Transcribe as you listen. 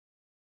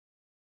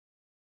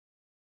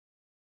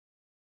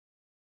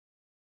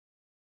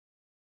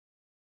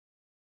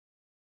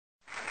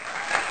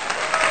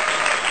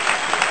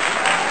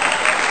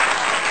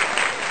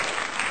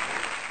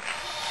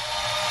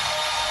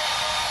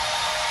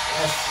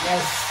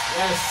Yes.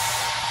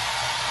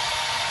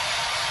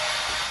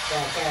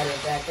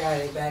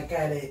 Back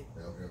at it.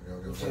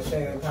 It's your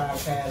favorite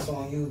podcast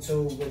on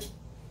YouTube.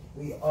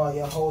 We are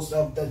your hosts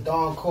of the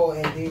Don Core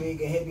and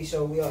Dricanhippie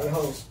Show. We are your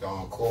hosts.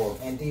 Don Core.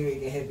 And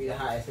Dricanhippie, the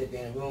highest hippie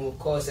in the room, of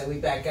course. And we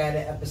back at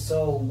it,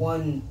 episode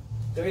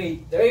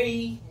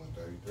 133.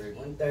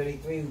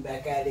 133. We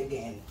back at it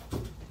again.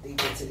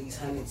 Deep into these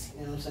hundreds,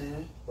 you know what I'm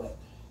saying? But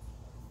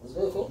what's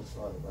good, cool?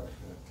 Sorry about that.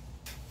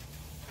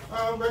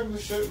 Regular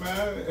shit,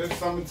 man. It's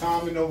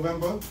summertime in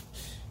November.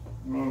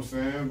 You know what I'm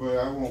saying? But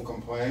I won't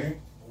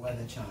complain.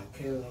 Weather trying to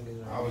kill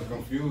niggas. I was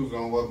confused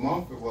on what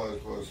month it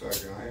was for a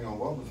second. I didn't know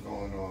what was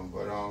going on.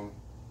 But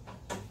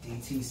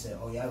DT said,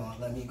 "Oh, y'all gonna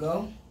let me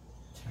go?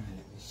 Turn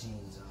the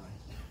machines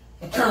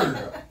on. Turn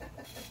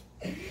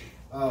it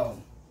up.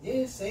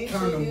 Yeah, same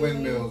Turn shit. the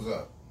windmills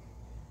up.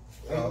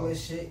 Regular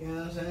shit, you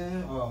know what I'm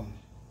saying?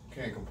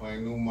 Can't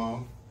complain. New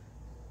month.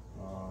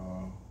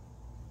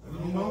 I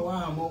don't know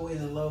why I'm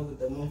always in love with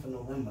the month of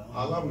November.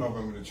 I love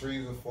November. The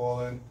trees are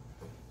falling.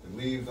 The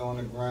leaves on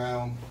the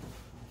ground.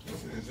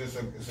 It's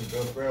a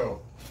good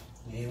feel.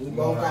 Yeah, we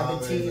both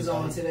got the tees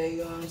on today,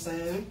 you know what I'm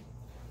saying?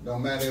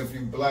 Don't matter if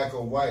you black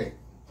or white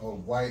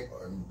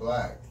and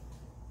black.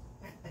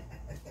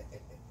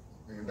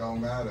 It don't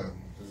matter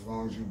as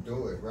long as you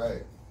do it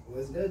right.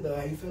 What's good though?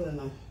 How you feeling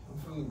though? I'm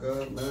feeling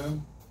good,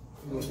 man.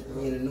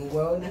 We in a new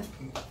world now?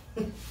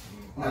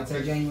 Not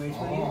till January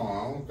 20th?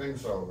 I don't think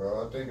so,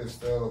 bro. I think it's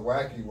still a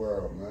wacky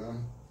world,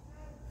 man.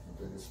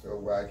 I think it's still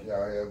wacky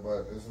out here,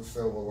 but there's a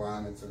silver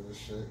lining to this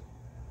shit.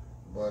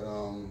 But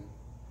I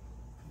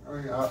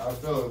mean, I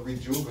feel a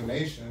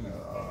rejuvenation,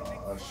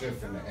 a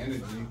shift in the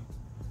energy.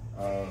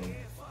 I'm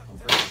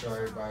pretty sure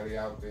everybody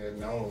out there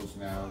knows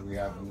now we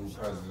have a new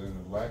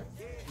president-elect.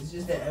 It's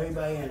just that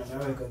everybody in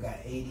America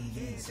got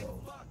ADD, so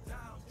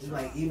it's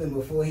like even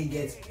before he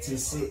gets to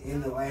sit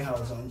in the White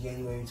House on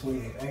January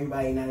 20th,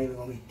 everybody not even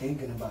gonna be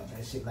thinking about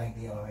that shit like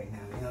they are right now.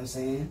 You know what I'm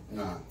saying?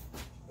 Nah.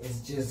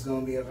 It's just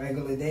gonna be a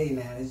regular day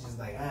now. It's just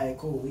like, all right,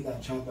 cool, we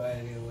got Trump out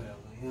of there, whatever.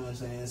 You know what I'm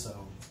saying?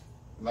 So.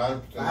 For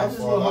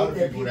a lot of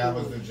people, that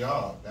was the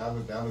job. That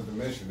was the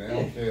mission. They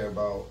don't care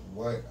about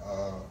what.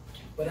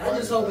 But I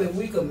just hope if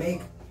we could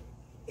make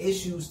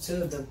issues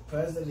to the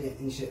president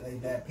and shit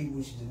like that,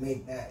 people should just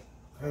make that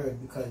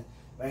heard, because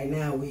right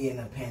now we in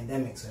a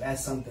pandemic, so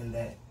that's something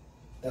that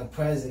the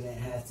president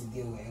has to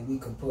deal with, and we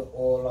could put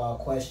all our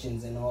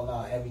questions and all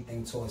our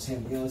everything towards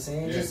him. You know what I'm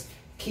saying? Yeah. Just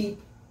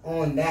keep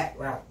on that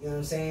route. You know what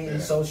I'm saying? Yeah.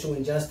 Social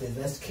injustice.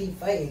 Let's keep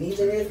fighting,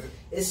 even if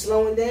it's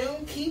slowing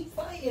down. Keep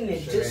fighting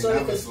it, just so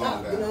it can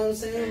stop. You know what I'm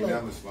saying? Ain't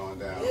never slowing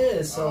down.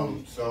 Yeah.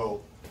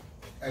 So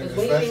and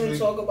we didn't even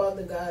talk about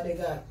the guy that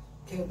got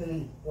killed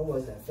in, what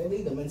was that,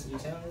 Philly, the mentally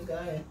challenged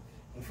guy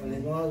in front of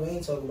his mom. We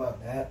ain't talk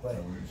about that, but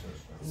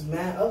there's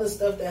mad other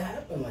stuff that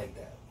happened like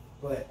that.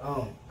 But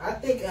I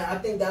think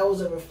that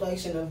was a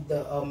reflection of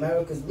the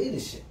America's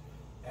leadership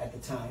at the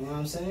time. You know what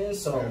I'm saying?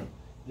 So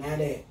now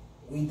that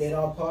we did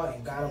our part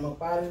and got him up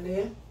out of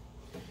there,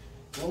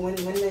 when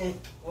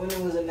it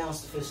was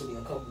announced officially,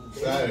 a couple of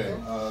days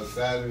ago?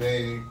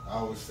 Saturday,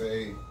 I would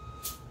say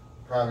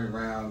probably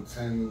around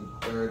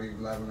 10:30,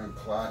 11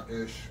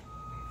 o'clock-ish.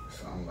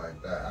 Something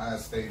like that. I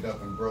stayed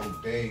up and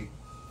broke day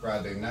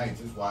Friday night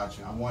just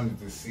watching. I wanted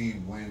to see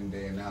when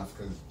they announced,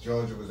 because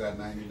Georgia was at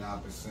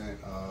 99%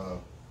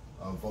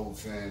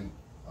 votes in.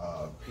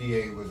 PA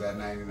was at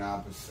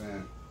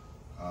 99%.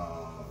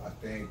 I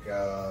think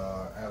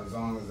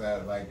Arizona was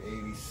at like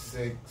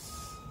 86%,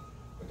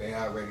 but they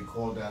already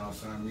called that on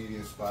some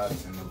media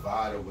spots, and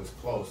Nevada was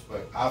close.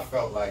 But I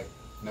felt like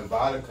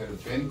Nevada could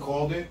have been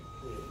called it.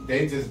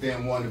 They just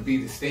didn't want to be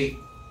the state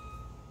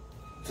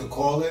to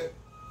call it.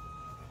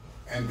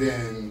 And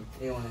then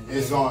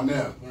it's on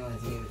them.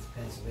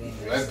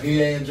 Let PA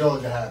and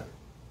Georgia have it.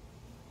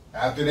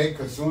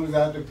 After soon as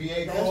after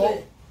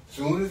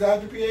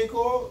PA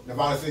called,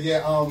 Nevada said,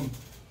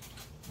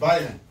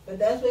 Biden. But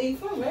that's where he's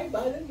from, right?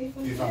 Biden, he's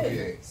from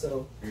PA.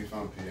 So he's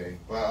from PA.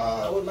 But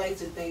I would like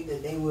to think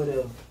that they would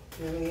have,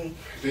 you know what I mean?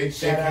 They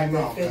shout came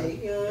out out, to Philly,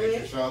 you know what I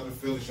mean? Shout out to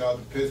Philly, shout out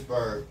to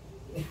Pittsburgh.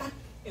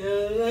 You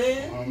know what I'm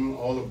saying?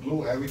 All the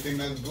blue, everything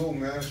that's blue,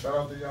 man. Shout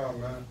out to y'all,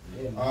 man.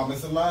 Yeah,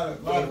 it's a lot of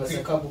people.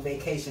 A couple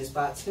vacation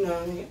spots, you know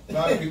what I mean? A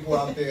lot of people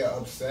out there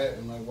upset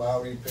and like, why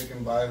are we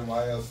picking Biden?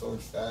 Why y'all so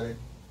ecstatic?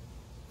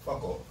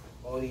 Fuck off.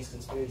 All these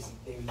conspiracy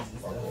theories and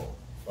stuff.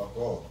 Fuck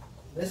off.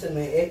 Listen,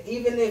 man.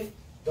 Even if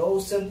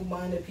those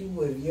simple-minded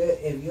people, if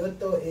your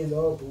thought is,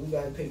 but we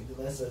gotta pick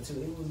the lesser of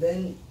two evils,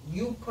 then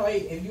you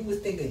probably, if you was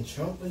thinking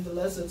Trump was the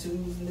lesser of two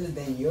evils in this,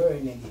 then you're a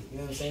nigga. You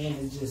know what I'm saying?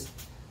 It's just,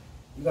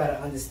 you gotta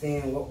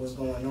understand what was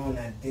going on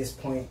at this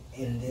point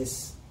in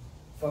this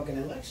fucking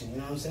election. You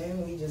know what I'm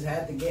saying? We just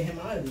had to get him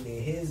out of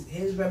there.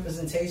 His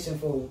representation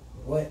for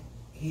what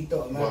he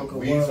thought America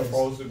was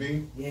supposed to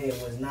be,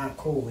 was not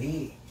cool.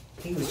 He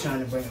was trying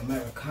to bring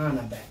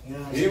Americana back. You know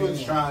what I'm saying? He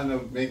was trying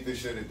to make this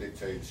shit a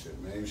dictatorship,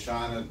 man. He was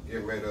trying to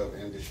get rid of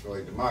and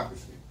destroy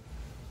democracy.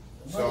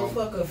 The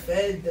motherfucker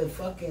fed the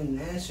fucking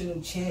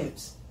national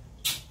champs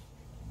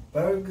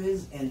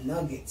burgers and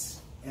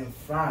nuggets and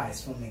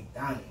fries from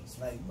McDonald's.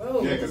 Like,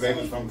 bro. Yeah, because they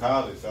was from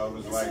college, so it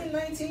was this like ain't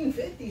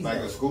 1950s. like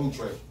though. a school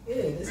trip. Yeah,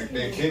 this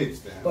They're kids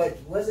then. But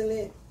wasn't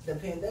it the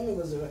pandemic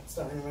was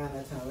starting around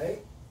that time,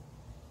 right?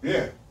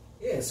 Yeah.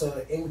 Yeah, so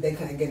they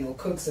couldn't get no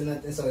cooks or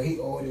nothing, so he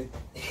ordered.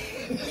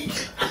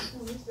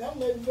 I'm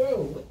like,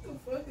 bro, what the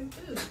fuck is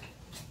this?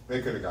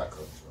 They could have got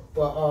cooks,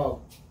 bro.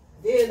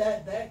 But yeah,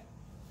 that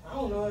I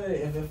don't know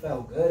if it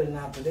felt good or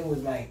not, but it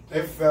was like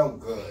it felt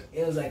good.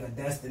 It was like a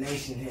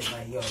destination hit,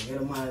 like yo, get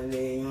them out of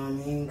there. You know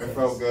what I mean? It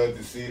felt good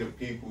to see the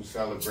people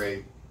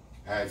celebrate.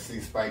 I had to see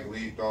Spike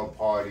Lee throw a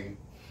party.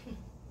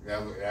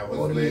 That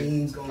was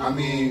lit. I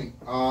mean,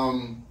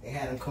 they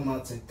had him come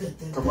out to.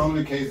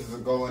 Corona cases are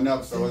going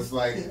up, so it's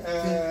like,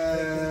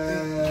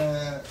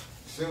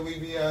 should we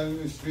be out in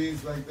the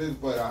streets like this?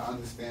 But I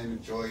understand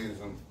the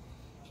joyism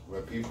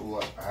where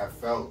people have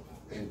felt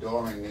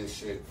enduring this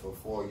shit for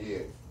 4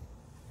 years.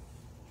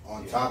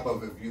 On top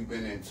of if you've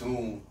been in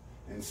tune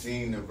and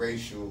seen the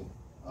racial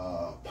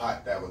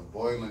pot that was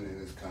boiling in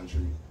this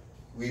country,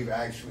 we've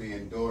actually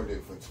endured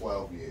it for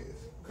 12 years.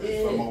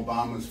 Because from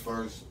Obama's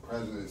first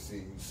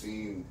presidency, you've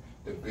seen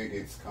the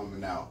bigots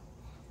coming out.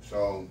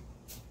 So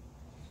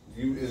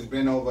it's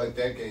been over a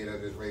decade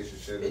of this racial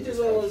shit. It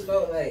just always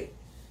felt like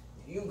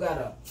you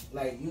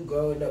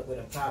growing up with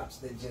a pops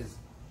that just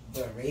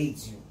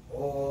berates you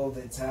all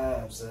the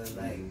time, so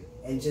like,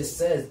 and just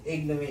says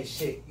ignorant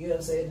shit. You know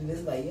what I'm saying? And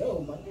it's like,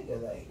 yo, my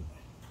nigga, like,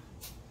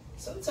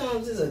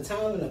 sometimes there's a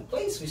time and a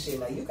place for shit.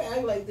 Like, you can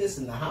act like this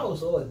in the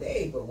house all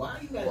day, but why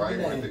you gotta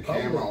do that with in the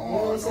public? camera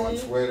on on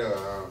Twitter,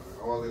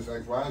 all this,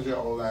 like, why is your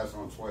old ass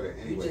on Twitter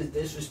anyway? You just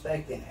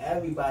disrespecting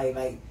everybody.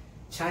 Like,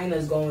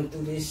 China's going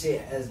through this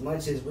shit as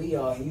much as we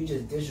are, and you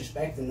just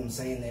disrespecting them,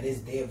 saying that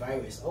it's their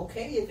virus.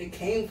 Okay, if it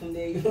came from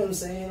there, you know what I'm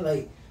saying?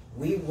 Like,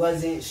 we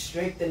wasn't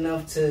strict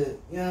enough to,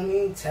 you know what I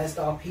mean, test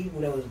our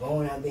people that was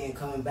going out there and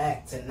coming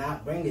back to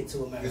not bring it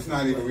to America. It's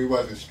not even we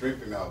wasn't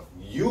strict enough.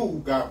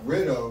 You got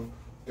rid of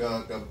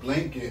the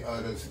blanket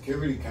of the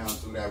Security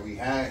Council that we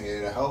had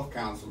here, the Health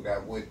Council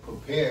that would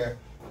prepare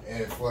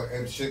if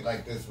shit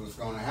like this was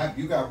going to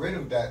happen. You got rid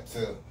of that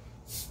to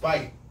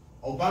spite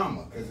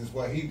Obama, because it's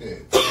what he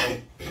did. So,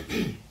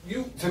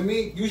 to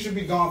me, you should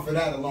be gone for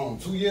that alone.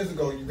 2 years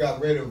ago, you got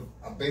rid of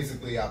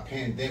basically our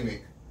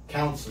pandemic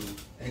council,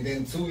 and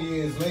then 2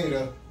 years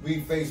later,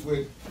 we faced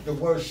with the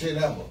worst shit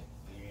ever.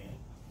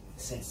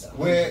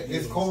 Where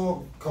it's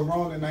called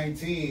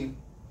COVID-19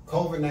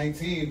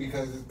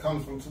 because it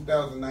comes from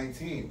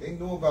 2019. They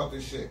knew about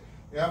this shit.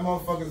 Y'all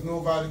motherfuckers knew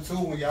about it too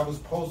when y'all was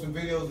posting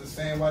videos and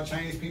saying why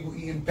Chinese people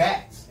eating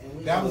bats.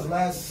 That was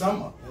last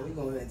summer. And we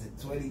going into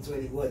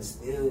 2021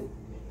 still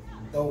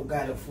don't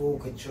got a full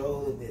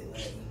control of it.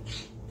 Like,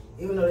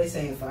 even though they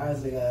saying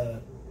Pfizer got a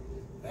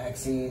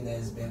vaccine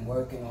that's been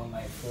working on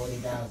like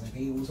 40,000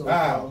 people so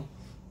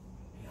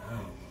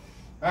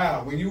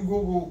far. When you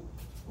Google,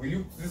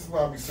 this is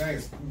what I be saying,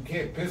 you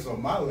can't piss on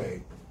my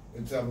leg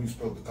and tell me you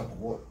spilled a cup of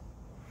water.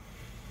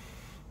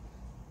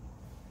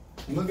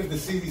 Look at the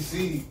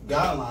CDC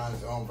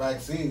guidelines on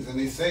vaccines, and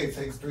they say it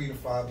takes 3 to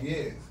 5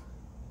 years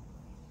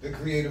to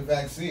create a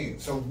vaccine.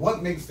 So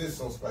what makes this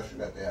so special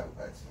that they have a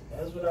vaccine?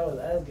 That's what I was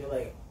asking.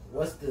 Like,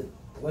 what's the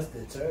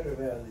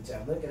turnaround that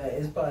y'all looking at?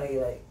 It's probably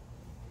like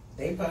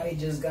they probably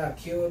just got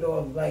cured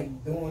off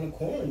like doing the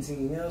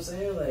quarantine. You know what I'm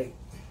saying? Like,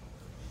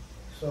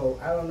 so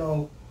I don't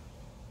know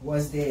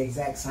what's the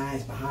exact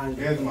science behind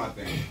it. Here's my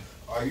thing.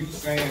 Are you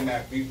saying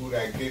that people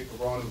that get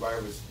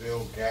coronavirus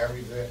still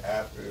carries it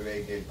after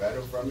they get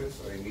better from it,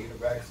 so they need a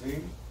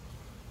vaccine?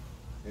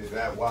 Is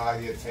that why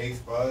your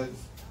taste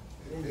buds,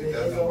 it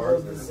doesn't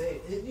work?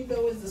 You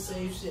know, it's the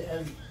same shit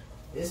as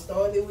it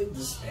started with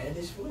the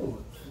Spanish flu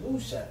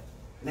shot.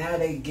 Now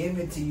they give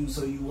it to you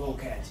so you won't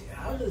catch it.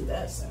 How does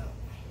that sound?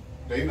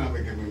 They not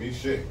giving me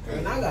shit.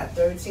 When I got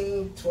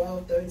 13,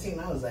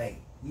 I was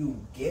like, you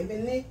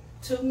giving it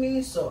to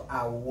me so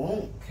I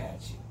won't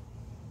catch it.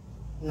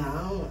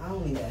 No, I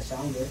don't need that shit.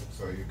 I'm good.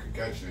 So you could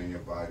catch it and your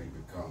body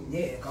becomes...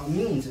 Yeah, I'm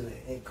immune to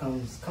it. It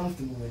comes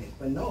comfortable with it.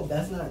 But no,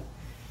 that's not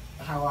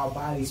how our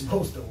body's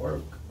supposed to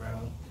work,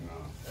 bro.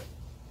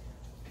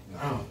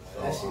 No.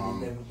 That shit is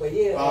different. But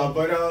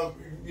yeah.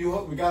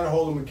 We gotta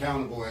hold them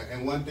accountable.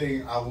 And one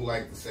thing I would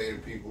like to say to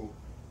people,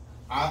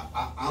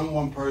 I'm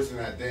one person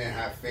that didn't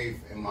have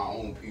faith in my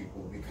own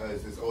people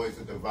because there's always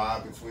a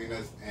divide between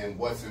us, and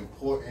what's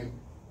important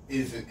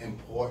isn't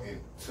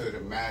important to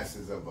the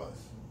masses of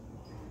us.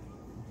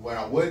 What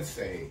I would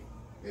say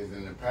is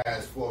in the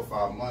past 4 or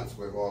 5 months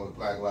with all the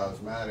Black Lives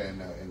Matter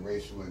and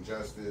racial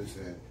injustice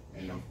and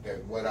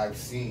what I've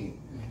seen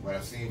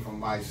from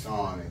my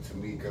son and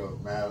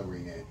Tamika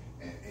Mallory and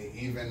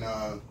even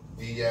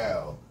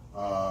DL,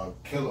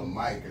 Killer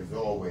Mike as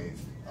always,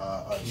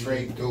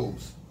 Trey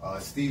Deuce,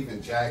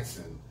 Steven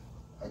Jackson,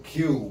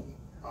 Q,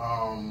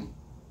 and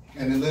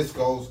the list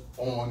goes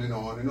on and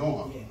on and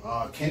on.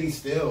 Yeah. Kenny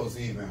Stills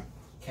even.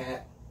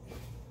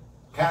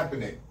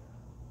 Kaepernick.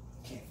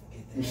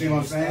 You see what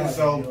I'm saying?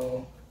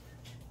 So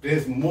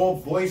there's more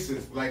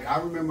voices. Like I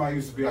remember I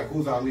used to be like,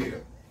 who's our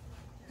leader?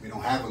 We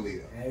don't have a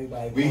leader.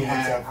 Everybody we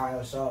have Al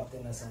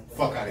Sharpton or something.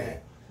 Fuck out of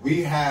here.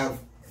 We have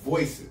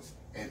voices.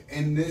 And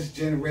in this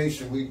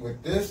generation,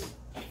 with this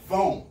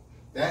phone,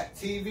 that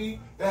TV,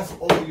 that's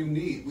all you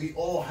need. We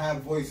all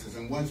have voices.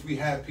 And once we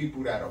have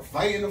people that are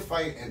fighting the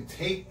fight and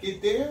take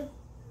it there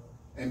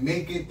and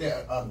make it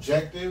their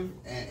objective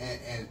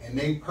and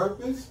their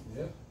purpose,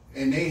 yeah,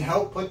 and they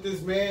help put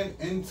this man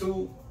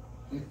into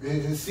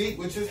his seat,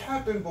 which has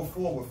happened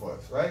before with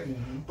us, right?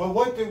 Mm-hmm. But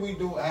what did we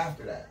do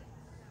after that?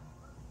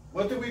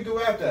 What did we do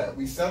after that?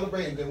 We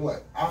celebrated, then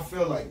what? I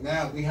feel like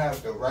now we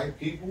have the right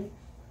people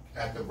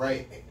at the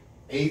right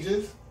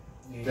ages,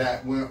 yeah,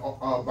 that when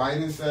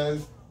Biden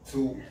says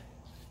to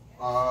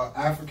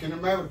African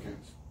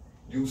Americans,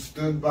 you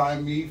stood by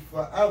me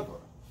forever.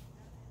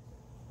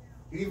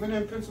 Even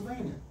in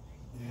Pennsylvania.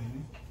 Mm-hmm.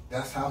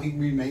 That's how he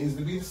remains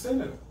to be the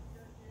senator.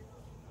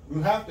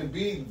 You have to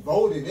be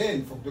voted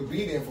in to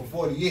be there for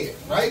 40 years,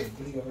 right?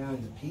 Be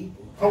around the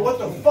people. So what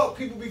the fuck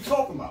people be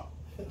talking about?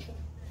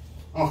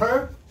 On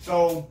her?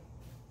 So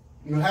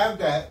you have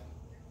that,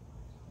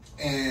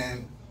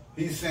 and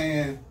he's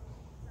saying,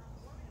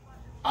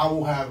 I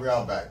will have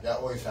y'all back. Y'all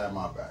always have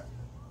my back.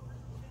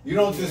 You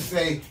don't just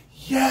say,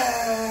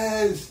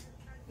 yes!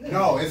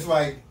 No, it's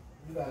like,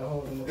 you gotta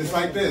hold them, it's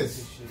like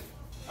this.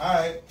 All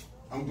right,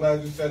 I'm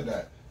glad you said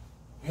that.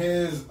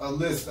 Here's a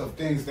list of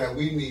things that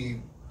we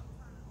need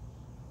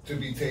to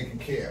be taken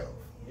care of.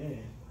 Yeah.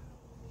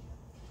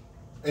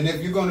 And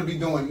if you're going to be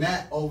doing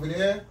that over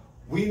there,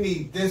 we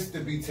need this to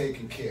be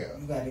taken care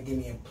of. You got to give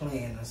me a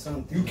plan or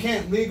something. You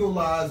can't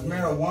legalize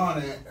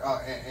marijuana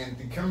and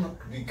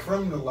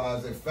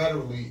decriminalize it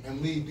federally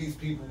and leave these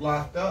people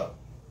locked up.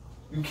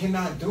 You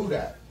cannot do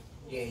that.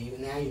 Yeah,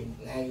 now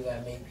you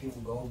gotta make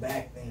people go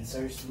back and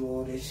search through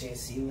all this shit,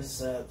 see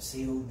what's up,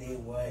 see who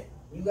did what.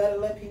 You gotta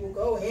let people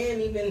go and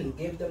even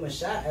give them a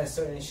shot at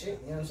certain shit.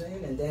 You know what I'm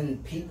saying? And then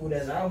people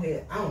that's out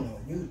here, I don't know.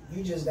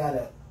 You just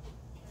gotta.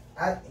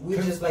 We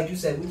just, like you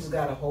said, we just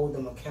gotta hold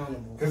them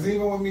accountable. Because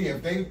even with me,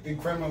 if they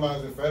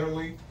decriminalize it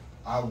federally,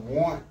 I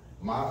want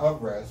my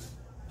arrest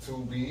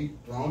to be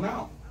thrown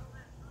out.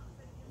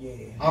 Yeah.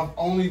 I've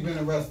only been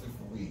arrested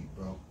for weed,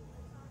 bro.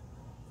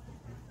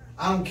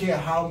 I don't care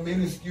how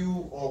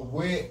minuscule or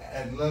where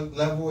at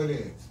level it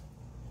is.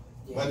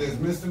 Yeah. Whether it's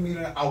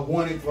misdemeanor, I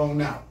want it thrown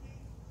out.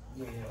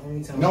 Yeah,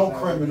 only time no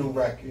criminal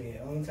record.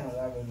 Yeah, only time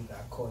I really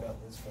got caught up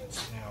was for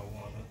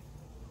marijuana.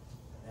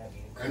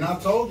 And I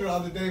told you the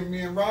other day,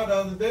 me and Rod the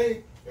other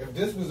day, if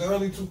this was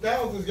early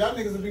 2000s, y'all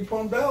niggas would be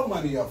putting bail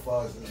money up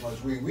for us as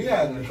much weed we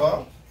had in the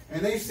car.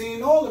 And they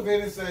seen all of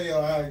it and say,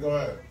 yo, all right, go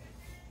ahead.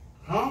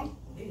 Huh?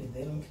 Yeah,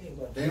 they don't care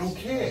about They don't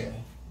care.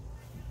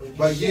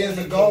 But years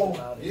ago,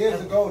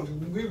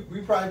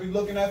 we probably be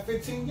looking at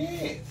 15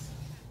 years.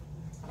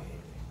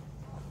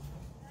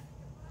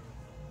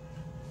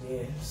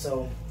 Yeah,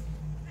 so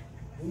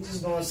we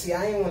just gonna see.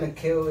 I ain't want to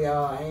kill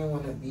y'all. I ain't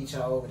want to beat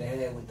y'all over the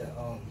head with the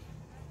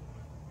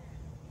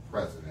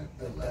president,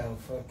 the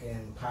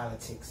fucking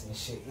politics and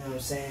shit. You know what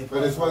I'm saying?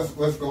 But it's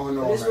what's going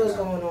on. It's what's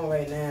going on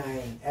right now,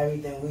 and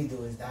everything we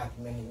do is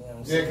documented. You know what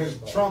I'm saying? Yeah,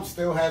 because Trump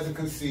still hasn't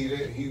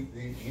conceded.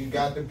 He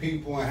got the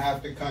people in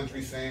half the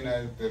country saying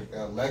that the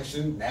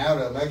election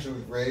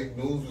was rigged,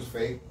 news was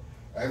fake.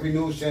 Every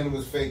news channel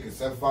was fake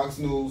except Fox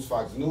News.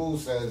 Fox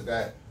News says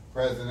that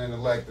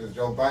President-elect is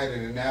Joe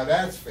Biden, and now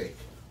that's fake.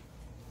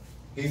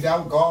 He's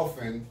out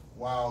golfing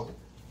while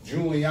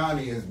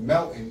Giuliani is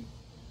melting,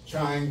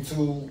 trying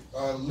to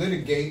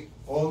litigate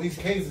all these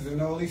cases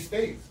in all these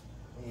states,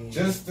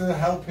 just to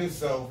help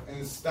himself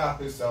and stop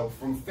himself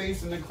from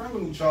facing the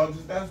criminal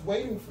charges that's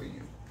waiting for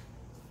you.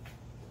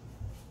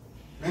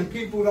 And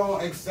people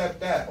don't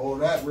accept that or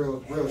that real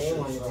they shit. They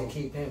wanted to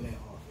keep him in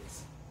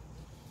office.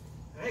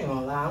 I ain't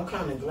gonna lie, I'm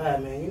kind of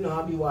glad, man. You know,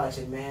 I be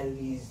watching, man,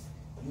 these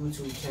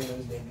YouTube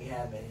channels, they be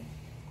having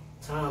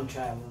time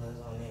travelers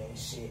on there and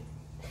shit.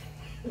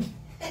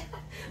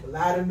 A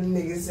lot of them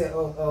niggas said,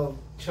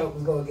 Trump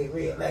was gonna get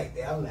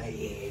reelected. I'm like,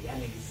 yeah, y'all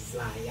niggas is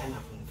lying. Y'all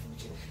not from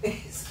the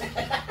future.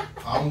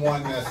 I'm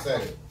one that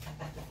said it.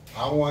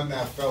 I'm one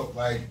that felt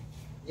like,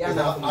 y'all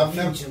not from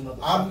the future,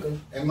 motherfucker.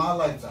 In my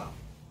lifetime,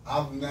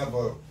 I've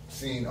never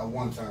seen a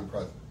one-term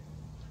president.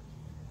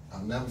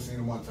 I've never seen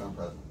a one-term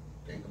president.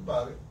 Think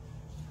about it.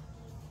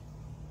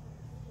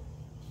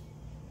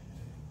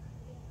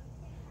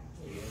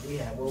 We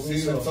had what we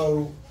saw.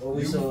 Total, what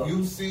we saw.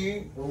 You see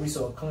what we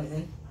saw?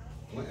 Clinton,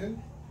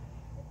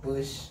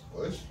 Bush,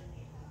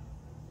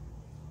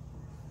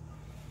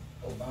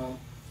 Obama,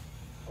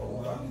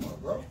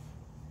 bro.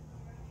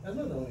 That's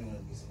not the only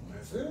one we seen.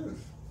 This is.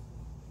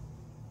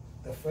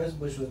 The first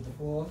Bush was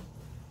before.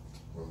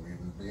 When we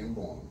was being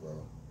born,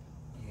 bro.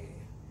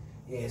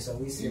 Yeah. So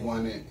we see. He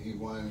won it. He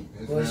won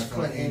his Bush,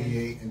 national in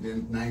 '88, and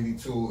then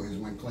 '92 is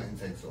when Clinton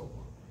takes over.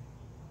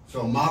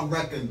 So my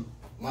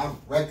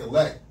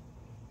recollect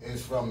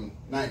is from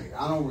 90.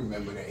 I don't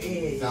remember the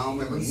 80s. Yeah, I don't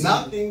remember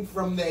nothing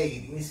from the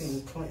 80s. We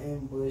seen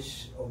Clinton,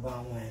 Bush,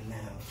 Obama, and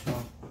now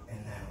Trump,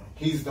 and now.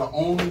 He's the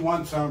only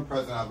one-term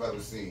president I've ever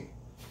seen,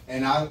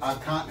 and I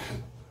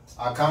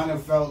kind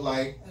of felt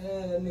like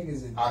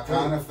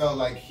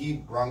he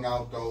brung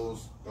out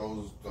those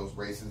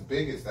racist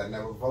bigots that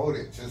never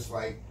voted, just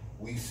like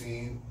We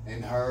seen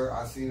and heard.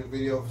 I seen a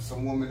video of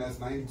some woman that's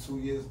 92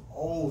 years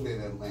old in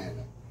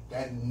Atlanta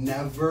that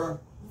never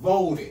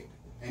voted,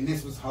 and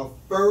this was her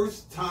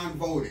first time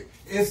voting.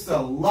 It's a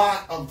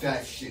lot of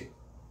that shit.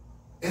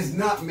 It's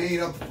not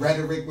made up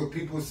rhetoric what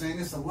people are saying.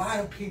 It's a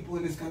lot of people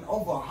in this country.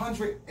 Over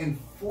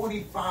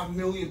 145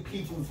 million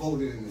people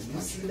voted in this country.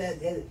 You see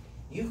that?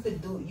 You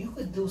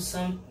could do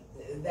some.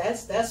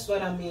 That's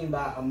what I mean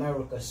by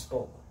America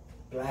spoke.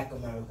 Black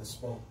America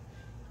spoke.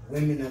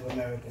 Women of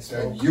America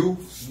spoke. The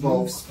youth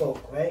spoke. Youth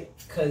spoke, right?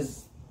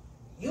 Because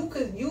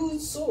you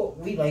saw,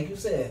 like you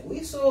said,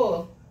 we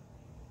saw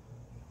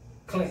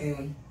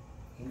Clinton.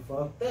 He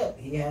fucked up.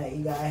 He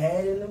got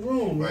ahead in the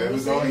room. But he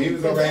was already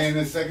in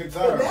the second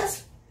term.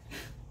 That's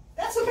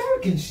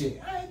American shit.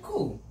 All right,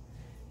 cool.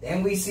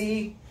 Then we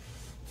see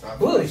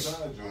Bush.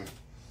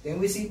 Then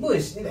we see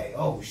Bush. You're like,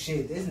 oh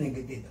shit, this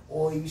nigga did the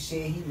oil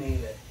shit. He made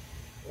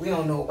we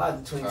don't know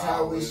about the Twin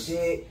Towers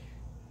shit.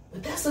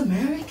 But that's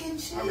American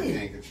shit.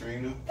 Hurricane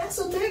Katrina. That's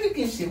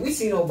American shit. We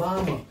seen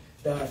Obama,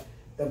 the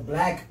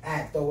Black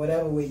Act or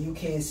whatever, where you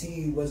can't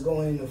see what's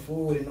going in the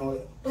food and all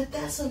that. But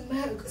that's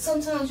America.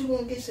 Sometimes you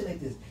won't get shit like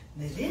this.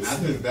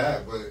 Not just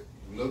that, but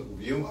look,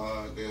 being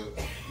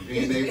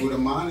able to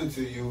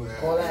monitor you.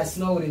 All that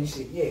Snowden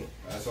shit, yeah.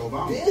 That's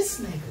Obama. This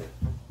nigga,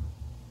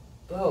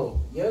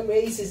 bro, your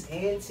racist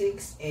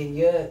antics and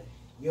your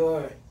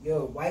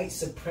white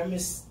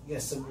supremacy,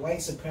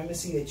 white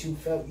supremacy that you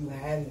felt you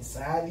had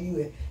inside of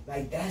you,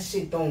 like that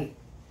shit don't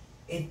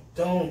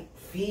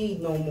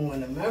feed no more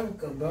in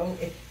America, bro.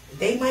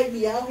 They might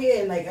be out here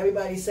and like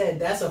everybody said,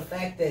 that's a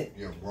fact that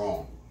you're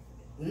wrong.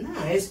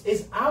 Nah,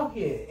 it's out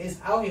here. It's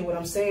out here. What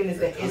I'm saying is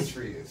that the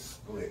country is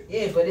split.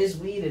 Yeah, but it's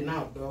weeding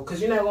out, bro. Because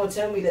you're not gonna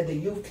tell me that the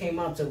youth came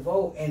out to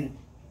vote and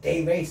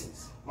they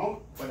racist. Oh,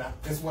 but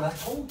that's what I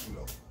told you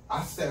though.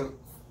 I said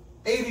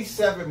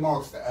 87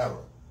 marks the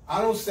error.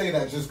 I don't say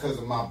that just because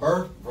of my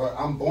birth, but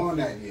I'm born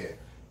that year.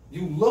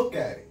 You look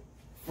at it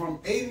from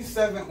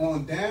 87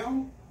 on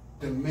down,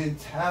 the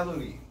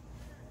mentality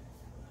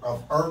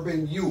of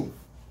urban youth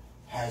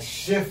has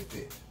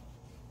shifted.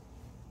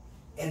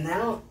 And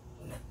now,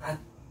 I'm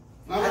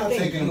not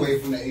taking away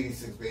from the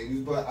 86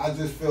 babies, but I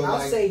just feel I'll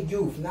like... say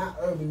youth, not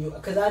urban youth.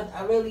 Because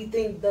I really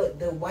think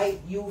the white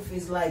youth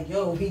is like,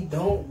 yo, we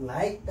don't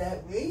like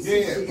that racist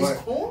shit.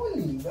 It's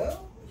corny, bro.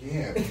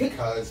 Yeah,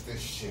 because the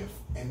shift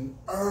in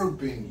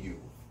urban youth.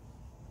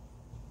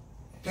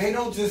 They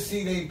don't just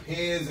see their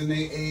peers and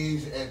their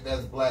age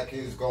as black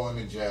kids going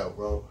to jail,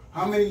 bro.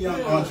 How many young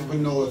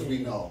entrepreneurs we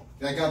know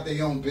that got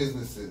their own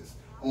businesses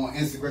on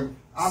Instagram?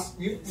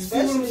 You see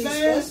what I'm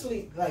saying?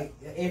 Especially, like,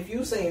 if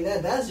you saying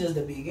that, that's just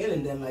the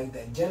beginning. Then, like,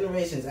 the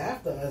generations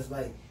after us,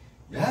 like,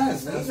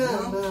 yes,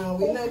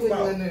 we're not doing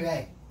none of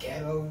that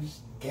ghetto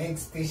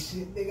gangster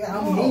shit, nigga.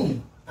 I'm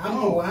me. I'm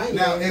who I am.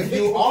 Now, if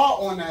you are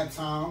on that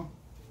time,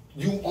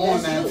 you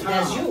on that time.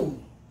 That's you.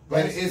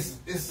 But it's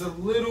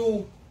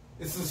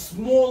a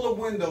smaller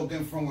window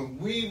than from when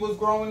we was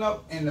growing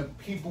up and the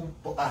people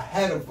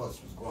ahead of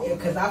us was growing up. Yeah,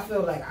 because I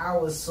feel like I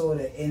was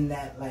sort of in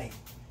that, like,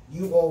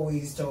 you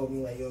always told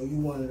me, like, yo, you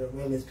one of the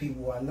realest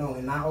people I know.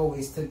 And I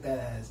always took that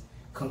as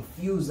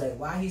confused. Like,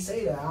 why he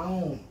say that? I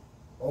don't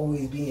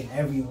always be in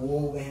every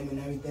war with him and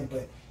everything.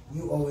 But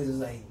you always was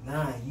like,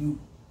 nah, you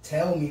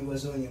tell me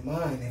what's on your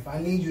mind. If I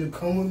need you to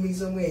come with me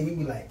somewhere, and you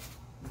be like,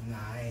 nah,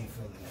 I ain't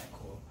feeling that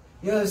cool.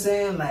 You know what I'm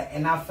saying? Like,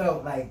 and I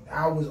felt like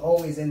I was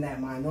always in that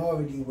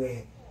minority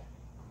where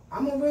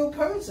I'm a real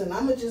person.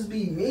 I'ma just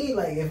be me.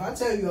 Like, if I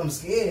tell you I'm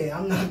scared,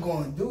 I'm not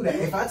gonna do that.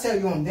 If I tell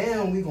you I'm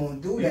down, we gonna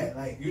do that.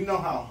 Like, you know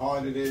how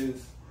hard it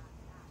is,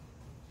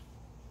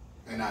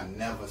 and I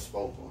never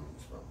spoke on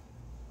this, bro.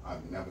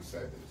 I've never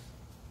said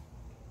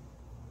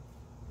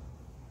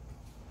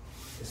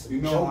this.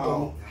 You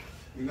know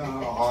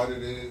how hard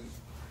it is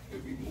to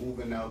be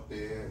moving out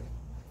there.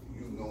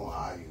 You know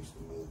how I used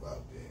to move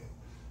out there.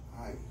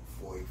 I had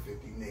 40,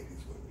 50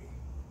 niggas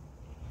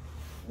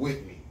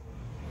with me.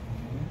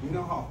 You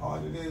know how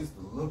hard it is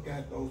to look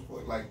at those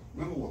boys. Like,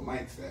 remember what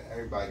Mike said,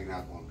 everybody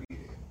not going to be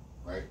there,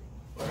 right?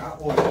 But I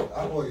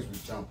always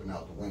was jumping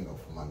out the window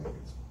for my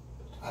niggas.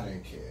 I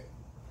didn't care.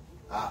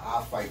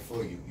 I'll fight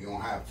for you. You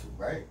don't have to,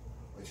 right?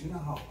 But you know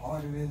how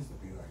hard it is to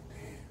be like,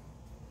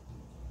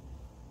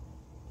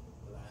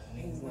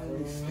 damn. Who's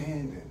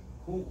understanding?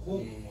 Who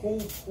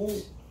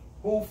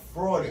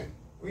frauding?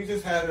 We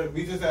just had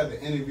the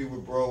interview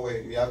with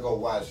Broadway. Y'all go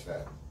watch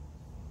that.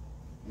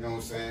 You know what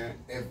I'm saying?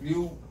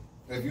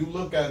 If you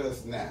look at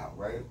us now,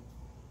 right?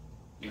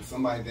 If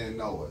somebody didn't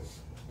know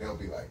us, they'll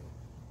be like,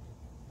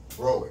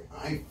 bro,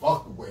 I ain't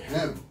fucking with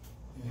him.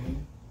 Mm-hmm.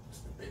 It's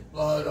the big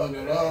blood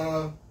under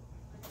the...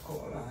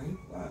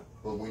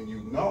 But when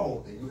you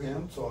know and you hear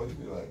him talk, you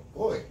be like,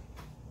 boy,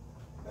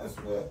 that's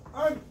what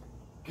I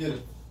get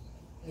it.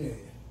 Yeah.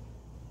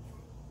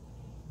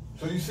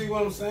 So you see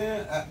what I'm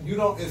saying?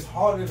 It's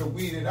harder to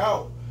weed it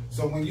out.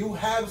 So when you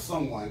have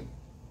someone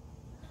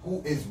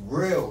who is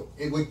real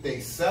with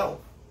they self,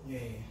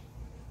 yeah.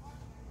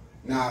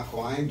 Nah,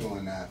 Cole, I ain't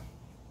doing that.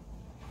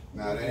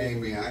 Nah, that ain't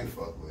me. I ain't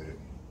fuck with it.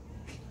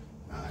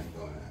 Nah, I ain't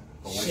doing that.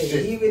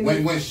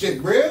 But when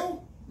shit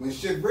real, When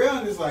shit real,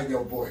 it's like,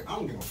 yo, boy, I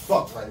don't give a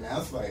fuck right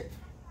now. It's like,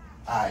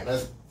 all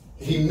right,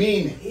 he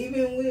mean it.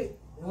 Even with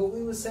what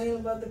we were saying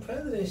about the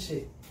president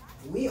shit,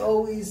 we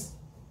always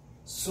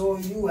saw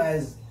you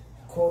as,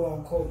 quote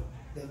unquote,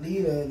 the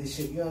leader of this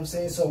shit, you know what I'm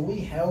saying? So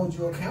we held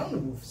you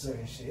accountable for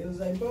certain shit. It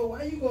was like, bro,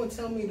 why you gonna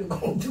tell me to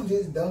go do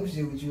this dumb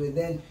shit with you and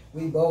then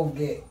we both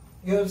get,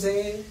 you know what I'm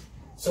saying?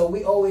 So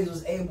we always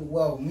was able,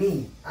 well,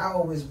 I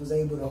always was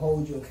able to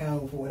hold you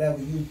accountable for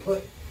whatever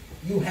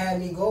you had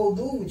me go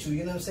do with you,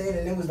 you know what I'm saying?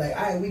 And it was like,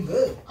 all right, we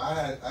good.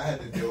 I had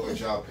to deal with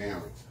y'all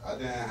parents. I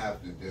didn't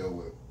have to deal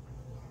with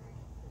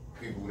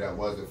people that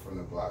wasn't from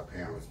the block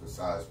parents,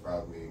 besides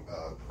probably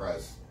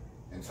Press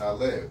and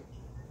Talib.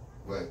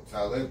 But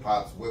Talib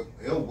pops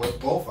he'll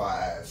whip both our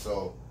ass.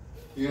 So,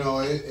 you know,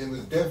 it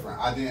was different.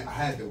 I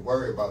had to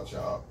worry about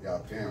y'all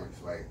parents.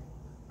 Like,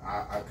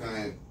 I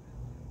couldn't.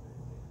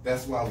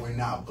 That's why we're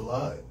not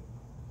blood.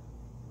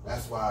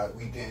 That's why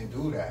we didn't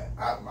do that.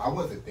 I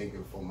wasn't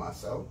thinking for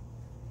myself.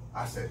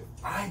 I said,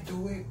 if I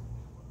do it,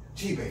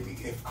 gee, baby,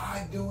 if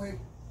I do it,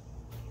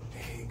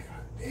 they're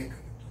gonna do it.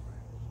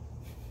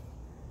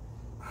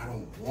 I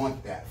don't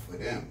want that for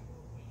them.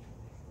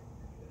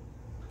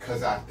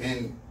 Because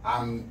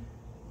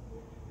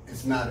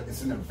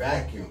it's in a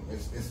vacuum.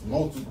 It's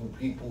multiple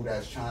people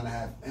that's trying to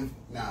have,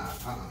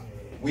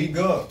 we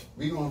good.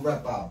 We gonna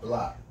rep our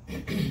block.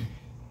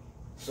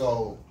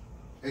 So,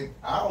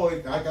 I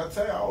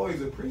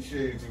always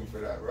appreciated you for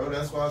that, bro.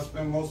 That's why I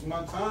spend most of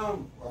my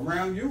time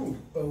around you.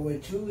 But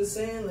what you was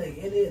saying, like,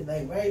 it is,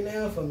 like, right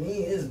now, for me,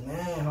 it's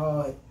mad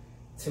hard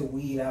to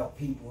weed out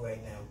people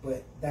right now.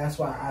 But that's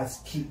why I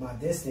keep my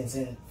distance.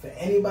 And for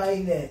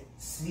anybody that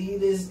see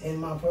this in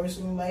my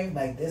personal life,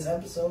 like this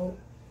episode,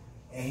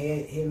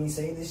 and hear me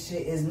say this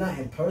shit, it's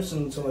nothing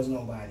personal towards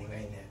nobody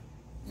right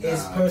now.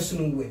 It's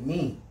personal with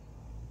me.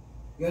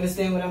 You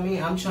understand what I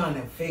mean? I'm trying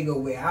to figure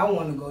where I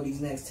want to go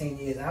these next 10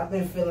 years. I've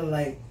been feeling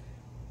like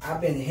I've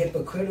been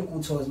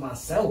hypocritical towards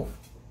myself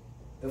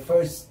the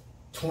first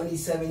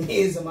 27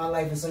 years of my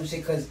life or some shit,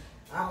 because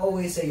I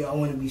always say, yo, I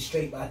want to be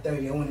straight by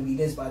 30. I want to be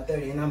this by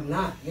 30, and I'm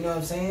not. You know what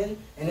I'm saying?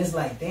 And it's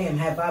like, damn,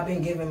 have I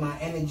been giving my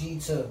energy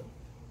to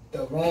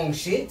the wrong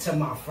shit, to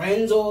my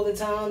friends all the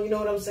time, you know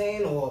what I'm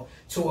saying? Or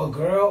to a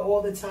girl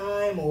all the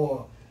time,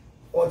 or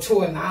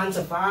to a 9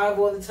 to 5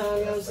 all the time,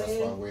 you know what I'm saying?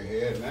 That's why we're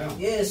here now.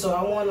 Yeah, so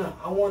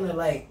I wanna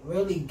like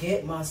really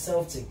get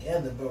myself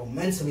together, bro,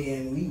 mentally.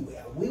 And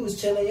we was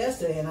chilling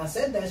yesterday, and I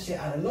said that shit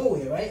out of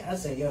nowhere, right? I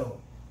said,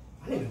 yo,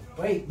 I need a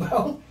break,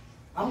 bro.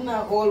 I'm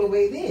not all the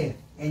way there.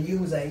 And you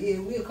was like, yeah,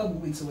 we a couple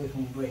weeks away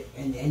from a break.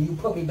 And you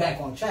put me back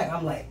on track.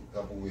 I'm like, a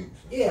couple weeks.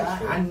 Yeah,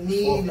 I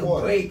need a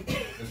break.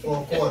 It's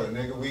fourth quarter,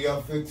 nigga. We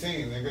up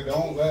 15, nigga.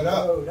 Don't let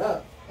up.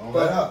 Don't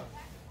let up.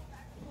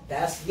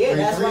 That's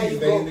why you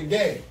go in the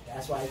game.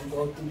 That's why you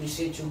go through the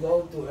shit you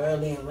go through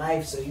early in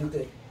life, so you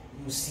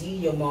see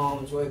your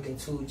mom's working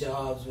 2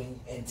 jobs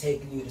and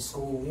taking you to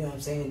school, you know what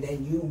I'm saying?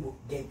 Then you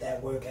get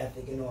that work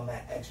ethic and all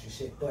that extra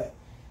shit. But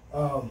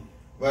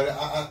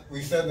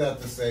we said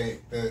that to say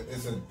that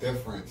it's a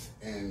difference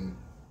in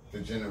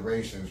the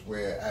generations,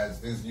 where as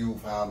this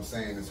youth, how I'm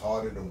saying, it's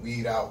harder to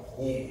weed out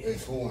who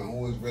is who and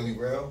who is really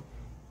real.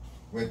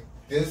 With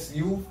this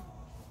youth,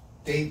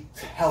 they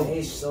tell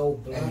you so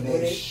blunt and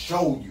they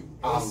show you.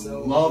 I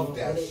love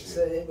that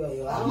shit.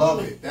 I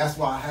love it. That's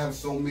why I have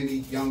so many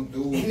young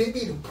dudes. And they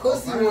be the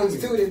pussy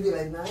ones too. They be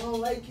like, nah, I don't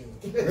like you.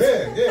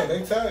 Yeah,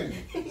 they tell you.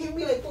 You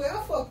be like, boy,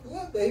 I fucked you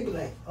up there. He be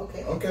like,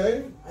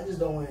 okay. I just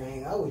don't want to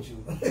hang out with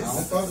you. I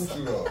don't fuck with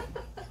you though.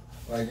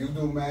 Like, you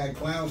do mad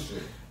clown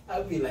shit.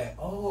 I'd be like,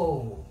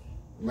 oh.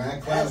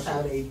 Mad clown That's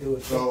how they do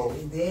it. So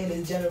then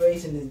this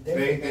generation is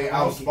different. They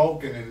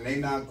outspoken, and they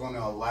not gonna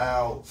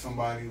allow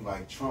somebody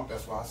like Trump.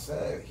 That's why I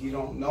said he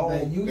don't know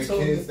the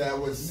kids that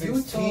was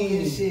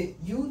 16.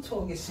 You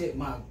talking shit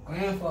my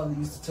grandfather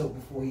used to talk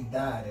before he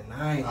died, and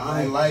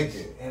I ain't like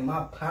it. And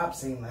my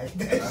pops ain't like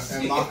that.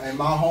 And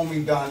my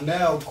homie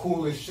Donnell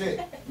cool as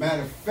shit.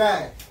 Matter of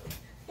fact,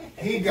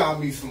 he got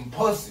me some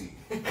pussy.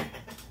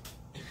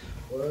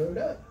 Word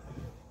up.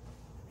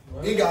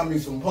 He got me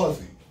some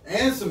pussy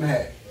and some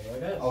head.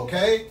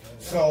 Okay?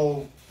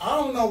 So, I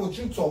don't know what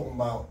you talking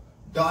about.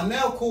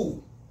 Donnell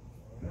cool.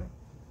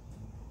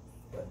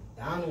 But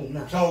Donald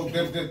not. So,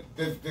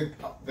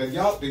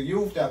 the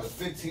youth that was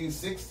 15,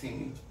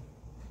 16,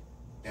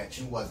 that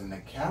you wasn't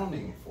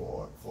accounting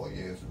for 4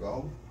 years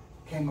ago,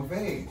 came of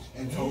age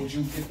and told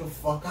you, get the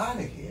fuck out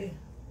of here.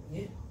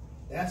 Yeah.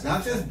 That's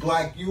not just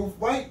black youth,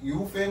 white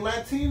youth, and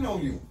Latino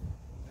youth.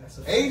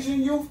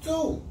 Asian youth,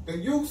 too. The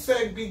youth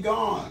said, be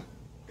gone,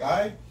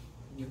 guy.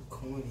 You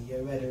corny.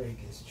 Your rhetoric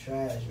is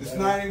trash. It's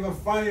not even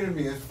funny to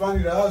me. It's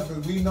funny to us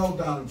because we know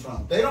Donald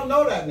Trump. They don't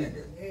know that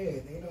nigga. Yeah,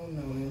 they don't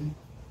know him.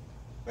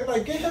 They're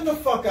like, get him the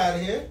fuck out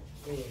of here.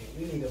 Yeah,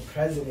 we need a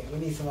president. We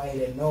need somebody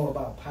that know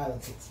about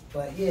politics.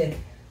 But yeah,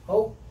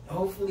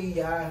 hopefully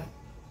y'all.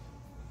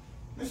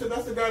 Listen,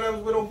 that's the guy that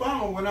was with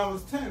Obama when I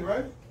was 10,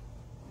 right?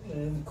 Yeah,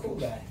 he's a cool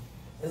guy.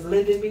 It's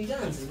Lyndon B.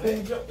 Johnson,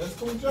 right? That's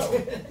Cool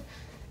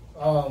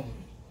Joe.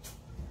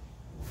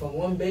 from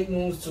one big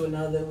news to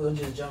another, we'll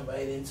just jump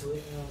right into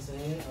it. You know what I'm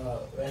saying?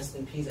 Rest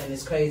in peace. And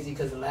it's crazy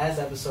because the last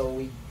episode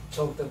we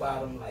talked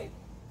about him like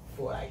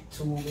for like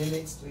 2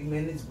 minutes, 3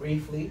 minutes,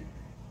 briefly.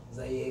 It's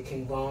like, yeah,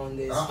 King Von.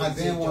 I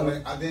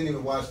didn't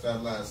even watch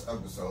that last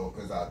episode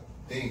because I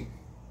think,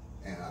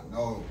 and I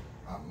know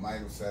I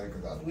might have said it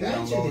because I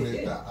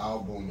downloaded the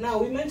album. No,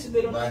 we mentioned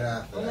it right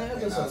after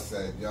that, and I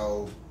said,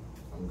 "Yo,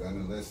 I'm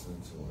gonna listen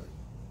to it."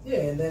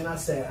 Yeah, and then I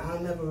said, I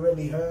never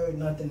really heard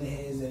nothing of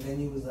his, and then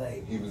he was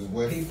like... He was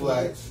with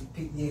Flex.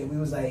 Yeah, we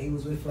was like, he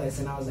was with Flex,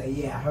 and I was like,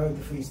 yeah, I heard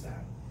the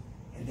freestyle.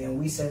 And then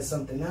we said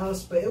something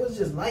else, but it was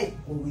just light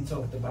what we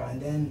talked about. And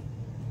then,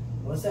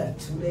 what's that,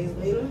 2 days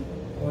later?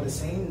 Or the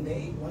same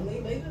day, 1 day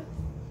later?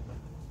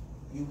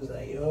 You was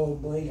like, yo,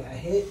 boy, got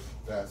hit.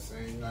 That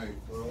same night,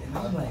 bro. And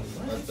I'm like,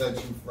 what? I said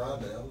you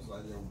Friday. I was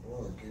like, yo,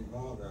 boy, King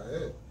Von got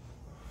hit.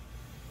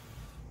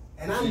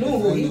 And I knew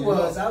who he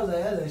was. I was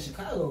like, that's a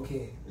Chicago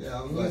kid. Yeah,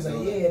 I was and like, he was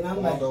like, yeah, and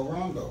I'm like,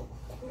 Rondo.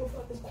 Who the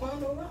fuck is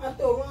Quando Rondo? I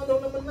thought Rondo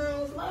number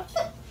 9 was locked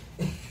up.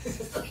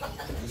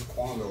 It's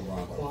Quando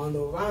Rondo.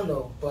 Quando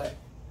Rondo, but...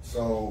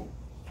 So,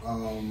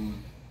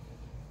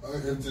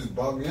 it just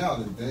bugged me out.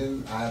 And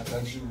then I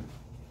text you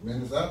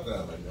minutes after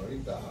that, like, yo, he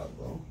died,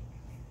 bro.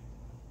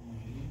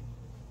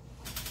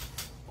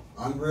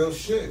 Unreal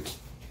shit.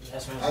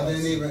 That's right. I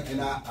didn't even,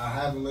 and I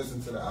haven't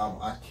listened to the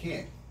album. I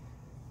can't.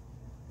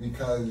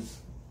 Because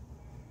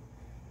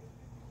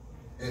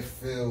it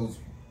feels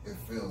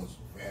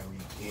very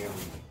eerie.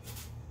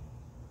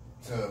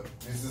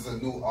 This is a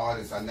new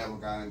artist. I never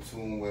got in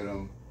tune with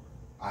him.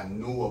 I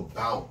knew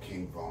about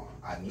King Von.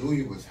 I knew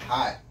he was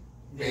hot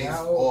based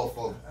off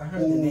of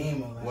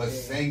who was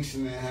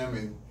sanctioning him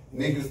and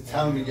niggas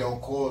telling me, yo,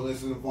 call,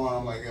 listen to Von.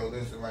 I'm like, yo,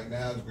 listen, right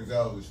now it's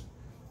Griselda's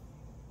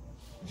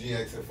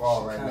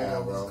GXFR right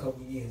now, bro. A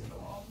couple years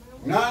ago.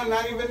 Nah,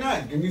 not even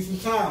that. Give me some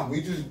time.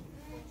 Niggas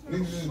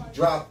just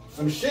dropped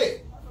some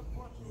shit.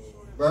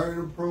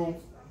 Burning the Proof,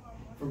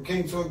 From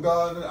King to a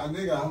God. I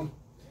think I'm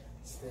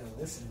still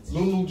listening.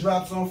 Lulu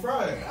drops on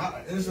Friday.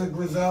 It's a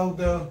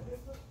Griselda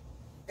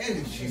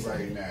energy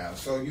right now.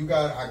 So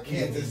I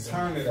can't just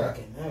turn it up.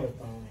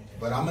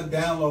 But I'm going to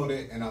download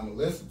it and I'm going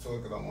to listen to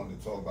it because I wanted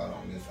to talk about it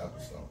on this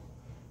episode.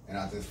 And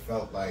I just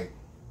felt like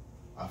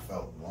I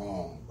felt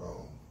wrong,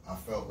 bro. I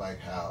felt like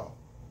how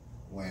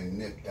when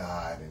Nip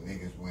died and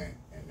niggas went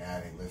and now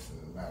they listen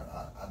to that.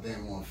 I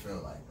didn't want to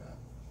feel like that.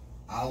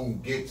 I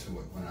won't get to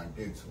it when I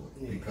get to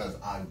it because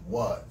I'm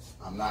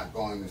not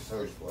going to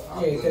search for it.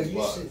 I really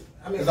was.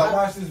 Because I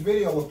watched this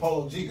video with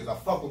Polo G because I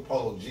fuck with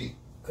Polo G.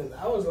 Because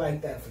I was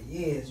like that for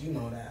years, you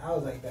know that. I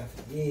was like that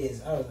for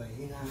years. I was like,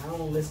 I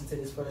don't listen to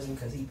this person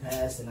because he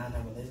passed and I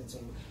never listened to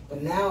him.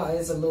 But now I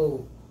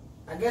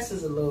guess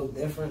it's a little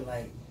different,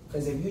 like,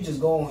 because if you just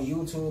go on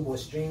YouTube or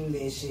stream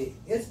their shit,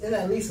 it's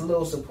at least a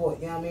little support,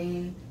 you know what I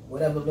mean?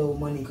 Whatever little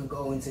money could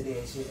go into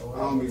their shit. Or I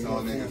don't be no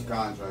niggas'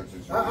 contracts.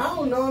 I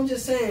don't know, I'm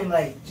just saying,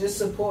 like, just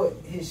support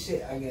his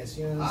shit, I guess,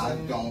 you know what I'm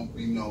saying? I don't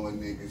be knowing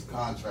niggas'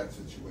 contract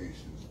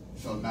situations.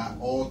 So not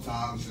all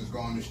times just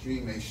going to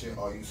stream they shit,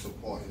 are you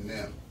supporting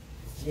them?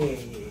 Yeah.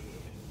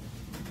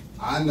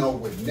 I know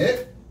with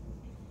Nip,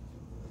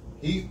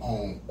 he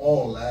owned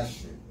all that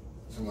shit.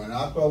 So when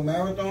I throw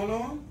Marathon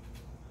on,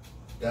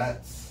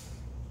 that's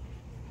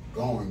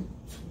going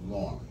to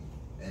Lauren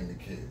and the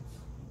kids.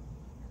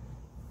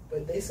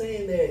 But they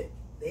saying that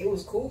they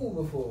was cool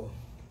before.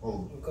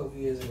 Who? A couple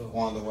years ago.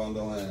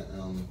 Rondo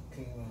and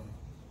King Von.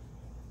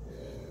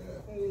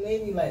 Yeah.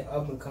 Maybe like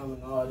up and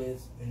coming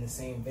artists in the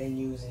same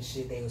venues and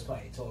shit. They was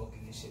probably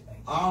talking and shit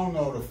like that. I don't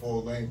know the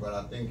full length, but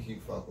I think he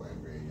fucked with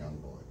NBA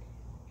Youngboy.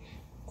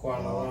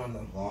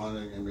 Rondo. Vaughn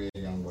and NBA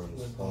Youngboy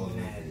was supposed to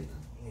be.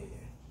 Yeah.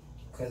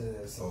 Because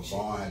of some shit.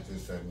 Vaughn had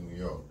just said in New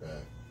York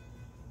that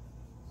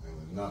it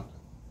was nothing.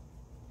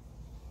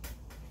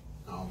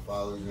 I don't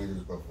follow these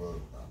niggas, but for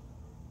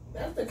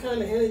that's the kind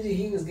of energy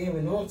he was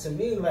giving off to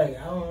me. Like,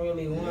 I don't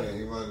really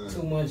want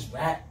too much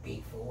rap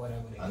beef or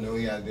whatever. I knew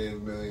he had did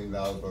 $1 million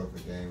worth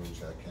of game, which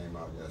came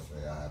out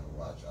yesterday. I haven't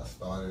watched. I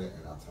started it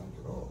and I turned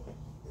it off.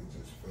 It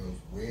just feels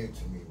weird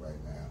to me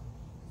right now.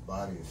 His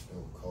body is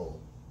still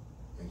cold.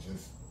 And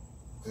just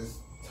this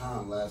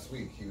time last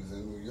week, he was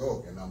in New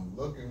York, and I'm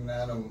looking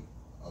at him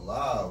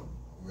alive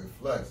with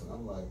Flex, and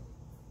I'm like,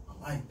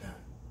 I like that.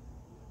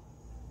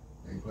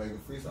 And he played the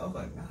freestyle. I was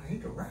like, nah, he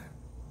can rap.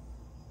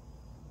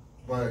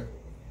 But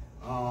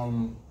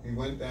he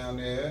went down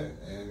there,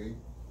 and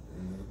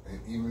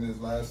even his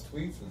last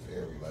tweets was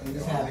airy. Like,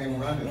 yo, I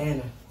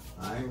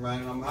ain't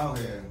running. I'm out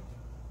here.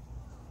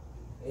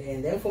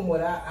 And then from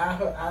what I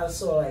heard, I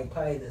saw like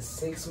probably the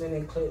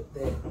 6-minute clip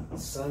that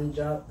Son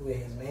dropped with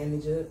his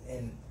manager,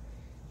 and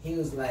he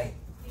was like,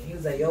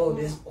 yo,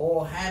 this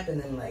all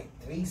happened in like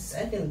 3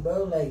 seconds,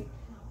 bro. Like,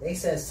 they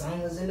said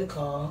Son was in the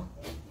car,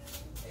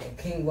 and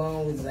King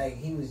Von was like,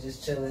 he was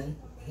just chilling.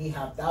 He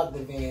hopped out the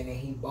van and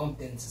he bumped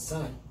into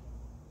Son.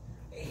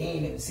 He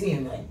didn't even see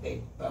him. Like,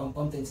 they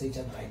bumped into each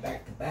other like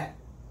back to back.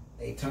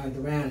 They turned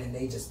around and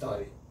they just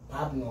started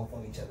popping off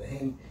on each other.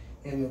 Him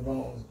and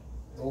Von,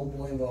 old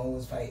boy and Von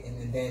was fighting,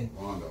 and then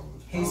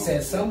he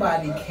said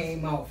somebody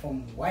came out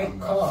from white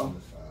car.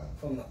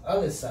 from the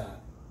other side.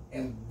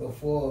 And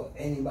before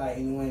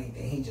anybody knew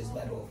anything, he just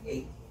let off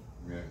 8.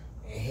 Yeah.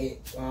 And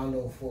hit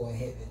Rondo 4 and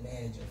hit the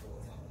manager 4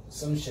 times.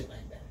 Some shit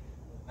like that.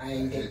 I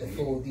didn't get the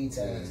full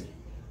details.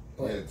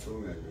 But he had 2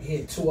 niggas. He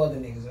had 2 other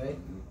niggas, right?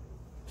 Mm-hmm.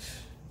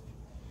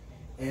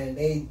 And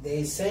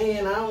they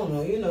saying, I don't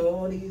know, you know,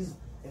 all these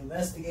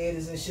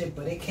investigators and shit,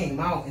 but it came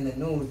out in the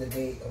news that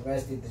they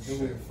arrested the dude.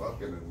 Shit,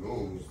 fucking the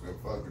news, the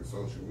fucking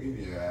social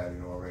media had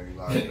it already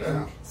locked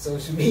down.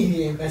 Social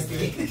media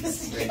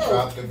investigators. They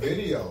dropped the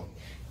video.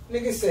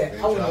 Nigga said,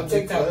 I went on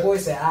TikTok, boy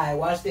said, alright,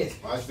 watch this.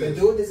 Watch the this.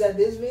 dude that's at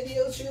this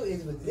video shoot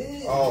is with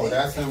this. Oh,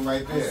 that's him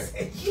right there.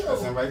 Said,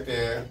 that's him right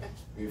there.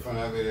 You from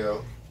that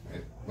video.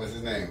 What's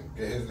his name?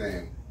 Get his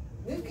name.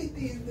 Look at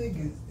these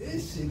niggas.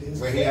 This shit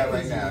is Where crazy. he at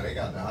right now? They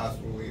got the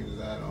hospital where he was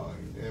at on.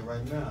 He's there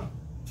right now.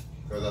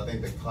 Because I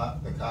think the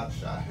cop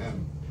shot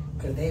him.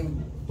 Because they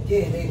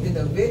did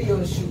a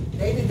video shoot.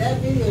 They did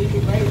that video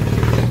shoot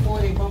right before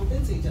they bumped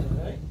into each other,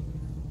 right?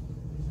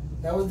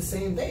 That was the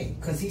same day.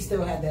 Because he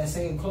still had that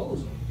same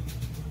clothes on.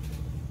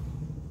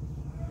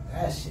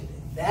 That shit,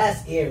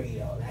 that's eerie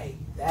though. Like,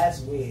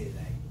 that's weird.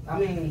 Like, I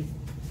mean.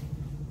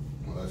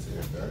 Well, let's see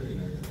a dirty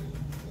nigga.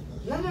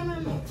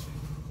 No.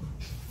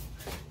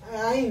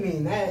 I ain't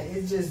mean that.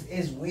 It's just,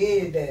 it's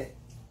weird that,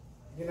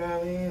 you know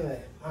what I mean?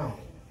 Like, I don't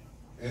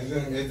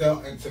know. It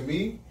don't, and to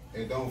me,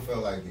 it don't feel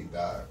like he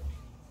died.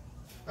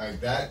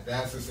 Like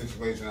that's a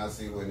situation I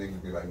see where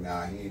niggas be like,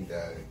 nah, he ain't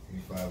dead.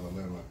 He forever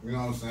living. You know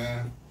what I'm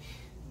saying?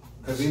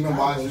 Because even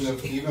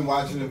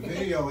watching the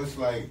video, it's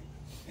like,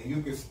 and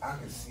I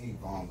can see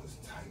Vaughn was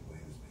tight with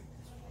his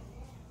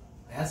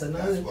niggas. That's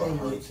another That's what thing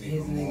hurts with his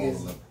even more,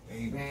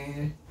 niggas,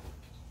 man.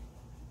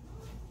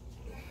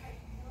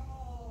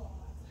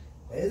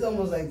 It's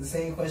almost like the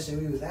same question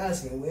we was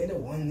asking. Where the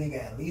one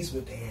nigga at least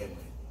with the hammer?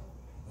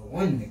 The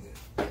one nigga.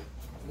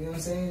 You know what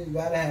I'm saying? You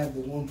gotta have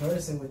the one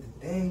person with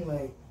the thing.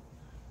 Like,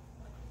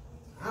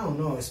 I don't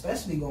know.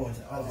 Especially going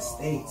to other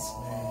states,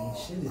 man.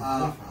 Shit is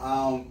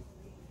different.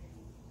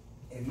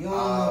 If you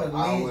don't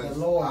know the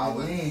law of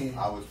the land.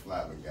 I was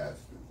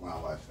flabbergasted when I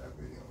watched that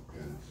video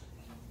because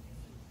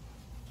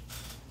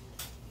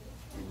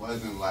it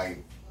wasn't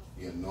like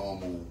your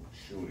normal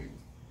shooting.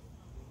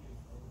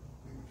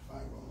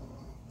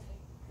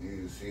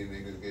 You see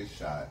niggas get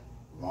shot,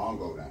 Vaughn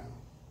go down,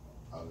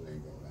 other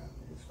niggas go down,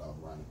 niggas start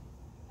running.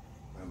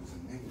 But it was a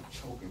nigga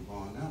choking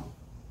Vaughn out.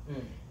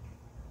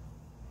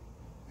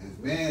 His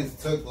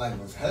man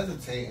was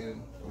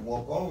hesitating to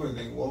walk over, and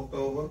then he walked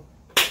over,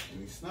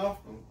 and he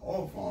snuffed him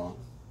off on.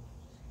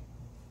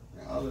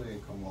 And the other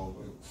nigga come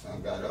over,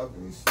 son got up,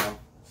 and he snuffed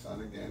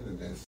son again, and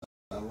then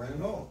son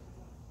ran off.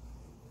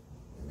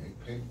 And they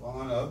picked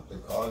Vaughn up, the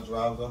car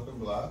drives up the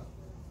block.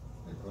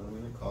 They put him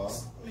in the car.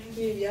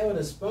 Maybe if y'all would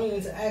have sprung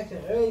into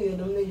action earlier,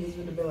 them niggas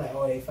would have been like,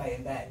 oh, they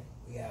fighting back.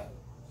 We out.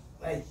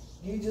 Like,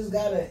 you just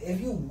gotta,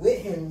 if you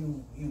with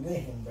him, you with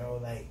him, bro.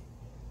 Like,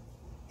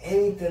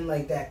 anything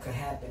like that could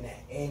happen at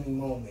any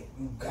moment.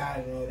 You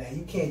gotta know that.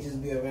 You can't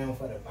just be around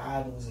for the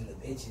bottles and the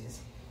bitches.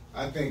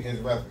 I think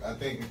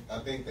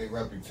their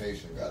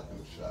reputation got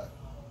them shot.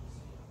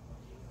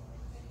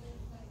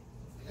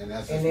 And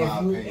that's just my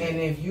opinion. And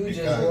if you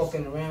just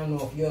walking around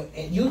off your,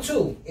 and you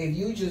too, if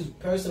you just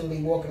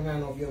personally walking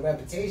around off your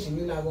reputation,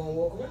 you're not gonna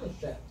walk around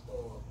strapped.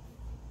 Or,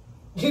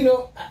 you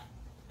know,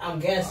 I'm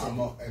guessing.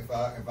 If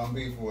I'm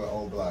beefing with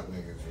old block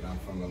niggas and I'm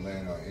from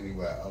Atlanta or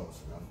anywhere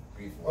else, and I'm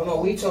beefing. Oh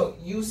no,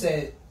 you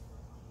said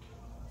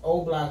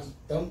old blocks.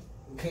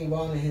 King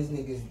Von and his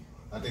niggas.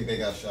 I think they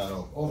got shot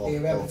off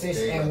their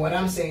reputation. And what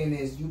I'm saying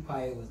is, you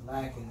probably was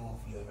lacking off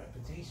your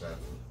reputation.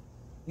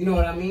 You know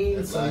what I mean?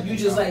 It's so you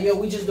just like, yo,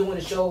 we just doing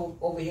a show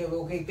over here.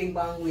 Okay, bing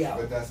bang, we out.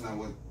 But that's not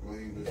what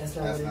he was. That's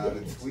not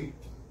the tweet.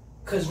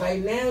 Cause right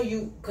now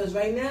you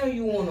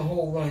on a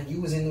whole run.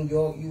 You was in New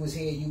York. You was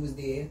here. You was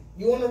there.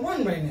 You on a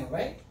run right now,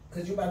 right?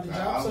 Cause you about to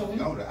drop something.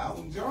 No, the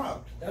album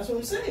dropped. That's what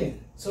I'm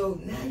saying. So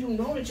now you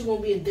know that you're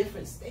gonna be in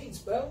different states,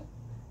 bro.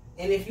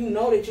 And if you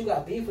know that you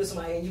got beef with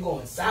somebody and you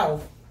going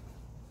south,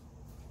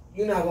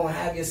 you're not gonna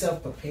have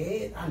yourself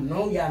prepared. I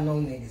know y'all know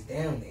niggas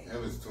down there. There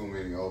was too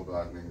many old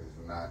block niggas.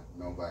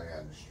 Nobody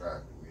had the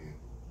strap to me.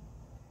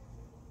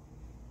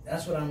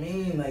 That's what I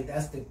mean. Like,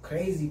 that's the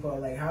crazy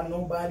part. Like, how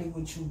nobody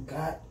with you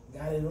got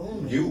it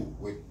on. You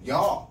with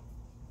y'all,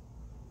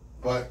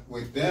 but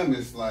with them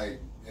it's like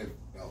if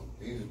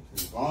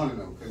he's bonding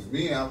them. Cause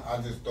me, I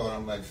just thought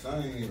I'm like,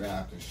 son didn't even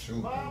have to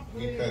shoot him.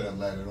 He could have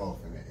let it off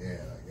in the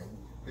air. Like,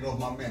 get off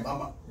my man,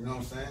 you know what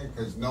I'm saying?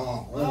 Cause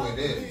knowing who it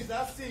is,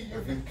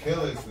 if you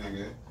kill this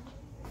nigga,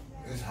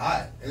 it's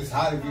hot. It's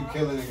hot if you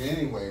kill a nigga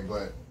anyway,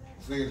 but.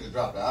 This nigga just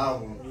dropped the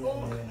album.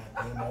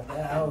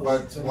 But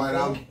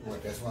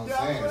that's what I'm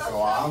saying. So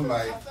I'm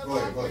like, go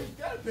ahead.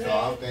 So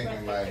I'm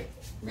thinking like,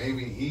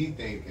 maybe he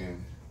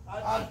thinking,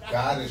 I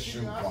gotta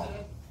shoot him.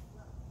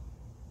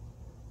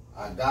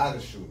 I gotta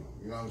shoot him.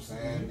 You know what I'm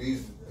saying?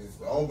 It's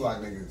the old block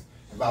niggas.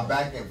 If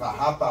I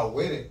hop out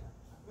with it,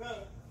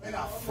 and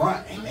I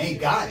front, and they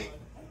got it,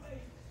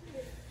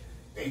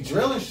 they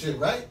drilling shit,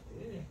 right?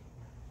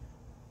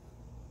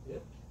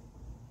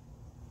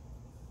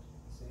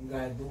 You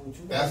gotta do what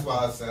you. That's why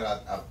I said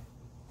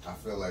I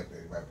feel like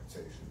their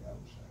reputation.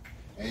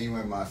 And you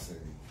in my city.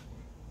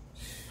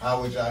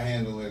 How would y'all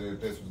handle it if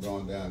this was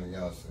going down in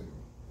y'all city?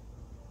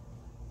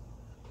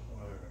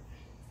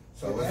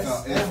 So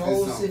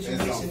it's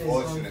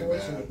unfortunate,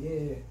 man.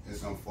 Yeah.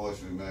 It's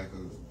unfortunate, man,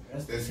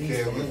 because this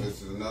kid was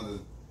this is another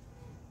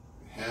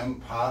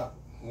him, Pop.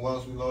 Who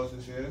else we lost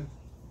this year?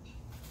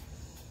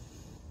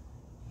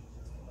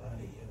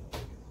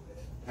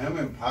 Him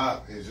and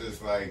Pop is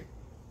just like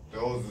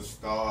those are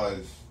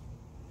stars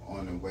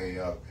on the way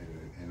up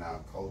in our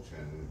culture,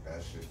 and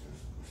that shit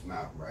just it's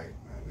not right,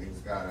 man.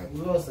 Niggas gotta.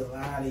 We lost a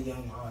lot of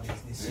young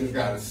artists this year. Niggas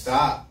gotta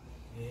stop.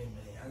 Yeah, man.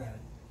 I gotta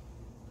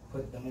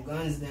put them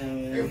guns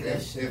down, man.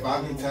 If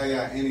I can tell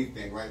y'all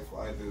anything, right,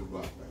 before I do the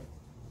blunt,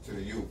 right, to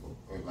the youth,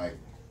 or like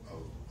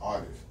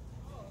artists,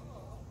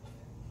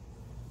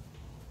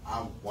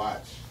 I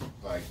watch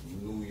like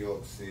New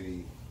York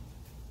City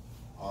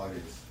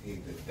artists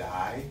either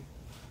die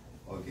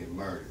or get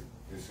murdered.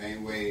 The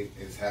same way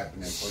it's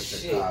happening for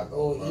Chicago.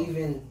 Or bro.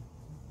 even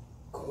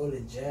go to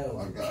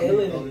jail. Go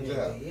to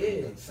jail.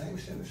 Yeah. Same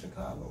shit in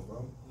Chicago,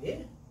 bro. Yeah.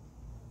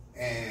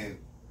 And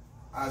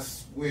I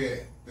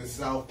swear the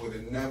South would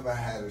have never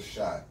had a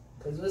shot.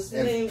 Cause what's the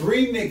if name?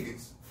 3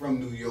 niggas from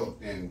New York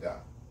didn't die.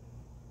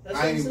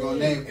 I ain't even gonna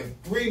name if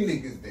 3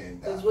 niggas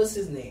didn't die. Cause what's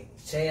his name?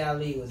 Shay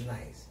Ali was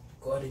nice.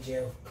 Go to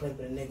jail for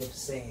clipping a nigga for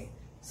saying,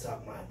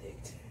 suck my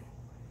dick to him.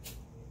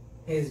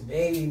 His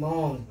baby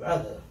mom's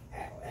brother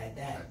at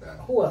that.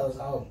 Who else?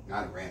 Oh.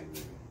 Not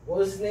random. What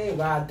was his name?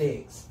 Rod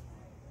Diggs.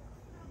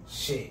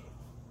 Shit.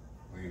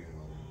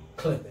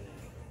 Clipping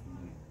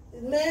a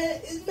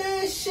nigga. It's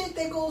mad shit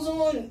that goes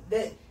on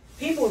that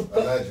people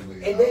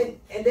allegedly.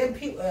 And then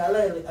people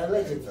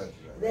allegedly.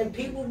 Then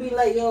people be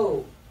like,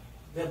 yo,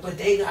 but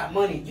they got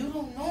money. You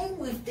don't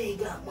know if they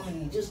got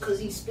money just because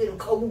he spit a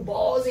couple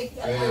balls.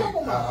 I'm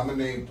gonna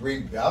name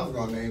 3. I was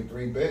gonna name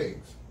 3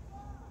 bigs.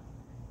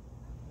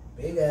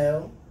 Big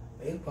L,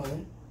 Big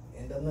Pun,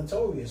 and the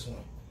notorious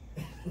one.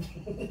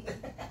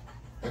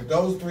 If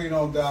those 3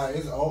 don't die,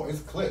 it's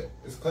clippage.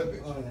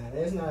 Oh no,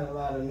 there's not a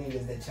lot of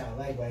niggas that y'all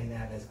like right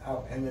now that's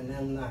out.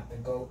 Eminem not the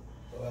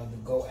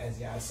GOAT, as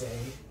y'all say.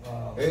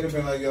 They'd have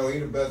been like, yo, he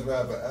the best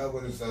rapper ever.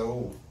 Would have said,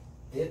 oh.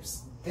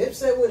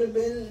 Dipset would have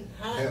been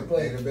hot, but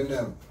they'd have been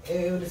them.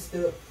 It would have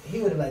still.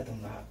 He would have let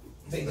them rock.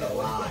 Big the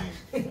line.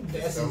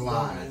 That's the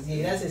line.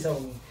 Yeah, that's his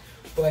own.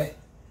 But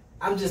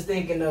I'm just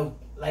thinking of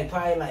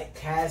probably like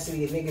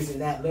Cassidy and niggas in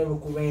that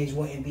lyrical range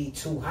wouldn't be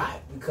too hot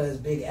because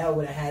Big L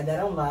would have had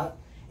that unlocked.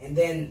 And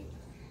then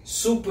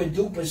super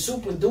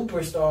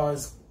duper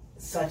stars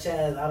such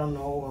as, I don't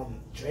know,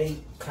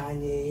 Drake,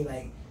 Kanye,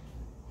 like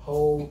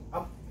Hov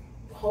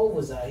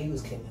was out, he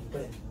was killing,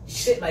 but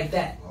shit like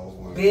that.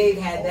 Big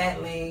had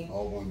that lane.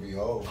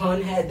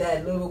 Pun had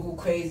that lyrical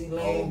crazy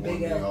lane.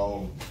 Big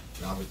L.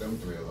 Not with them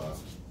 3 alive.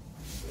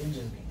 It'd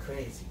just be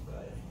crazy,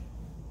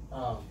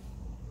 but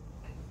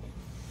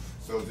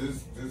so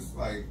just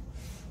like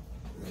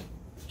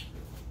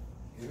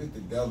give it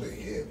the Delta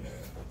here, man.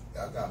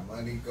 Y'all got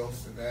money, go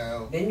sit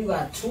down. Then you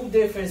got 2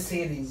 different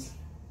cities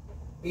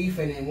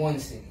beefing in one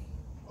city.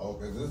 Oh,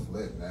 because it's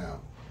lit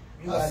now.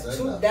 You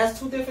got that's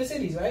 2 different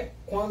cities, right?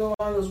 Quando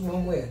Rondo's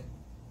from where?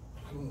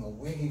 I don't know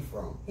where he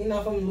from. He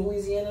not from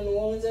Louisiana, New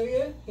Orleans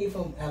area? He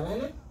from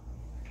Atlanta?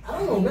 I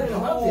don't know nothing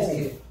about this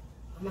kid.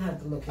 I'm going to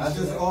have to look his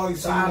shit up.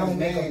 So I don't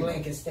make a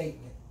blanket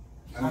statement.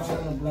 I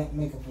don't want to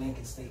make a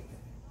blanket statement.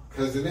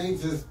 Because it ain't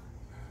just...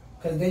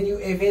 Because then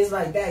if it's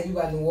like that, you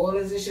got New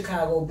Orleans and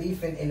Chicago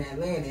beefing in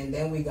Atlanta, and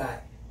then we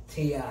got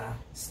T.I.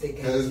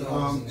 sticking his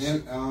nose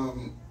and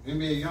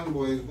NBA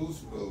Youngboy is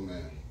Boosterville,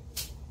 man.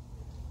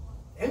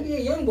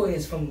 NBA Youngboy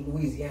is from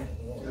Louisiana,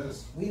 New Orleans.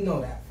 Yes. We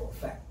know that for a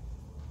fact.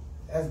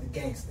 That's the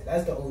gangster.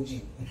 That's the OG.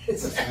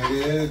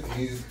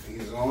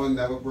 He's on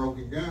Never Broke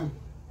Again.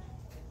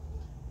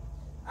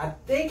 I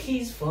think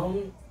he's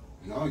from...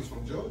 No, he's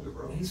from Georgia,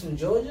 bro. He's from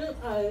Georgia?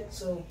 Alright,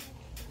 so...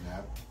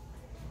 Yeah.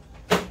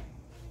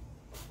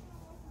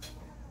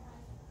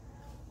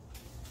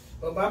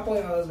 But my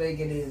point I was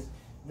making is,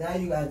 now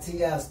you got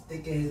T.I.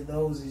 sticking his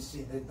nose and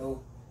shit that don't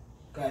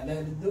got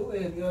nothing to do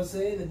with it, you know what I'm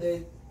saying? That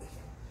they...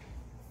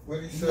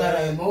 What he You got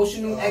an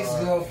emotional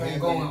ex-girlfriend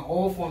going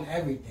off on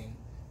everything.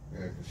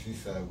 Yeah, because she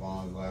said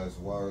Vaughn's last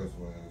words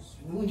was...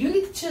 You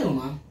need to chill,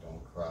 man.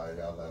 Don't cry,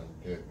 y'all let him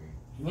get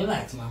me.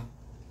 Relax, man.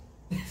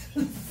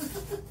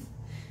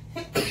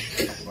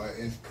 But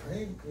it's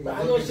crazy.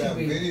 But Look at that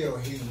video,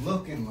 he's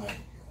looking like...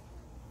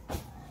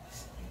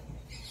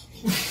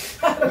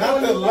 Not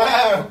to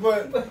laugh,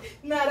 but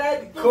nah,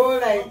 that cool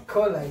like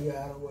yo,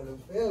 I don't want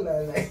to feel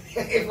that. Like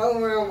if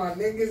I'm around my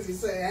niggas, you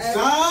say, hey,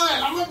 son,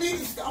 I'm gonna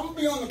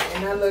be on the.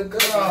 And I look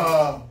good.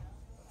 Oh,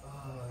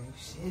 you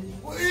shit.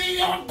 What are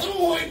y'all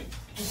doing,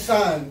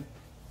 son?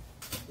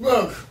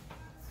 Look,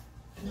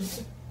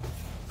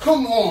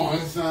 come on,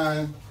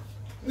 son.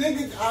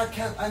 Niggas,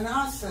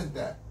 I said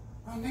that.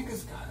 My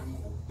niggas gotta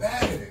move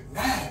better than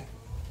that.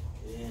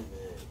 Yeah, man.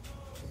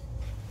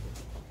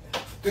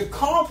 The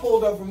car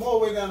pulled up from all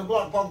the way down the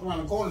block, parked around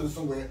the corner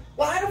somewhere.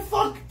 Why the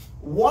fuck?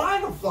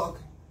 Why?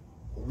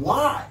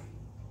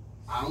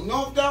 I don't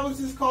know if that was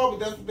his car, but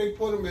that's what they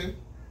put him in.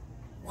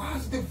 Why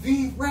is the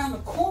V around the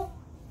corner?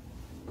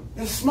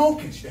 There's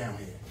smokage down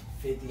here.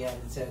 50 out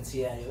of 10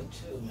 T.I. Yo,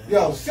 chill, man.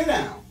 Yo, sit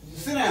down.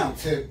 Sit down,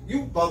 Tip.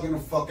 You bugging the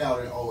fuck out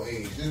in old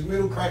age. This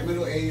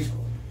middle age,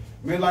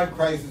 midlife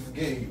crisis is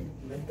getting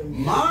you.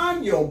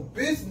 Mind your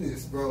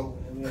business, bro.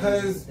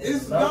 Because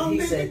it's young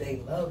niggas. He said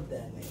they love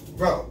that nigga.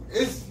 Bro,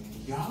 it's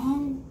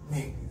young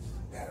niggas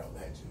that are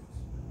legends.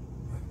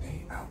 But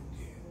they out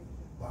there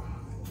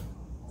behind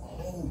the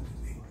old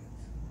niggas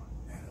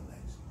that are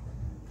legends.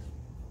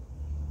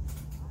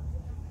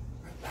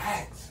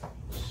 Relax.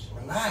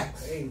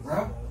 Relax, hey,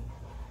 bro.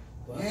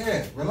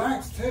 Yeah,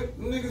 relax, Tip.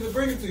 Them niggas will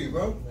bring it to you,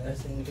 bro.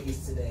 Rest in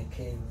peace to that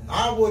kid, man.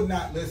 I would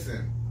not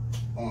listen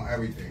on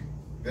everything.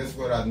 That's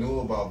what I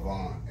knew about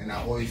Vaughn, and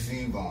I always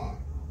seen Vaughn.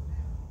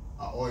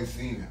 I always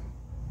seen him.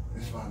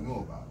 That's what I knew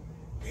about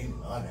him.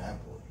 They love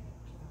that boy.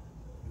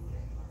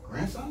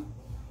 Grandson?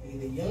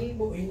 He's a young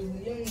boy. He was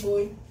a young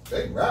boy.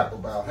 They rap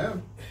about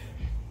him.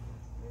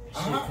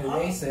 Shit,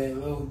 because they said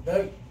Lil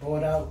Durk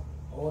bought out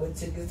all the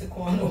tickets to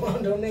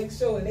Quando next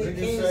show, and they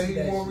niggas say he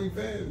that want shit.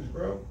 Revenge,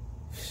 bro.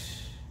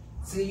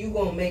 See, you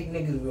gonna make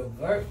niggas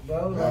revert,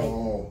 bro.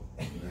 No,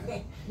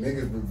 like,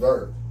 niggas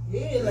revert. Yeah,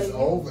 it's like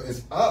over.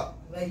 It's up.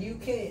 Like you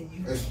can't.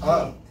 It's can't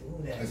up.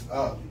 Do that. It's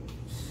up.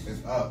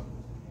 It's up.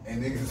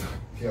 And niggas,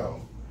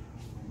 yo,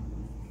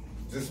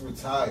 just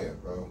retire,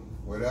 bro.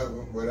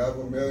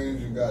 Whatever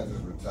millions you got,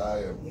 just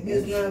retire.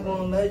 Niggas not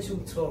gonna let you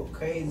talk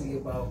crazy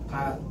about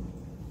pop.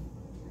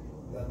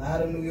 A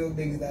lot of New York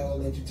niggas not gonna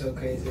let you talk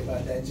crazy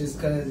about that just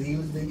cause he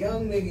was the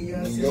young nigga, you know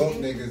what I'm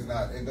saying? New York niggas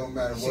not, it don't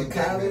matter what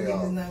Chicago they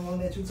niggas are. not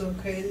gonna let you talk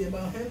crazy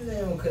about him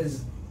now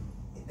cause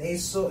they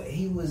saw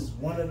he was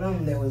one of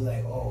them that was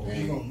like, oh,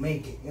 he gonna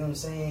make it, you know what I'm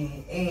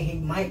saying? And he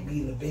might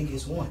be the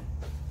biggest one.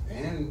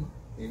 And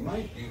he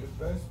might be the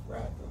best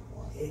rapper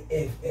one.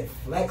 If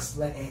Flex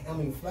let him, I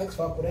mean Flex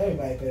fuck with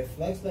everybody, but if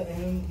Flex let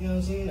him, you know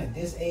what I'm saying, at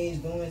this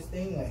age doing his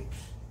thing, like,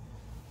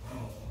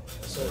 oh.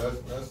 So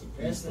that's the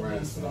piece, you know what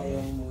I'm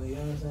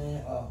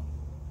saying?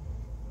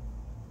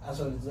 I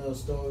saw this little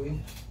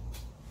story.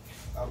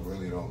 I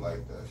really don't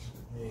like that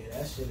shit. Yeah,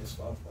 that shit is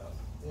fucked up.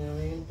 You know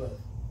what I mean? But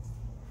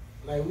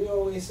like we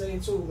always say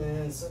too,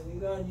 man, so you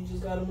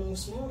just gotta move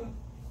smarter.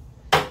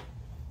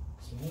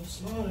 Move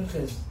smarter,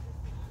 cause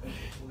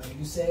like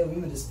you said, we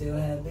would have still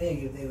had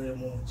Big if they would have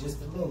moved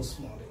just a little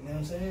smarter. You know what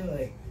I'm saying?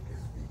 Like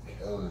niggas be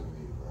killing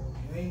me, bro.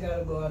 You ain't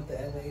gotta go out to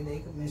LA. They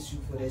could miss you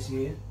for this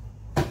year.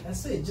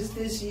 That's it. Just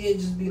this year,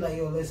 just be like,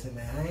 yo, listen,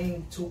 man, I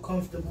ain't too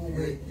comfortable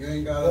with you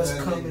ain't gotta what's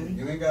let coming. Niggas,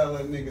 you ain't gotta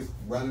let niggas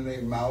run in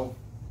their mouth,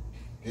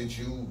 get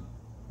you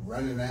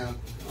running down. You know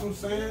what I'm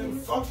saying?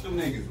 Fuck them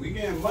niggas. We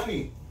getting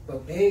money.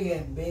 But Big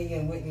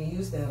and Whitney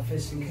Houston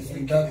officially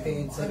inducted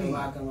into the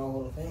Rock and Roll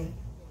Hall of Fame.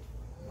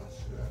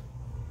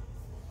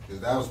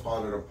 Because that was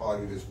part of the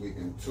party this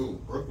weekend, too.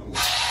 Brooklyn was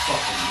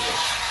fucking lit.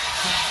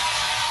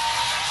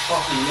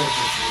 Fucking lit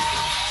this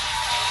weekend.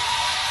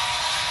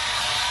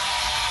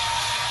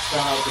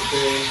 Shout out to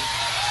Big.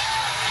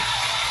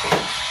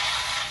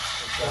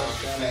 Shout out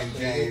to St.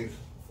 James.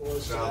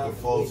 Shout out to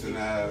Fulton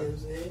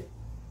Ave.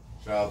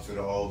 Shout out to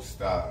the whole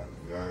style.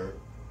 You heard?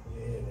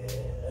 Yeah, man.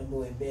 That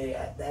boy Big,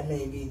 that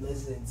made me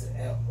listen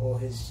to all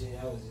his shit.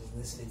 I was just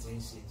listening to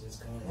his shit just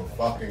going A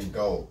fucking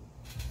dope.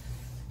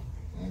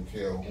 I don't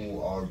care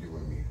who argue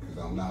with me, because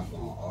I'm not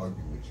going to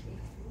argue with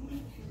you.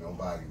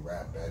 Nobody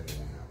rap better than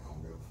him. I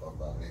don't give a fuck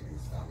about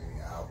niggas, how many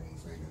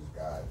albums niggas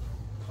got.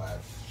 Class.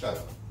 Shut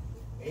up.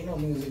 Ain't no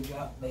music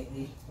drop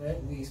lately, right?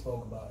 We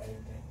spoke about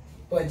everything.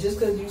 But just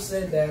because you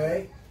said that,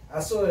 right? I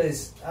saw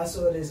this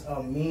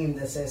meme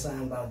that said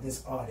something about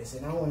this artist,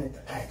 and I wanted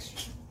to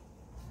ask you.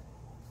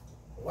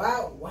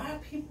 Why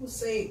people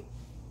say,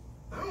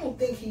 I don't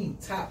think he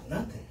topped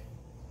nothing.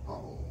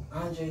 Uh-oh.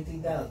 Andre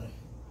 3000.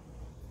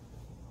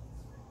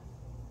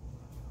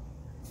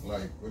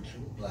 What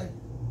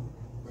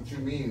you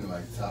mean,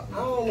 like top? I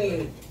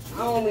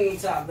don't mean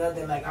top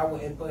nothing. Like I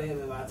wouldn't put him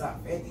in my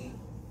top 50.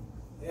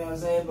 You know what I'm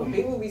saying? But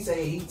people be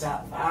saying he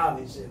top 5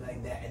 and shit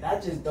like that, and I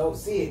just don't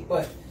see it.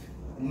 But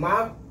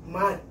my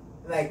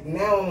like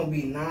now I'm gonna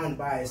be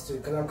non-biased to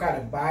it because I'm kind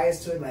of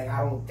biased to it. Like I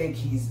don't think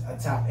he's a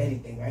top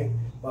anything, right?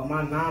 But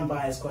my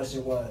non-biased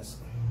question was,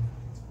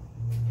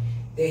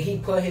 did he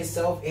put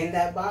himself in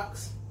that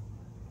box?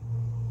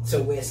 To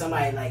where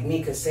somebody like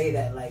me could say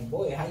that, like,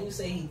 boy, how you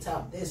say he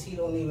topped this? He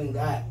don't even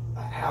got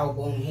an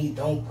album. He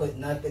don't put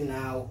nothing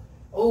out.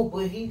 Oh,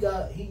 but he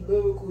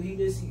lyrical. He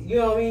just, you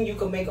know what I mean? You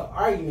can make an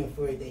argument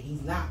for it that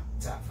he's not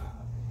top 5.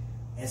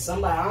 And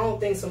somebody, I don't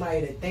think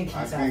somebody that think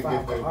he's top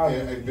 5 can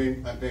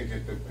argue. I think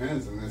it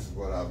depends, and this is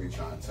what I'll be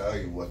trying to tell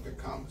you, what the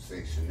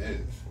conversation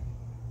is.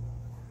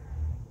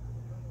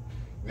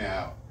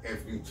 Now,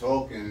 if you're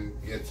talking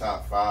your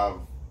top 5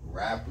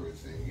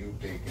 rappers and you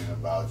thinking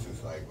about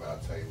just like what I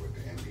tell you with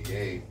the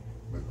NBA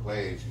with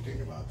players, you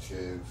think about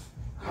Chiz.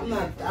 I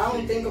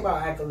don't think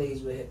about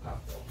accolades with hip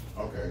hop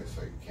though. Okay,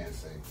 so you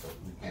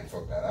can't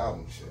talk that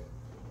album shit.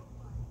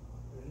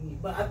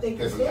 But I think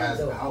because he has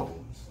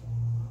albums.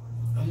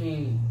 I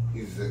mean,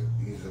 he's a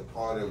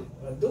part of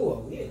a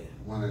duo, yeah.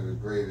 One of the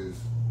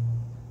greatest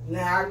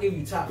Now I'll give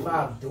you top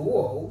 5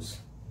 duos.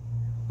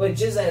 But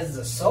just as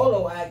a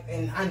solo act,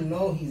 and I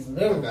know he's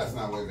lyrical. But that's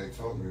not what they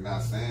told me. They're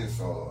not saying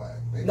solo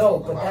act. They No,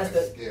 talking but about that's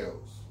his the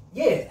skills.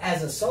 Yeah,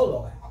 as a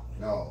solo act.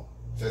 No,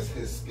 just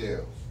his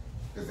skills.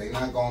 Because they're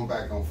not going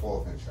back on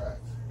forfeit tracks.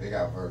 They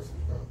got verses,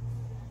 bro.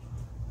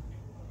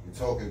 You're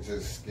talking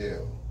just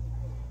skill.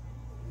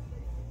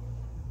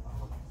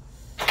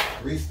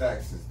 3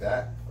 Stacks is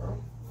that, bro.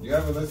 You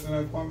ever listen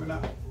to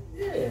Empanada?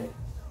 Yeah.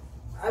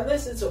 I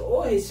listen to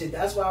all his shit.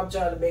 That's why I'm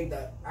trying to make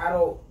that.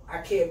 I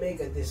can't make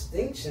a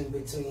distinction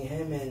between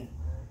him and,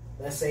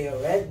 let's say, a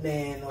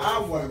Redman. Or I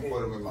wouldn't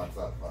put him in my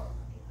top 5.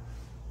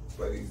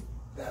 But he's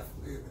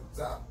definitely in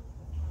the top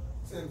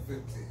 10,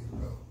 15,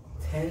 bro.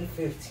 10,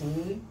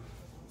 15?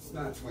 It's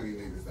not 20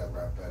 niggas that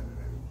rap better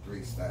than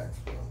 3 Stacks,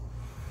 bro.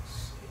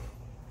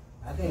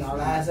 I think our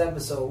last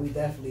episode, we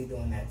definitely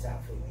doing that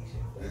top 50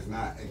 shit. Bro. It's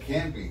not. It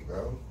can't be,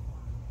 bro.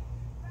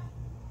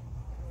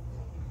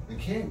 It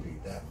can't be.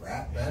 That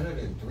rap better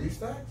than 3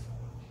 Stacks?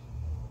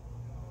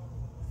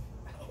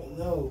 I don't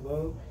know,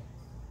 bro.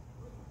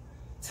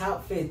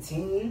 Top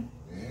 15?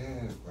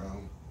 Yeah,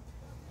 bro.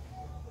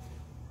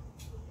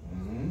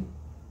 Mm-hmm.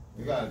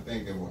 You gotta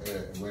think of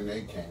when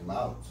they came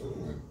out,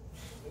 too.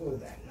 What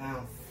was that?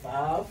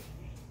 9-5?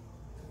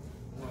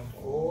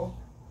 9-4?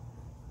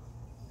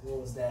 What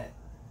was that?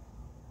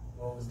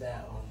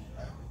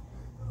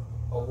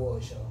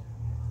 Award show?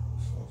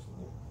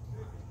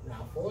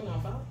 9-4,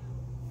 9-5?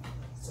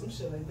 Some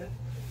shit like that.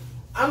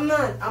 I'm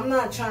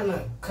not trying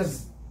to,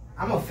 cause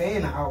I'm a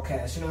fan of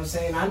Outkast, you know what I'm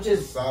saying? I'm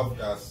just South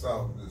got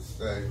something to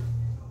say.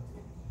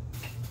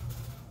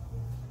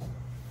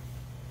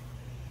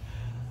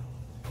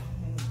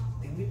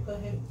 Did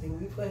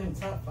we put him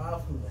top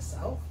 5 from the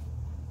South?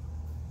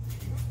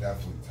 He's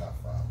definitely top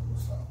 5 from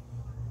the South.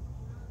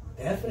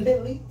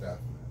 Definitely?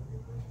 Definitely.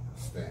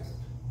 Stand.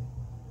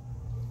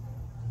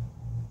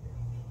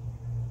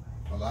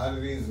 A lot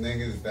of these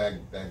niggas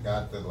that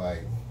got to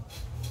like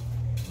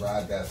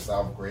ride that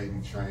South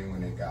gravy train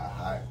when it got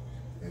hot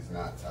is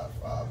not top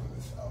 5 in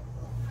the South,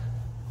 bro.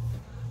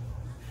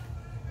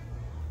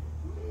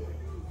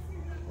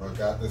 What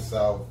got the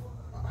South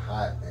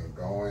hot and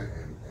going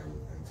and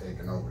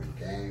taking over the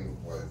game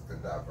was the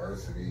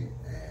diversity,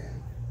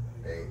 and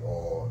they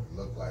all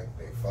looked like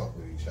they fuck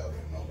with each other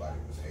and nobody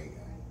was hating.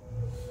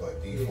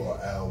 But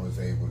D4L was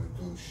able to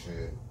do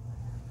shit.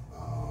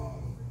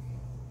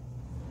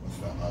 What's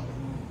the other?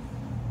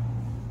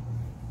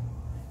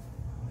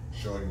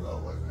 Shorty Low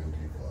wasn't in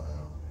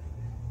D4L.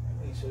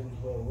 I think Shorty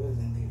Low was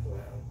in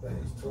D4L. But It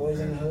was Boys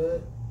in the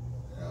Hood.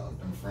 Yeah,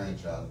 them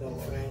franchise Them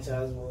boys.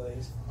 franchise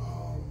boys.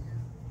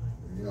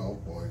 You know,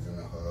 Boys in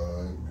the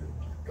Hood,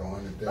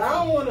 going to different. But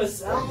I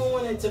don't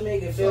want it to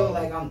make it feel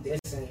like I'm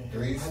dissing.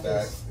 3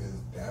 Stacks is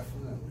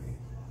definitely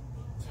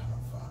top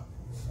 5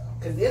 in the South.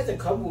 Because there's a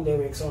couple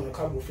lyrics on a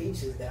couple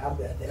features that I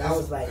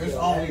was like, it's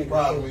yo, only that nigga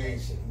probably killed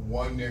that shit.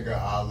 one nigga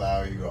I'll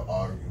allow you to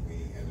argue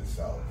me in the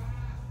South.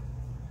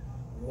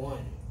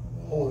 One.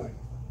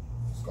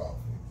 Scarface.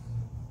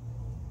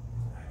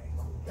 Alright,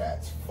 cool.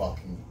 That's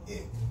fucking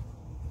it.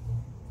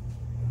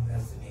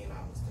 That's the name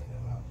I was thinking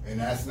about. And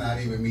that's not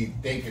even me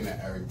thinking of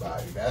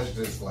everybody. That's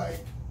just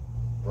like,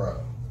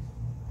 bruh,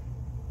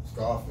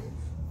 Scarface.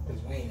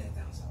 Because Wayne is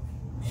down south.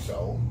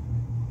 So,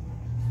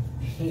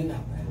 He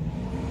not better.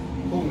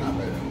 who not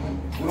better than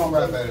Wayne? Who don't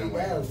rap better than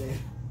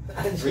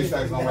Wayne? 3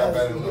 Stacks don't rap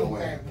better than Lil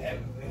Wayne.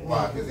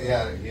 Why? Because he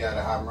had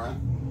a hot run?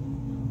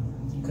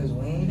 Because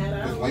Wayne had a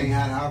Because Wayne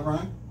had a hot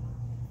run?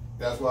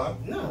 That's why?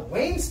 No,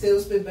 Wayne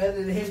still spit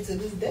better than him to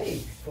this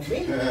day. For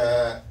me.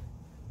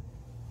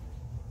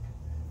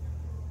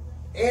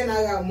 And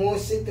I got more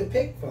shit to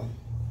pick from.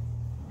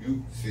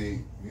 You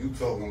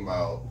talking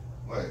about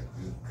what?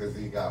 Because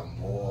he got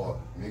more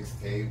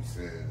mixtapes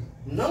and.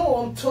 No,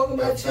 I'm talking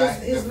about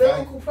just his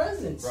lyrical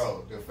presence.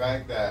 Bro, the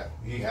fact that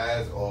he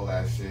has all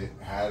that shit,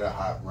 had a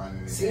hot run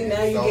in the See, game.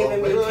 now you're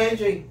giving me the wait.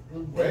 Kendrick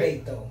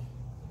debate, though.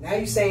 Now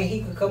you're saying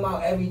he could come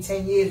out every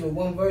 10 years with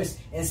one verse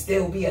and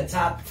still be a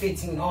top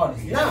 15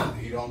 artist. Nah.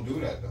 He don't do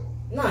that, though.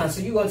 Nah,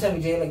 so you gonna tell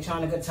me Jay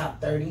Electronica top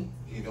 30?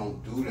 He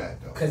don't do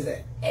that, though. Because of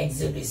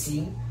Exhibit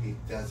C? He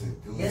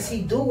doesn't do that. Yes,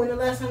 he do. When the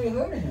last time you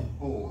heard of him?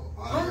 Who?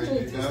 Andre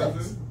Andre 3000?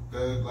 3000? The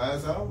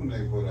last album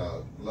they put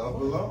out, Love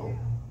Below.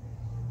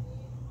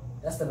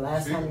 That's the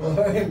last time you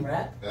heard him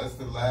rap? That's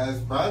the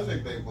last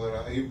project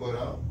he put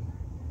out.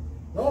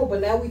 No,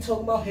 but now we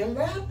talking about him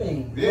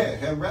rapping. Yeah,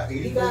 him rap.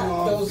 He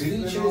got those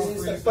features and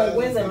stuff. But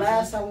when's the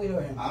last time we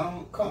heard him?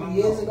 A couple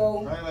years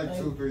ago? Probably like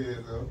 2-3 years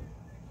ago.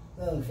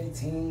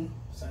 2015,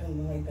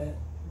 something like that.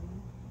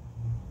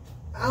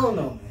 I don't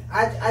know, man.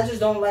 I just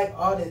don't like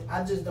artists.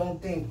 I just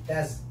don't think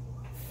that's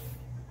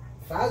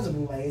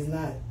feasible. Like, it's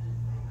not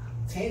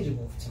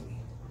tangible to me.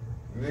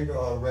 Nigga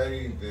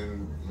already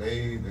been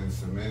laid and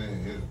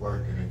cemented his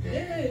work in the game.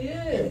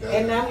 Yeah.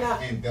 And I'm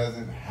not. And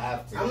doesn't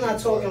have to. I'm not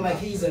talking like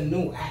he's a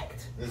new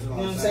act. This is You know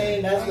what I'm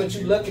saying? That's what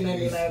you looking at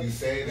me like. You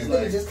saying This it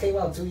nigga like just came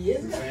out 2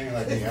 years you ago. saying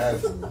like he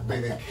has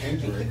bigger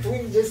Kendrick.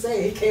 We just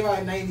say he came out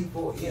in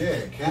 '94.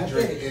 Yeah,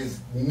 Kendrick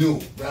is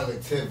new,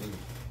 relatively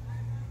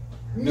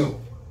new.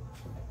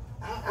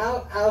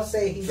 I'll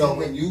say he's. So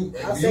when you,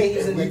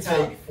 in the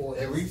top 4.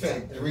 If we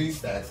take 3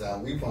 stacks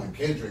out, we put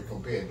Kendrick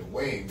compared to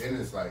Wayne. Then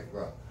it's like,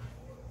 bro,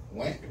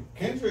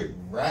 Kendrick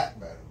rap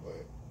better,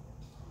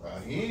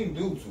 but he ain't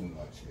do too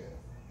much yet.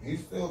 He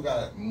still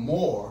got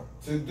more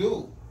to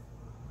do.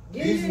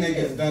 Yeah, these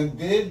niggas done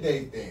did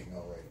they thing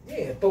already.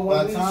 Yeah, but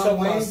when we talk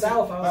about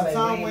South, I was like, by the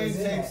time Wayne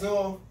takes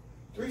off,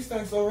 3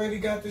 stacks already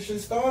got the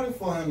shit started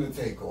for him to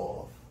take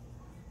off.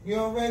 He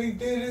already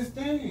did his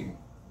thing.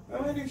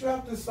 Already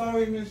dropped the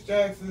Sorry Miss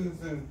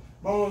Jacksons and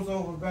Bones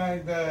Over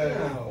Baghdad.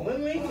 No,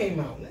 when Wayne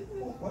came out, nigga.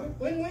 What?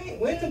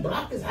 When the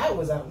Block is Hot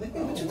was out,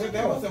 nigga. What you talking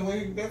about?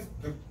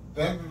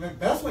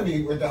 That's when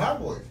he with the Hot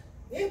Boys.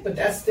 Yeah, but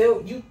that's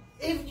still you.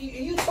 If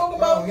you talk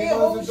about he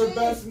wasn't the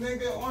best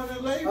nigga on the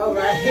label. All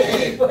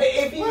right, but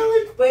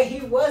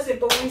he wasn't.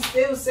 But we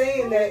still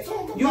saying that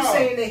you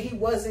saying that he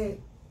wasn't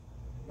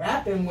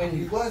rapping when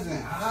he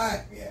wasn't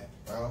hot yet,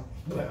 bro.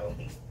 Well.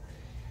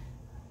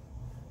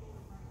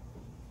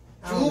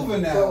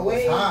 Juvenile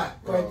was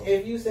hot, bro. But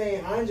if you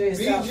saying Andre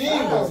is top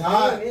 5, was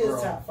hot, is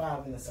bro. top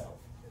 5 in the South.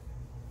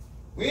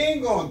 We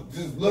ain't gonna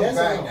just look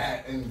back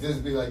at and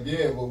just be like,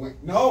 yeah, well,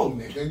 no,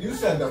 nigga. You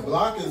said the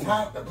Block is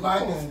hot. The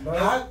Block is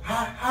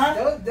hot.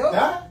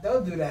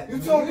 Don't do that. You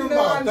talking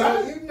about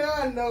that? You know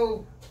I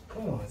know.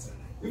 Come on, son.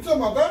 You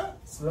talking about that?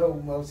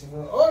 Slow motion,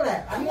 all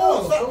that. I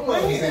know. Come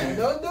on,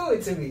 don't do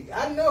it to me.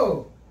 I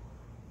know.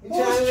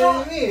 Who's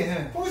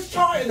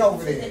charting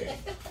over there?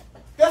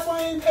 That's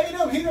why he ain't paid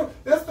him.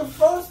 That's the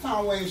first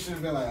time Wayne should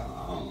have been like,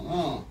 I don't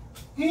know.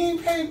 He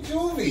ain't paid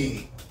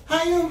Juvie.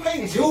 How you ain't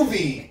paid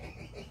Juvie?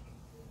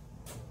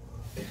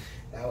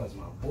 That was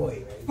my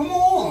boy, right? Come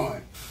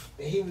on.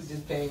 And he was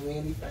just paying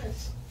Randy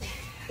Fresh.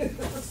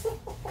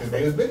 Because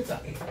they was big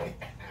time.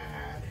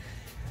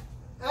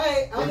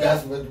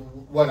 That's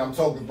what I'm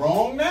talking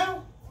wrong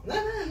now?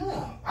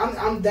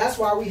 No. That's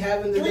why we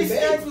having the debate. 3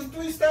 stacks was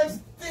 3 stacks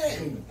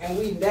thin.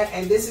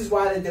 And this is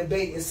why the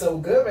debate is so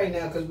good right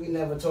now, because we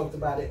never talked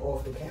about it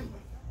off the camera.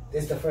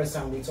 This is the first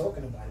time we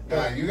talking about it.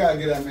 Nah, you gotta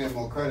give that man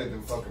more credit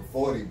than fucking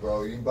 40,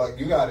 bro. You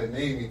gotta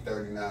name me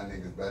 39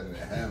 niggas better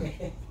than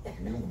him.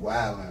 You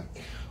wildin'.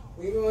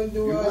 We gonna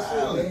do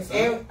our shit,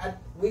 man. And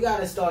we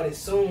gotta start it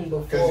soon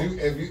before.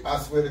 Because I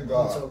swear to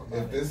God,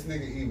 if this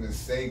nigga even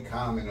say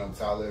comment on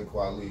Talib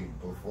Kweli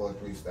before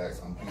 3 stacks,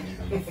 I'm beating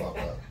him the fuck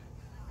up.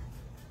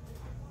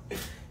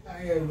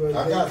 I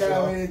got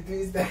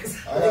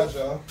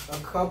y'all. A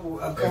couple.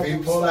 If he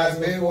pull that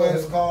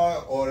Midwest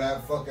card or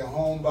that fucking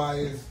home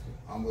bias,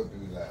 I'm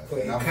whipping his ass.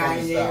 Putting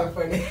Kanye in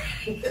front of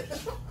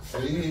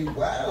See, he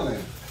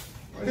wildin'.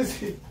 What is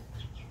he?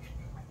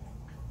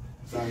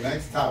 So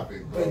next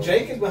topic, bro. But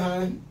Drake is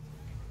behind.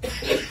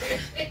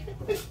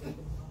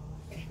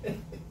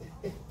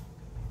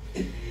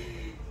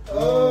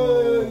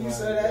 Oh, you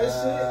saw that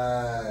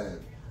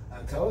shit? I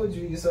told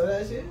you saw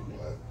that shit?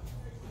 What?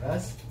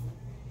 Russ?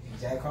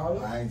 Jack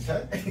Harlow? I ain't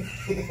checked.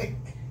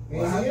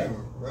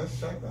 Russ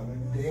checked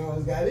on it. They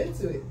almost got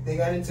into it. They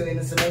got into it in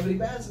a celebrity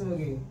basketball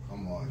game.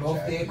 Come on,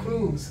 both their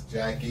crews.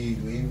 Jackie,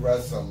 leave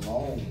Russ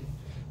alone.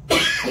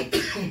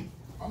 I'm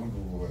gonna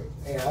Google it.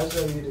 Hey, I'll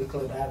show you the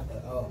clip after.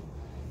 Oh,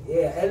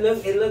 yeah, it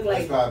looked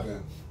like. What's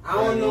poppin'? I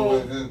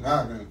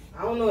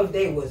don't know if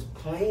they was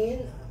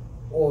playing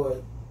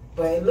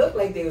but it looked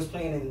like they was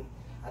playing. And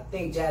I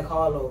think Jack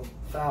Harlow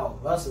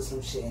fouled Russ or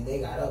some shit, and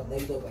they got up. They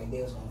looked like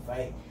they was gonna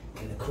fight,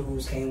 and the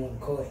crews came on the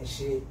court and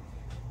shit.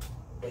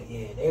 But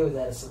yeah, they was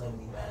at a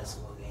celebrity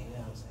basketball game. You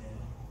know what I'm saying?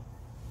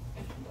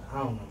 But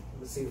I don't know.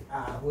 Let's see.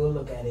 We'll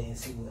look at it and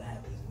see what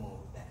happens more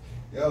with that.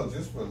 Yo,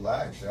 just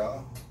relax,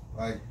 y'all.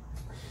 Like,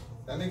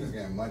 that nigga's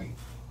getting money.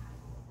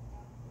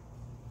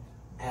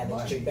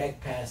 Alex Trebek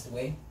passed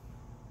away.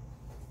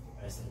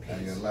 Rest in peace.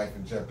 And your life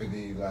in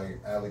jeopardy like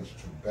Alex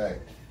Trebek.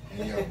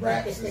 And your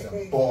raps is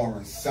a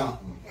boring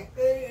something.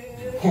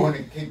 You want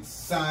to kick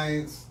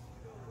science,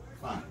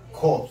 find a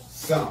corpse,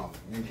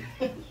 something.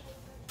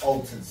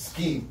 To the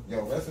ski.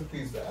 Yo, rest in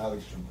peace to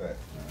Alex Trebek, man.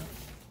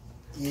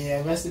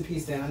 Yeah, rest in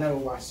peace to him. I never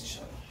watched the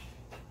show.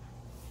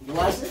 You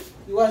watched it?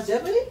 You watched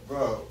Jeopardy?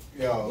 Bro,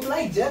 yo. You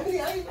like Jeopardy?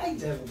 I ain't like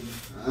Jeopardy.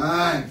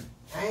 I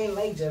ain't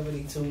like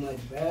Jeopardy too much,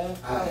 bro.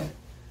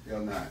 Yo,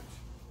 Notch,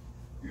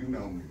 you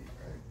know me,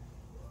 right?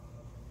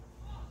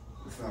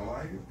 So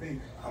why you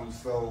think I'm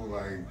so,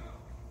 like,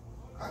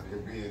 I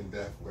could be in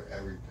depth with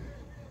everything?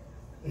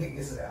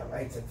 Niggas, I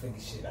like to figure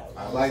shit out.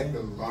 I like to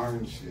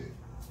learn shit.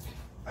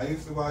 I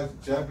used to watch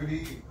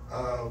Jeopardy,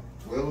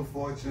 Wheel of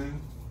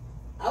Fortune.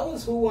 I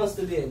was Who Wants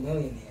to Be a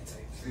Millionaire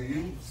type.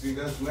 See,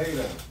 that's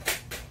later.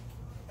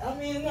 I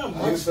mean, not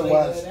much I used to later.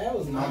 watch That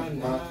was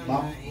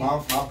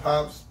my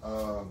pops,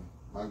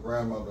 my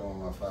grandmother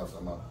on my pops,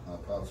 my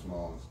pops'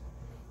 moms.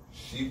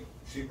 She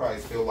probably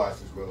still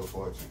watches Wheel of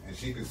Fortune, and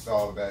she could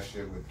solve that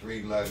shit with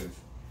 3 letters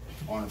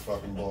on the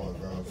fucking board,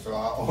 bro. So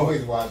I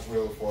always watch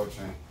Wheel of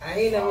Fortune. I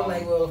ain't never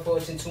liked Wheel of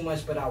Fortune too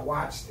much, but I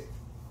watched it.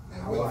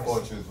 And Wheel of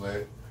Fortune's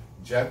lit.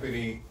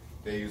 Jeopardy,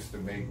 they used to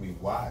make me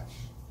watch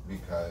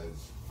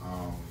because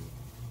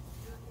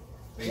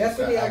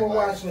Jeopardy I would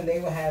watch when they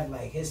would have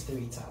like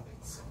history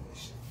topics and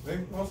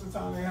shit. Most of the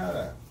time they had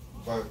that.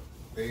 But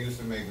they used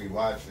to make me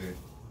watch it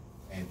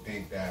and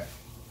think that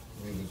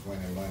we was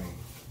winning money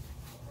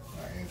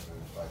by answering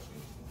the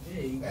questions.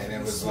 Yeah, you and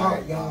it was smart,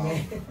 like, young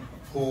man.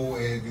 who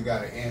is, you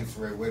got to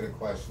answer it with a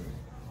question.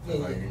 So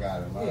Yeah, like you got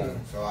to learn. yeah.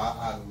 So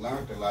I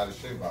learned a lot of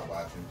shit by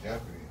watching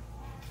Jeopardy.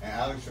 And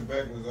Alex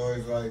Trebek was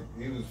always like,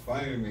 he was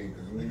funny to me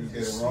because when niggas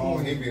get it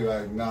wrong, he'd be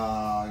like,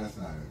 nah, that's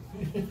not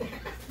it.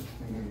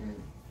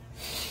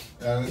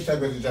 Let's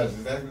check with the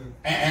judges.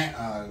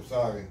 I'm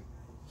sorry,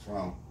 it's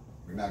wrong.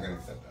 We're not gonna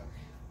accept that.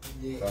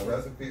 Yeah. So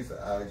rest in peace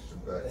to Alex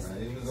Trebek,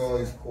 man. He was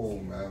always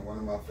cool, man. One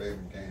of my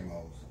favorite game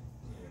hosts.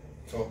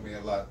 Taught me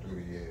a lot through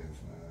the years,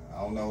 man.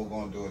 I don't know who's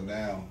gonna do it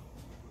now.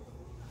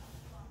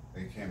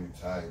 They can't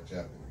retire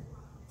Jeopardy.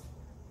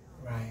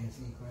 Ryan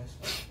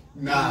Seacrest.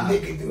 Nah,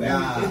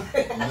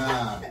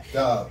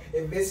 dub.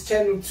 If it's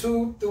channel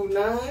 2 through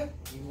 9,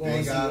 you want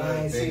to see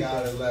Ryan Seacrest. They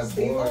gotta let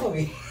Steve boy.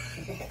 Harvey.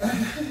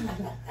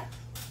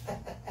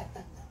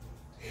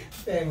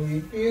 Family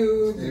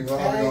Feud. Steve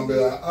Harvey gonna be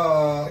like,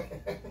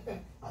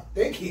 I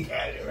think he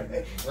got it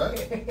right.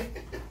 right?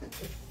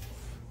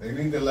 They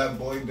need to let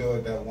Boy do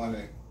it that won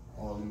it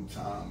all them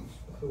times.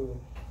 Who?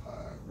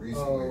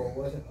 Recently. Oh,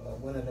 wasn't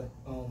one of the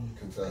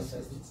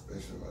contestants. They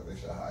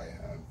should hire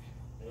him.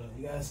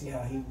 You gotta see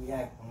how he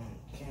react on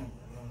camera.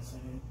 You know what I'm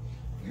saying?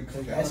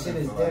 Because that shit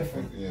is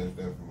different. Yeah, it's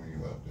different when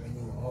you up there. When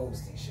you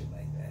host and shit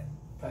like that.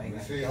 Probably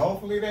See,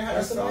 hopefully they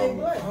have somebody some.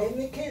 black. Maybe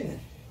Nick Cannon.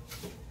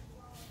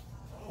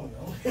 I don't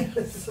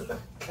know.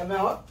 Come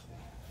out.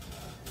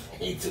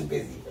 He too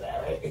busy for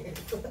that, right?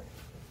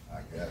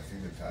 I guess he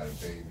retired a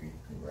baby.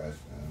 Congrats,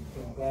 man.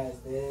 Congrats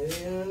there.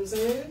 You know what I'm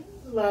saying?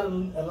 A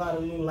lot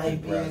of new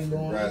life being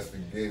born. Congrats to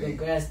Giddy.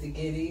 Congrats to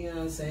Giddy. You know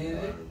what I'm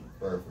saying?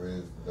 Birth for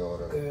his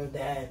daughter. Girl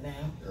dad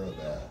now. Girl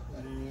dad.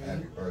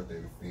 Happy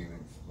birthday to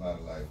Phoenix. A lot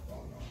of life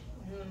going on.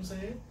 You know what I'm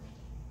saying?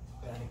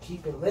 Gotta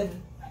keep it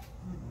living.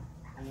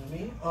 You know what I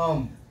mean?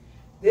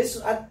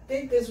 I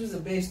think this was a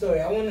big story.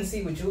 I want to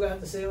see what you got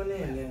to say on it,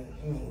 and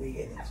then we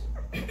get into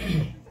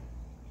it.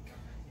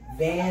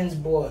 Vans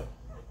bought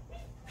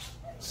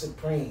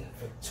Supreme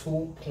for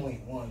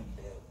 $2.1 billion.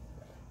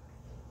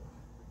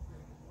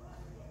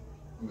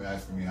 You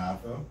asking me how I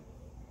feel?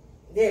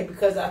 Yeah,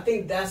 because I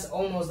think that's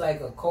almost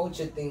like a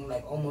culture thing,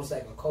 like almost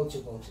like a culture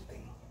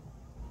thing.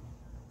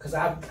 Because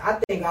I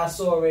think I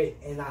saw it,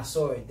 and I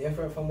saw it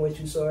different from what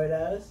you saw it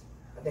as.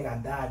 I think I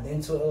dived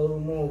into it a little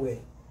more with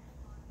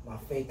my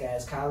fake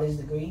ass college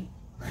degree.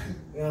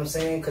 You know what I'm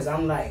saying? Because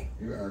I'm like,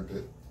 you earned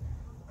it.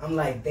 I'm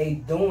like, they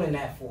doing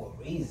that for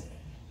a reason.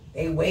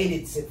 They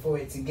waited for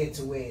it to get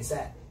to where it's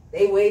at.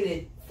 They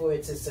waited for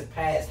it to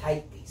surpass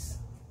Hypebeast.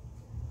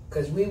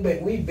 Because we've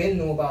been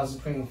knowing about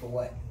Supreme for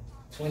what,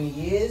 20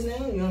 years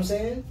now? You know what I'm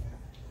saying?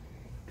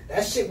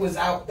 That shit was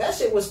out. That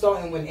shit was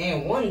starting when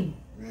N1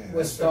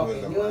 was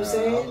starting. You know what I'm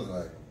saying? I was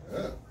like,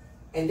 yeah.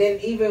 And then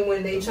even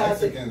when they tried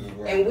to,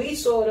 and we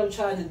saw them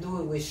try to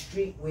do it with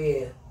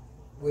streetwear,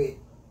 with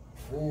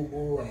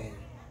Fubu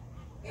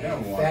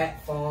and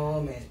Fat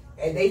Farm,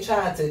 and they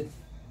tried to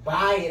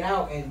buy it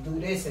out and do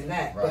this and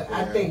that. Right, but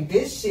I think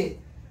this shit,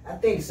 I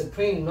think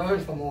Supreme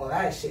learned from all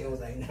that shit and was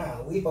like,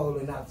 nah, we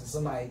holding out to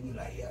somebody be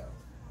like, yo,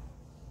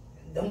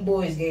 them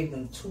boys gave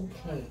them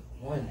 2.1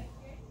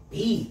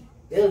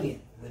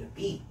 billion with a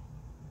B.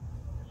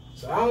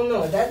 So I don't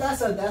know.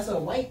 That's a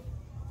white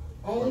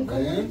owned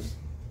company.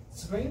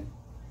 Supreme?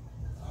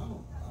 I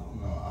don't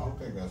know. I don't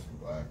think that's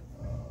a black.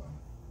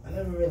 I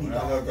never really. When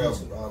I look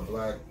up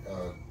black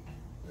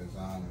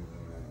designers and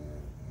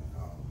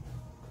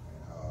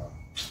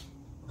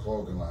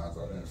clothing lines,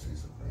 I didn't see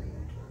Supreme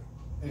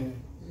up there.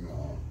 You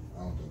know, I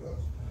don't do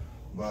those.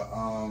 But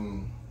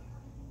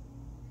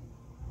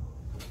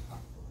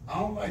I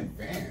don't like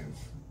Vans.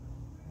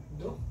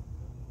 No.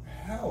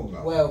 Hell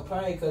no. Well,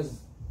 probably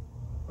because.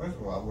 First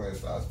of all, I wear a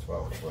size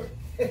 12 foot.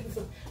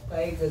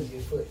 Probably because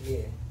your foot,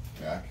 yeah.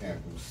 Yeah, I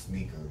can't do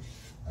sneakers,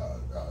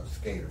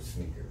 skater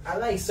sneakers. I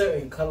like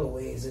certain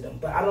colorways of them,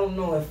 but I don't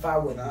know if I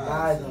would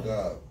buy them.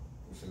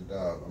 It's a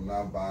dub. I'm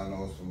not buying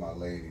those for my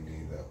lady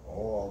neither.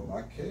 All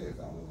my kids.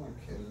 I don't want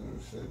my kids in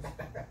the shit.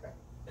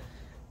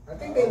 I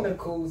think they look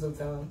cool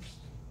sometimes.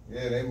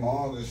 Yeah, they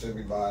moms and should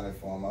be buying it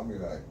for them. I'll be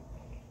like,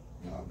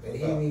 no, But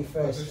he need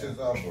fresh. this shit's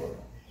up, bro.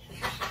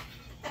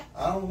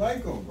 I don't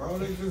like them, bro.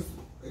 They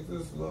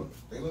just look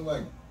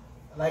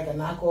like a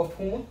knockoff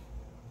Puma.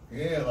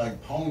 Yeah,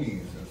 like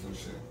ponies or some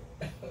shit.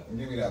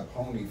 Give me that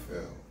pony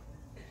feel.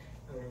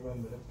 I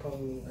remember the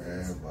pony.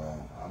 Yeah, bro.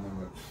 I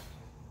remember.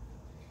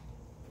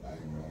 I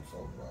ain't even gonna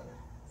talk about it.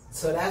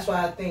 So that's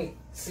why I think,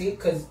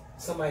 because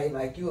somebody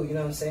like you know what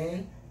I'm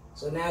saying?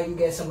 So now you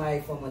get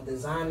somebody from a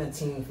designer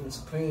team from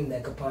Supreme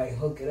that could probably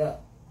hook it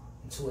up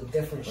into a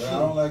different shoe. But I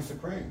don't like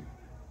Supreme.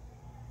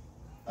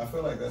 I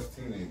feel like that's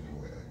teenager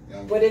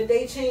wear. But if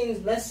they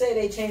change, let's say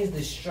they change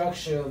the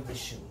structure of the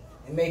shoe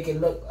and make it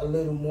look a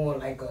little more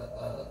like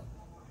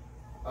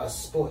a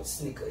sports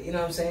sneaker, you know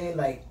what I'm saying?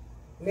 Like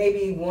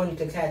maybe one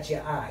to catch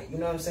your eye, you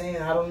know what I'm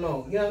saying? I don't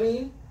know, you know what I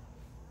mean?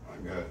 I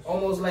guess.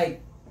 Almost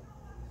like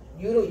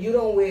you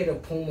don't wear the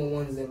Puma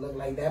ones that look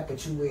like that,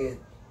 but you wear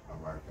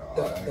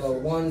the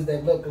ones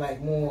that look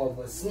like more of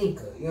a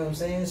sneaker. You know what I'm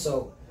saying?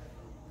 So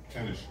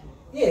tennis shoes.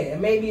 Yeah,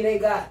 and maybe they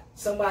got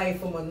somebody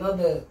from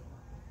another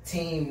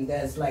team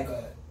that's like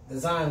a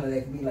designer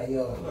that could be like,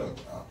 yo. Look,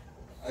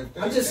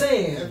 I'm just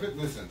saying.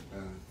 Listen,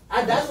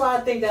 that's why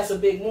I think that's a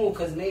big move,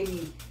 because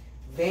maybe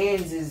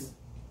Vans is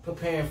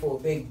preparing for a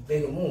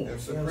bigger move. If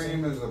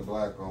Supreme is a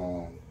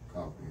black-owned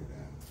company,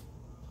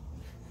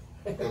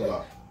 then good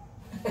luck.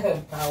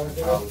 Power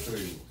to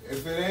you.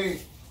 If it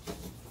ain't,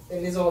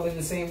 then it's all in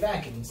the same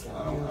vacuum. So,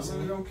 I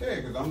really don't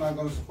care, because I'm not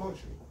going to support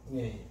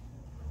you. Yeah.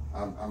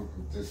 I'm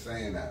just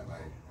saying that,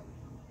 like,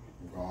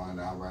 I'm going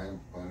out right and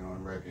putting it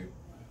on record.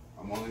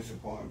 I'm only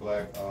supporting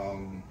black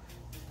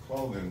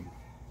clothing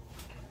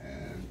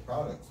and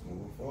products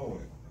moving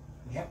forward.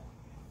 Yep.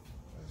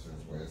 That's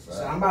just where it's at.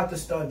 So I'm about to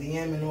start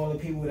DMing all the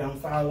people that I'm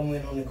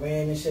following on the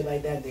gram and shit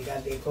like that. They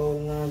got their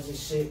clothing lines and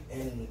shit,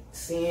 and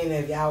seeing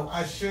if y'all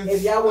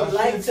would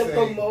like to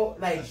promote,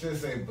 like, I should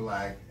say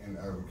black and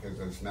urban, because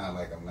it's not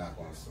like I'm not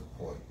going to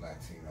support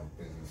Latino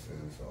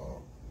businesses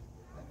or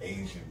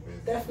Asian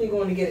business. Definitely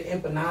going to get an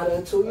empanada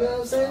or two, you know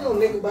what I'm saying? No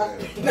nigga about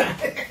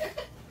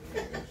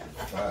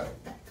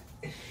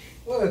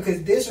Well,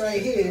 because this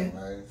right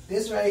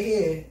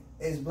here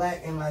is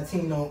black and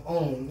Latino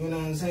owned, you know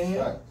what I'm saying?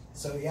 Right.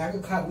 So y'all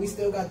can cop, we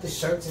still got the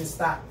shirts in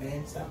stock,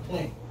 man. Stop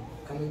playing.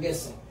 Come and get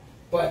some.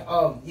 But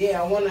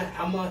yeah, I'm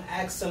gonna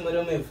ask some of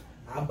them, if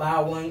I buy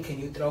one, can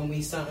you throw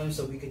me something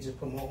so we could just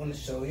promote on the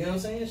show? You know what I'm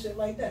saying? Shit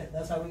like that.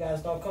 That's how we gotta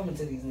start coming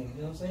to these niggas,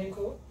 you know what I'm saying?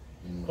 Cool?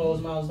 Mm-hmm.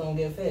 Closed mouths don't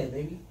get fed,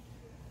 baby.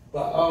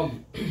 But I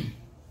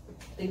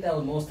think that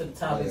was most of the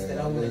topics that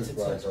I wanted to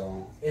touch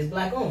on. It's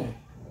black owned.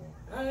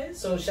 Alright,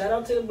 so shout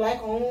out to the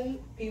black owned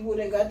people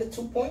that got the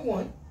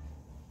 2.1.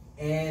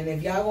 And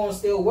if y'all gonna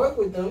still work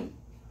with them,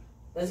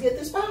 let's get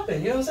this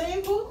popping. You know what I'm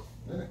saying, Paul?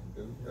 Yeah,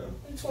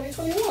 in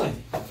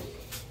 2021.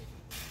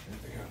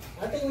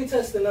 I think we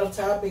touched enough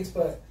topics,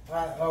 but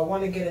I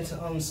want to get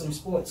into some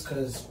sports,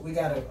 because we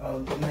got a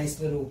nice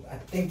little, I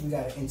think we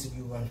got an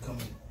interview run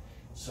coming.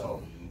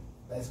 So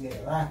let's get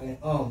it rocking.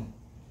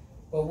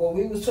 But what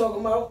we was talking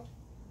about,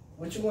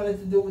 what you wanted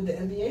to do with the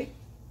NBA?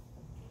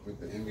 With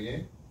the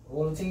NBA?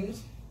 All the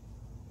teams?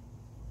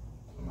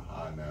 I'm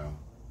high now.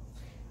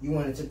 You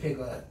wanted to pick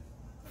a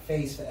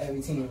face for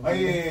every team. Oh,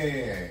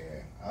 yeah.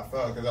 I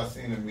felt, because I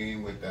seen a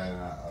meme with that,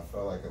 and I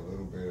felt like a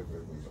little bit of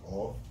it was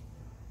off.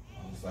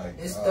 I was like,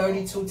 it's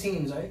 32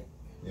 teams, right?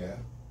 Yeah.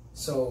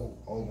 So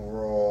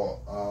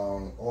overall,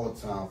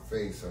 all-time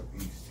face of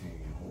each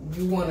team.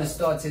 You want to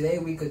start today?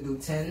 We could do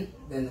 10.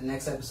 Then the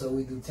next episode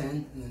we do 10,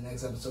 and the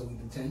next episode we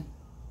do 10.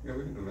 Yeah,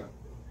 we can do that.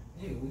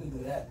 Yeah, we can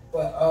do that.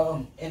 But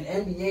in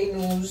NBA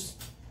news,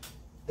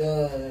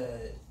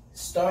 the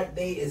start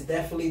date is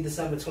definitely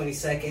December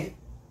 22nd.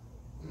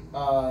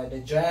 Mm-hmm. The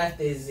draft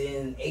is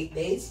in 8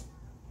 days.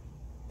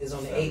 It's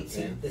on the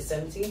 18th, the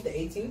 17th, the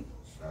 18th.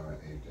 7,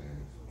 8 days.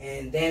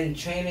 And then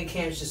training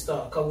camp should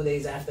start a couple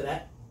days after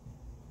that,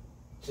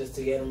 just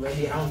to get them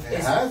ready. It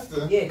has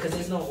to. Yeah, because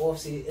there's no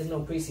off-season, there's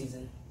no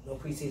preseason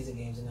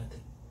games or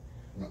nothing.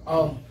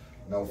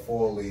 No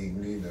fall league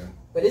neither.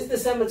 But it's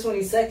December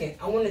 22nd.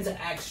 I wanted to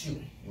ask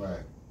you.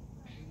 Right.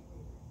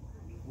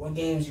 What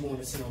games you want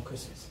to see on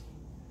Christmas?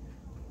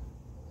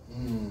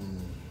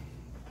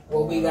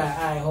 Well, we got,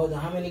 all right, hold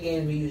on. How many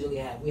games we usually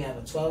have? We have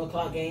a 12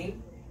 o'clock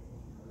game,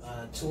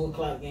 a 2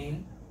 o'clock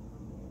game.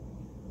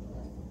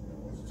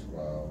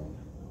 12,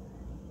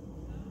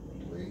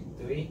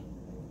 3,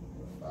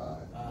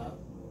 5,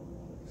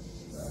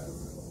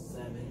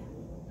 7,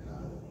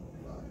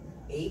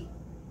 8,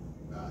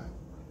 9.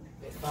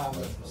 5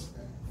 games.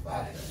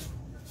 5.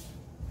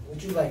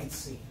 What you like to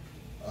see?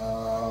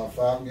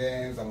 5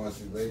 games. I want to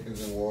see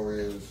Lakers and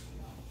Warriors.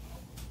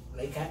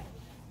 Lake Cap.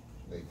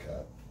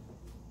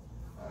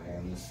 I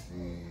want to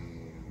see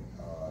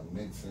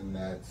Knicks and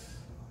Nets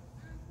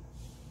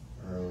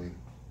early.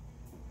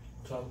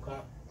 12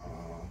 o'clock.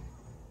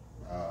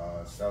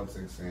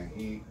 Celtics and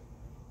Heat.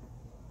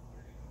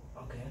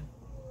 Okay.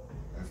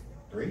 That's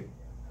 3.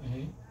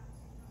 Mm-hmm.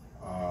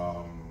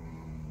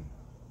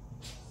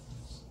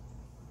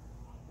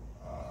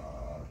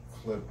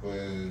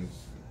 Clippers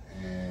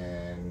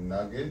and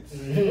Nuggets.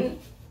 Mm-hmm.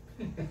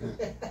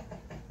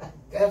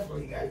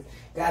 Definitely, guys.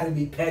 Got to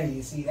be petty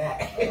to see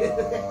that.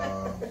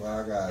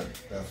 Well,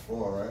 that's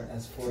 4, right?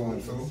 That's 4. 2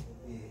 and 2?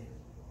 Yeah.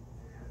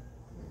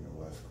 The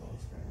West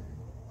Coast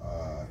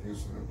game.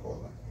 Houston and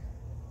Portland.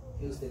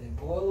 Houston and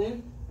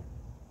Portland?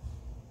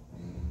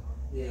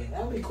 Mm-hmm. Yeah,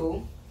 that would be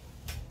cool.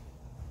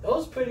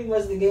 Those pretty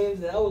much the games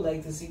that I would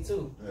like to see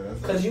too.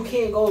 Because you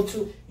can't go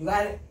to, you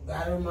gotta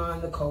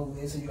remind the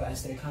COVID, so you gotta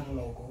stay kind of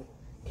local.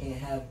 Can't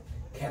have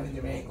Kevin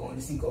Durant going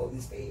to see Golden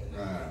State or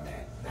nothing like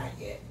that. Not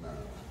yet.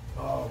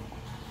 Nah.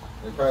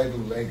 They probably do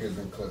Lakers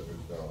and Clippers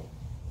though.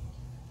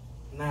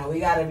 Nah, we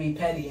gotta be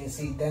petty and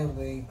see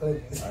Denver and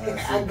Clippers.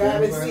 I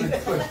gotta see the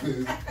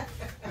Clippers,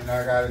 and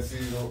I gotta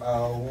see the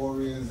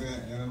Warriors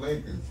and the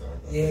Lakers. So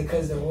yeah,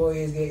 because the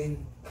Warriors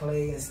getting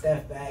Clay and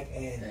Steph back,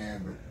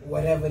 and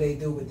whatever they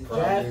do with the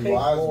draft pick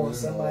or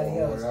somebody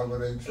else. Whatever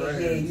they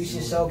trade. Yeah, you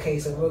should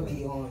showcase a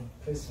rookie on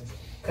Christmas.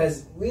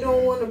 Because we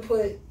don't want to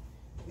put,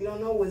 we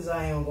don't know what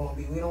Zion going to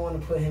be. We don't want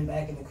to put him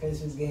back in the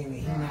Christmas game and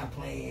he not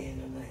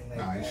playing or nothing like that.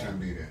 Nah, he shouldn't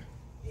be there.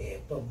 Yeah,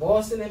 but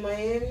Boston and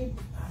Miami,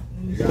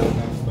 you got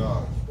enough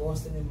stars.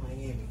 Boston and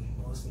Miami.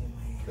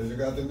 Because you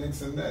got the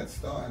Knicks and Nets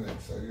starting it.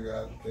 So you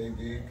got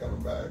KD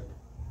coming back.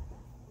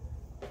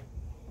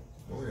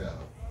 Oh, yeah.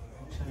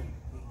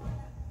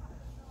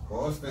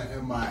 Boston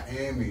and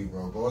Miami,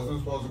 bro. Boston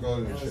was supposed to go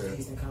to the chip. That was the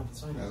Eastern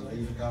Conference Finals. That was the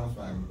Eastern Conference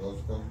Finals. Boston was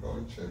supposed to go to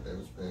the chip. They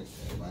was picked.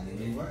 And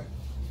Miami went.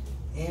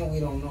 And we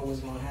don't know what's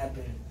going to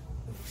happen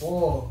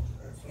before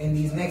in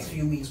these next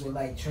few weeks with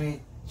like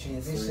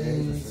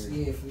transitions,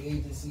 free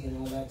agency and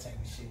all that type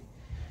of shit.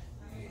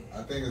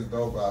 I think it's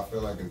dope, but I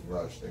feel like it's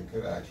rushed. They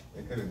could have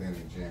done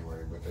it in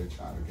January, but they're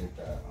trying to get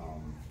that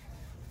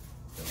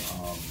the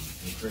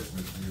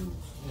Christmas views,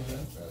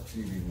 that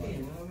TV money.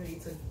 Yeah, I already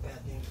took the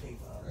goddamn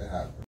paper out. It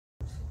happened.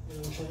 You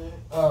know what I'm saying?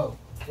 Oh,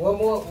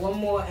 one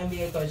more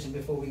NBA question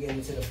before we get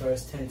into the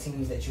first 10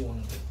 teams that you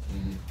want to do.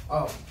 Mm-hmm.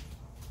 Oh,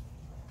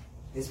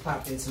 this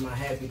popped into my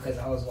head because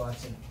I was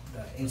watching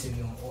the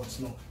interview on Old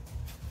Smoke.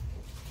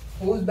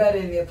 Who's better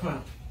in their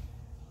prime?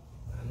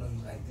 I know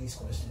you like these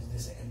questions.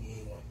 This is an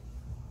NBA one.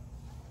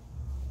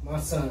 My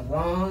son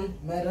Ron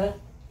Meta,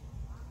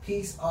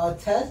 Peace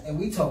Artest, and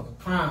we talking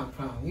prime.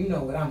 You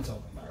know what I'm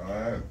talking about.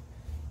 All right.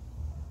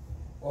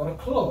 Or the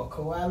Claw,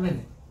 Kawhi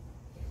Leonard.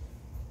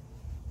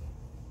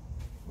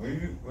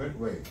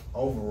 Wait.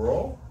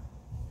 Overall?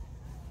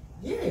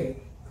 Yeah.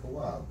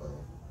 Kawhi, bro.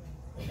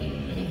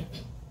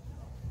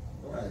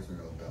 Don't ask me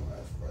no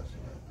dumbass question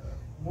like that.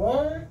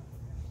 Word?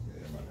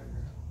 Yeah, my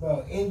nigga. Bro,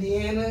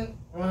 Indiana,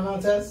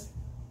 Ron Artest.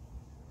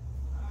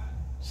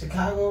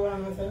 Chicago,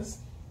 Ron Artest.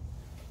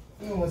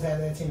 He almost had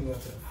that team go to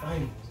the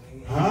finals.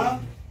 Nigga. Huh?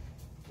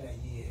 That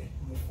year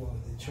before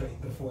the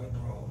trade, before it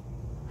broke.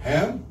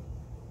 Him?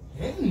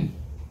 Him.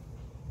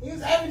 He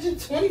was averaging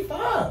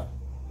 25.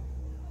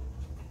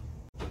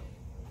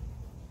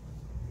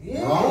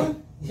 Yeah.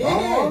 Ron?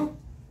 Yeah. Ron?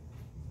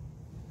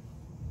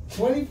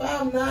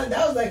 25, 9.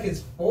 That was like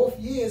his 4th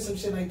year, some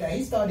shit like that.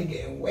 He started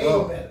getting way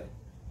better.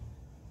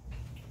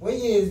 What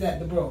year is that,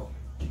 the bro?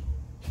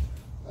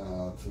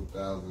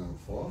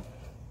 2004.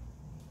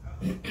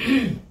 Some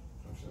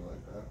shit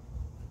like that.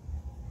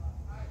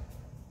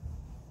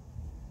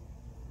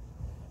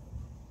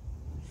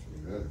 Let's see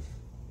this.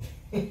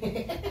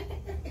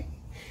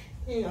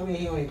 I mean,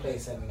 he only played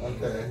 7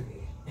 games. Okay.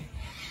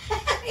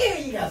 Yeah,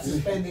 he got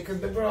suspended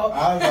because the bro.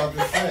 I was about to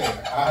say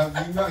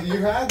it. You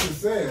had to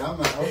say it. I'm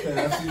like,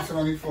 okay, I see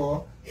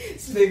 24.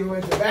 This nigga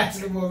went to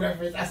basketball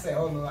reference. I said,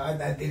 hold on,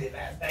 I did it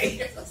last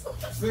night.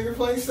 This nigga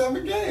played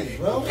 7 games,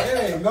 bro.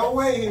 Hey, no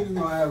way he was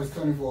going to average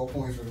 24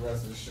 points for the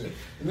rest of the shit.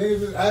 The nigga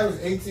just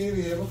averaged 18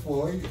 the year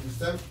before. He was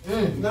 7.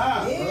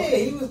 Nah, yeah, bro.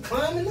 he was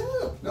climbing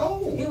up.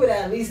 No. He would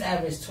at least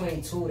average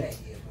 22 that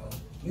year, bro.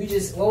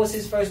 What was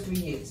his first 3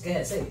 years? Go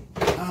ahead, say it.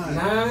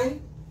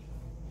 9,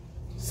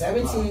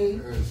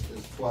 17. It's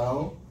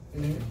 12,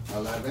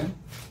 11,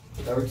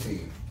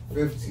 13,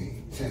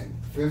 15, 10,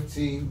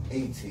 15,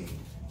 18,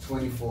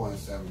 24, and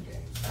 7 games.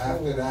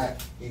 After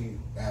that, he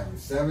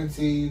averaged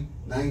 17,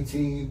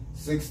 19,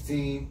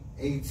 16,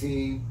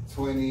 18,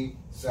 20,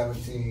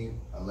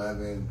 17,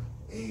 11,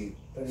 8,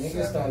 But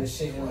niggas started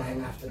shitting on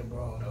him after the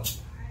brawl, though.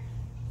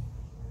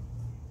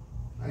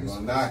 I ain't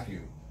gonna knock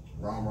you.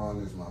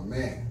 Ron is my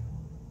man.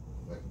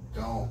 But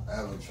don't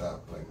ever try to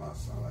play my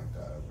son like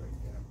that ever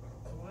again, bro.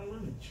 Why am I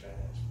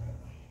trash, bro?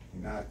 He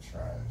not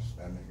trash.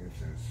 That nigga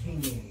just... He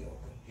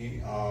mediocre.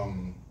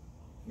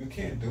 You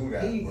can't do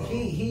that, bro.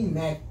 He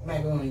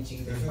macaroni and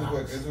cheese. This is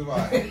what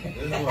I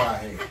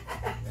hate.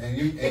 And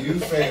you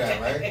say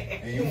that, right?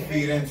 And you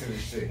feed into the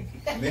shit.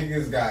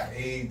 Niggas got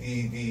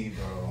ADD,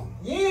 bro.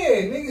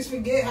 Yeah, niggas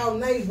forget how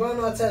nice Ron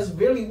Artest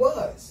really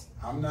was.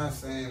 I'm not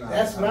saying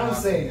that's what I'm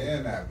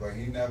saying. That, but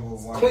he never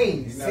won.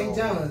 Queens, St.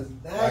 John's.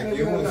 Like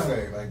you would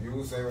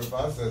say, if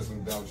I said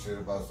some dumb shit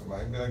about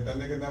somebody, he'd be like, that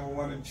nigga never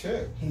won a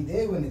chip. He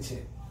did win a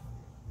chip.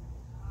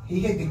 He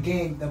hit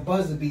the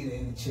buzzer beater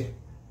in the chip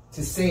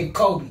to save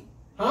Kobe.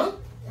 Huh?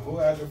 Who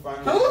had the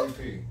final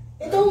MVP?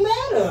 It don't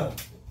matter.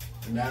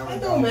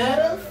 It don't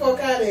matter. Fuck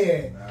out of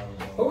here.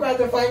 Who got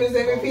the finals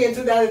MVP in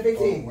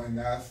 2015? When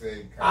I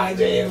say Kyrie.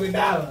 RJ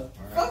Iguodala.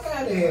 Fuck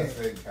out of here. When I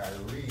say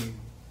Kyrie.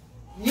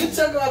 You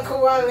took out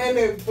Kawhi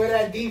Leonard for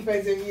that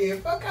defensive year.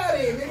 Fuck out of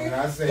here, nigga. When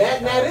I say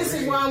now this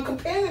is why I'm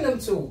comparing them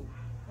to.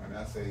 When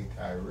I say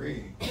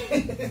Kyrie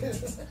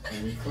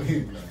in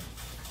Cleveland,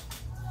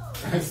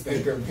 that's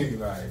they could be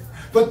like,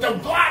 but the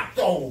block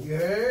though. You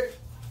heard?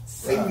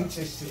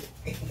 Signature shit.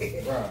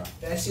 Bruh.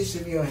 That shit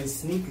should be on his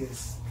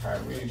sneakers.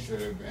 Kyrie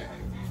should have been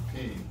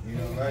MVP. You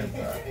don't like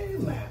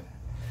that? Man,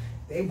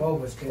 they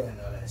both was killing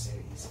all that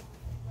series.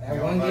 That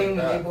You one don't game like when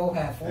that? they both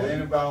had 40. It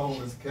ain't about who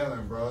was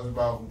killing, bro. It's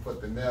about who put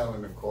the nail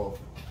in the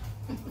coffin.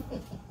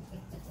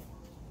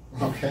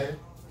 Okay?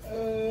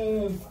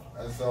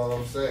 That's all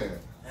I'm saying.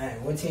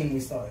 Alright, what team we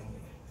starting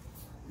with?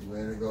 You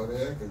ready to go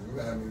there? Because you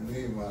had me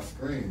leave my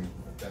screen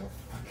with that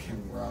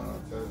fucking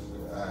Ron Artest.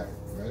 Alright,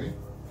 ready?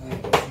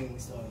 Alright, what team we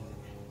starting with?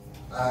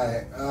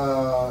 Alright,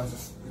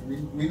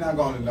 we not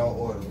going to no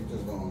order. We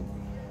just going to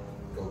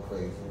go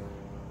crazy.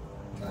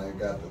 Now you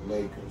got the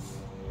Lakers.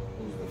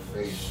 Who's the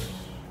face?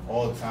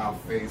 All-time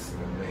face of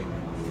the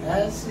Lakers.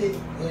 That shit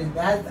is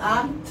that.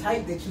 I'm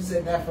tight that you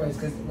said that first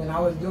because when I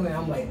was doing it,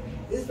 I'm like,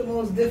 this is the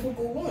most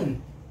difficult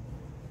one.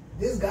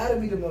 This got to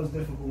be the most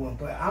difficult one.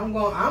 But I'm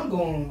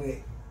going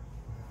with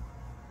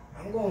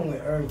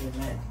Irvin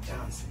Magic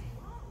Johnson.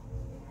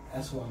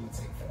 That's what I'm gonna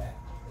take for that.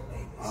 The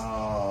Lakers.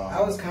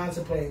 I was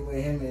contemplating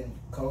with him and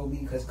Kobe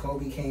because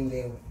Kobe came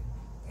there when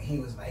he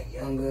was like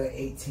younger,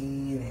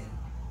 18, and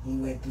he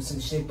went through some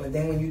shit. But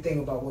then when you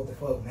think about what the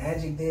fuck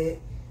Magic did,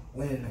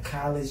 winning the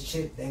college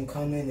chip, then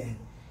coming and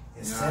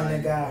his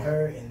son got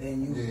hurt, and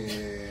then you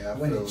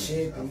win the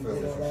chip and you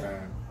did all that.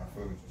 I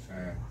feel what you're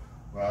saying.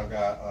 Well, I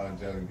got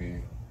Jelly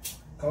Bean.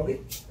 Kobe?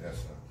 Yes,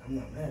 sir. I'm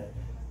not mad at him.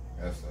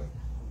 Yes, sir.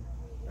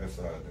 That's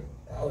what I do.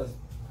 That was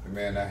the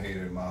man I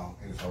hated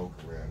his whole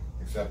career,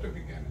 except the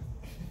beginning.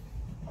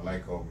 I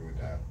like Kobe with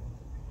that.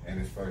 And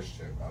his first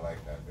chip, I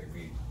like that. They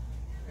beat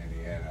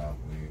Indiana, I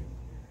believe.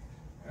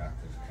 And I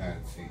just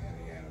couldn't see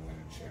Indiana win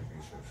the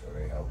championship, so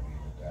they helped me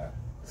with that.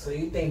 So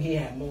you think he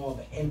had more of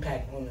an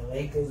impact on the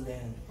Lakers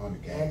than on the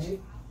game. Magic?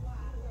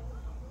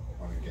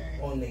 On the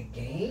game. On the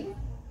game?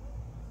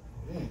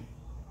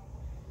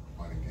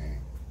 On the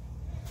game.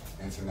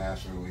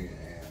 Internationally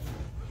and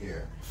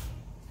here.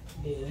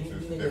 Yeah, he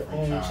just nigga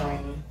own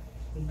China.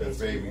 That's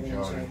Baby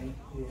Jordan. China.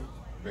 Yeah.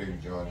 Baby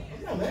Jordan.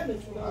 I'm not mad at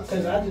you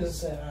because I just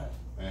said.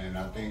 And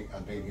I think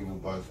he will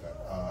bust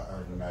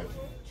Irvin Magic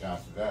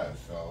Johnson's ass.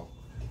 So.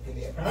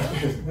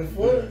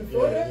 Before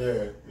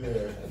that?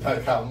 Yeah.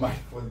 Like how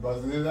Mike was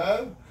busting his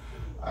ass.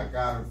 I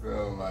kind of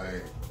feel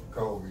like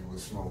Kobe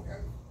was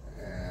smoking,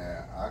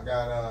 and I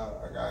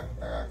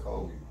got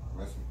Kobe.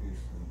 Rest in peace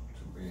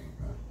to Bean,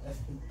 man.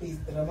 Rest in peace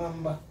to the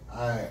mamba.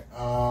 Alright,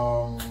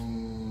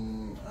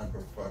 I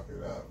could fuck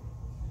it up.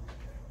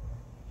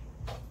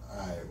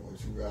 Alright, what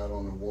you got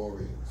on the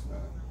Warriors,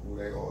 man? Who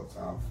they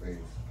all-time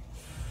face?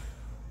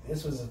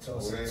 This was a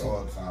toss-up. Who they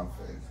all-time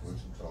face? What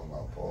you talking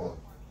about, Paul?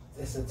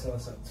 It's a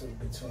toss-up too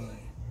between,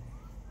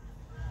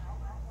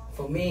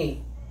 for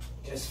me,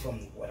 just from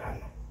what I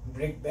know,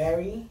 Rick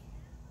Barry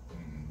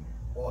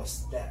or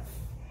Steph.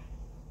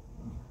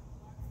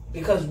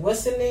 Because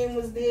what's the name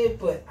was there,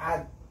 but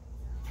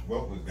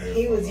what was there?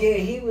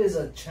 He was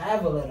a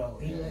traveler though.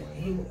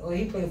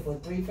 He played for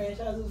 3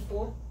 franchises,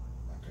 4.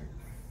 I think.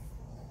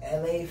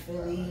 L.A.,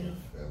 Philly,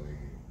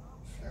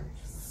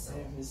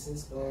 San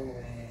Francisco,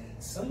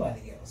 and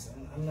somebody else.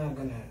 I'm not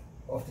gonna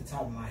off the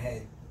top of my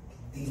head.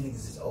 These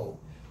niggas is old.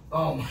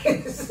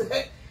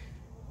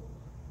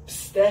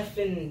 Steph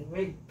and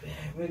Rick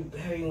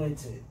Barry went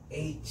to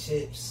 8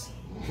 chips.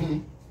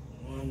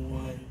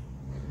 1-1.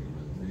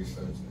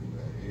 Researching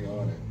that. He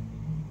on it.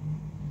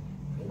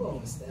 I'm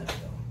going with Steph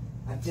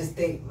though. I just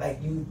think I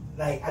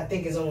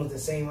think it's almost the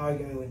same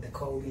argument with the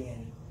Kobe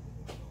and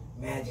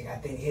Magic. I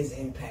think his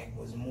impact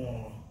was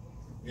more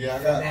for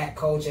that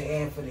culture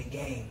and for the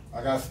game.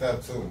 I got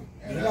Steph too.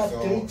 And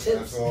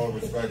that's all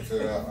respect to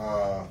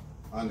the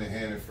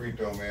underhanded free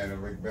throw man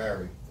and Rick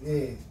Barry.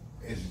 Yeah.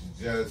 It's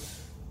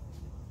just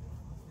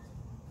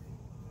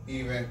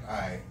we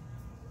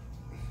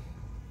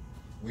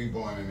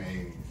born in the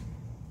 80s.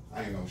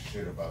 I ain't know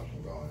shit about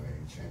them going to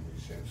any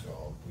championships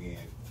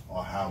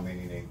or how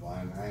many they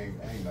won. I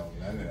ain't know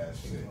none of that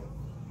shit.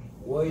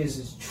 Warriors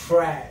is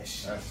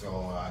trash. That's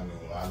all I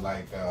knew. I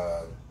liked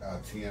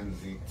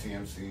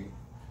TMC.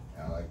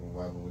 I like when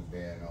Weber was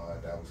there and all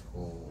that. That was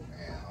cool.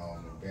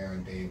 And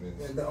Baron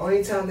Davis. The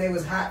only time they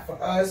was hot for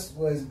us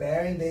was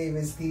Baron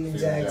Davis, Steven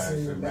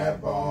Jackson, Matt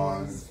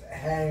Barnes,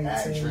 Harrington.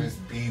 Actress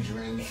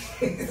Beedrin.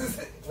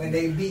 when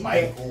they beat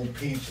Michael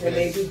Peaches. When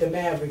they beat the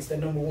Mavericks, the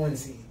 #1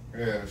 seed.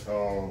 Yeah,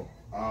 so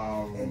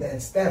and then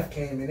Steph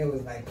came and it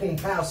was like boom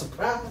pow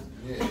surprise.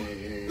 Yeah.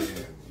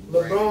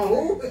 LeBron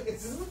who?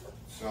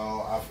 So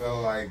I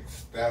feel like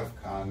Steph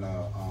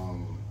kinda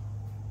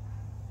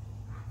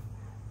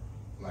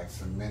like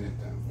cemented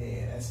them.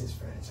 Yeah, that's his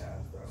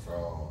franchise, bro.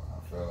 So I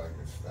feel like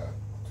it's Steph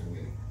to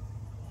me.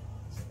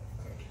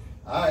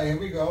 Alright, here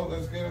we go.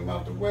 Let's get them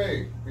out the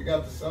way. We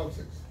got the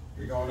Celtics.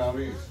 We going down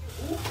east.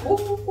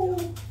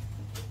 Ooh.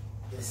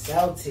 The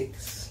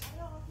Celtics.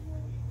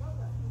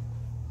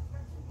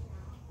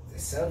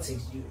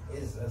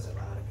 There's a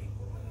lot of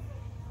people.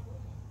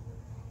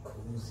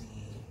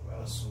 Cousy,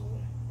 Russell,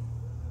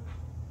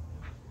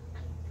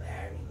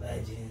 Larry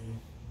Legend,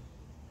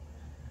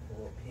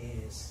 Paul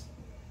Pierce.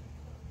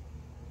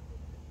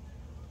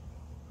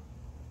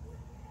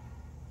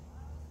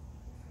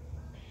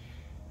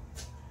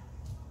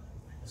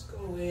 Let's go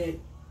with.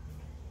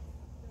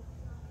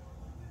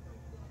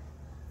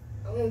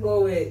 I'm gonna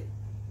go with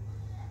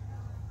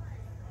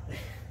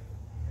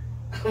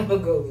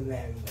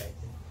Larry Legend.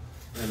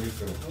 Yeah, me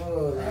too.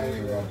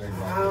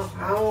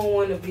 I don't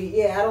want to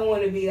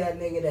be that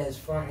nigga that's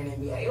fronting and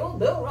be like, oh,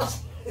 Bill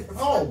Russell.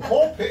 Oh,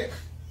 Paul Pierce.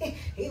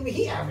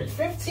 he averaged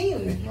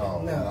 15. No.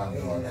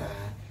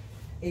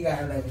 He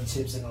got 11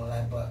 chips and all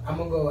that, but I'm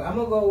gonna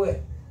go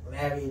with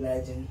Larry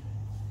Legend,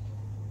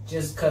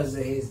 just because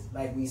of his,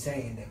 like we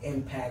saying, the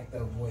impact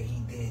of what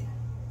he did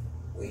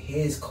with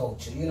his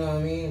culture. You know what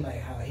I mean?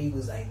 Like how he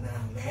was like, nah,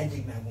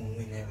 Magic not gonna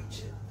win every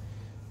chip.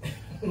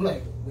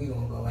 Like we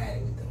gonna go at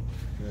it with them.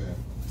 Yeah.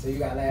 So you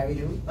got Larry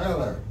too? I got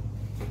Larry.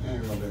 I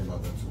ain't gonna think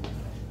about that too much.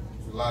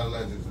 There's a lot of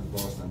legends in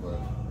Boston, but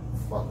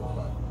fuck a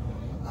lot.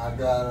 I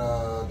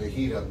got the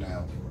Heat up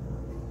now.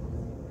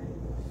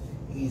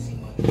 Easy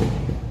money.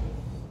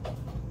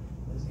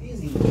 It's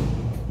easy money.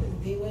 It's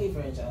D-Wade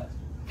franchise.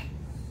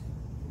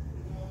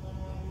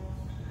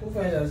 Who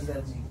franchise is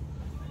that to you?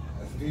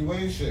 That's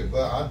D-Wade shit,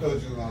 but I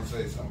thought you were gonna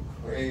say some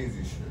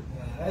crazy shit.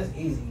 Nah, that's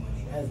easy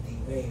money. That's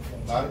D-Wade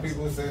franchise. A lot of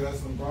people say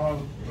that's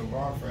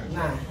LeBron franchise.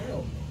 Nah, hell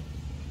no.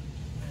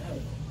 Hell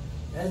no.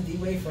 That's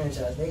D-Wade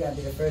franchise. They got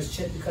their first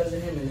chip because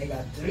of him, and they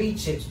got 3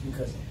 chips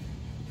because of him.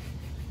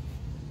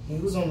 He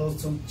was on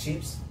those 2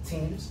 chips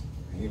teams.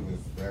 He was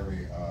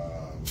very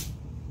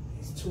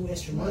He's too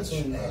instrumental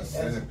in that.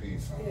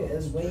 Centerpiece. Yeah,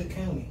 that's Wade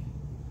County.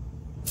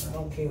 I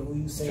don't care who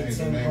you say, Change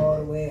the Tim name,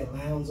 Hardaway,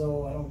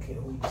 Alonzo, I don't care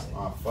who you say.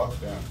 Fuck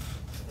them.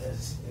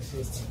 It's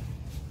his team.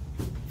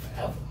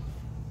 Forever.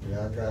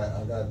 Yeah,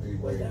 I got D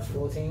What's Wade that,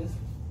 4 teams?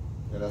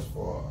 Yeah, that's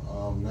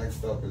 4.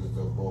 Next up is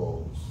the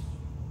Bulls.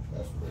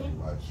 That's pretty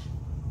much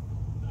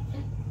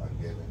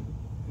a given.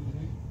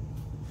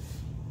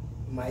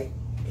 Mike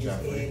is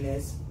Jeffrey. in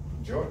this.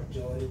 Jordan. You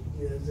know what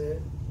I'm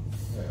saying?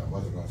 Yeah, I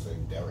wasn't gonna say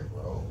Derrick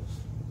Rose.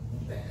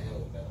 The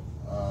hell no.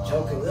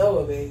 Joking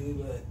lower, baby,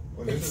 but.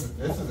 Well, this is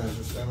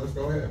interesting. Let's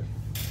go ahead.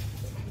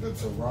 The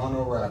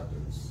Toronto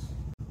Raptors.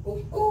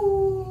 Ooh,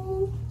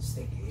 ooh.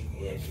 Sticky,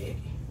 icky.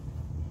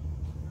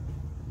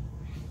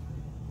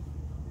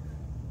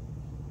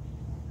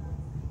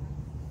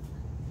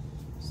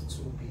 It's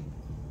 2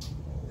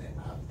 people that I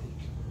think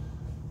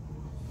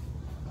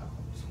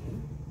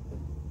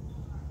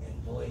and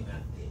boy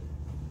not there.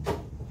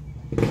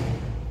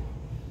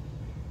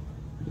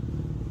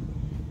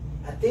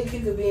 I think he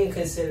could be in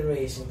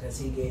consideration because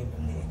he gave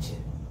him their chip.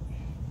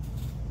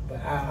 But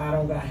I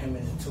don't got him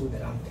in the 2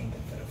 that I'm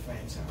thinking for the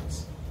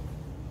franchise.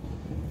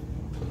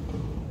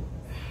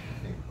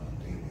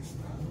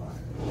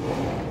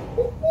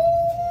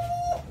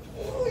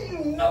 You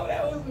know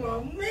that was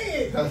my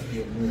man. That's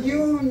your man.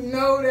 You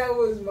know that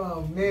was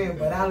my man.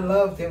 But I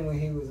loved him when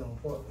he was on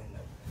Portland.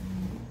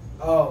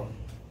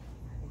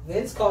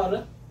 Vince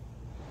Carter.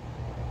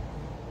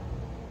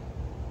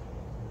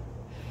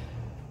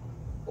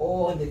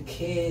 Or the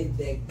kid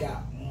that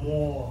got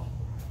more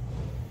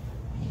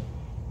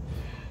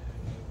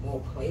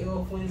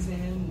playoff wins than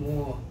him,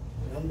 more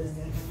numbers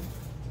than him,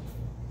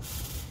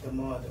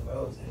 DeMar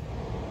DeRozan.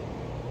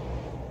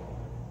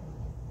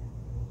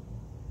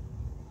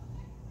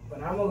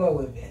 But I'm gonna go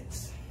with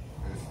Vince.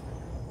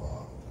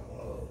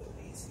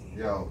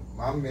 Yo,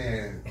 my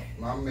man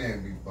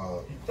be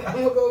bugged.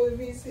 I'm gonna go with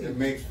VC. It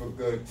makes for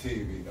good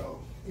TV though.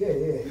 Yeah.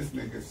 This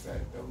nigga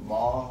said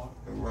DeMar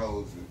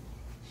DeRozan.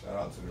 Shout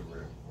out to the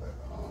real, but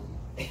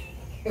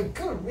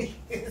Good reason.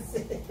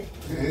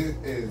 it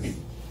is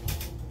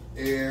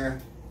Air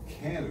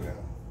Canada.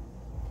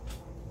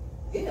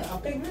 Yeah, I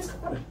picked Vince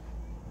Carter.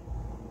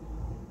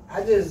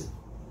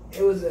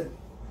 It was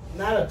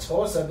not a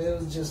toss up. It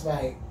was just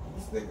like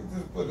This nigga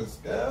just put a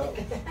scalp.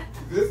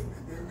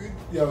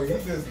 Yo, he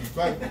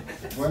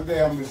disrespectful. One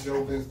day I'm gonna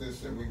show Vince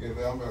this shit. We get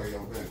there. I'm gonna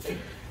yo Vince.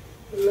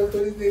 Look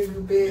what this nigga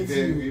prepared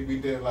to. We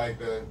did like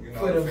the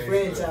for the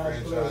face of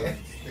franchise player.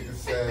 Nigga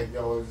said,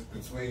 yo, it's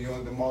between you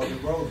and DeMar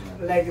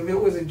DeRozan. Like if it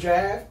was a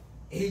draft,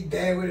 he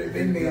damn would have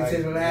been there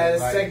until the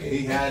last second.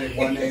 He had it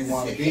 1A,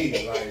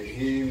 1B. Like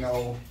he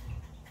know.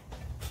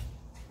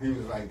 He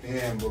was like,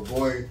 damn, but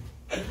boy.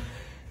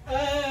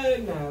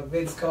 Nah,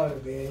 Vince Carter,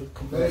 man.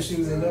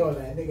 Commercials and all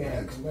that. Nigga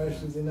had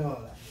commercials and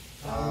all that.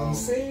 I'm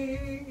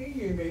singing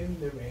in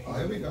the rain. Oh,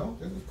 here we go.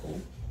 This is cool.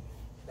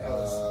 That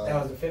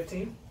was the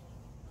 15?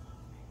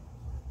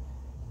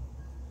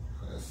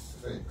 That's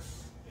 6.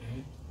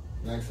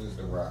 Mm-hmm. Next is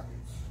the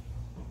Rockets.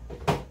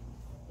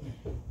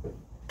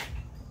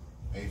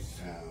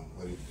 H-Town,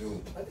 what it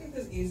do? I think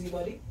this is easy,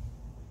 buddy.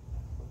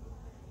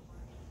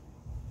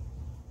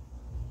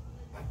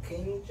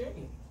 King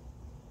Dream.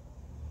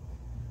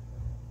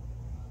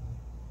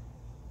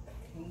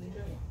 King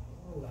Dream.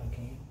 Oh, I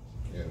King.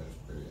 Yeah, that's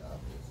pretty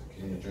obvious. The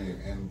King Dream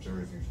and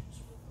Jersey's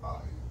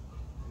fire.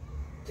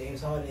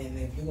 James Harden, and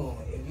if you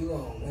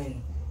gonna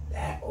win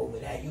that over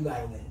that, you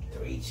gotta win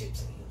 3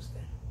 chips in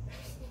Houston.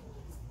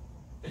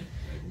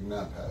 You're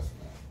not passing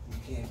that.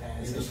 You can't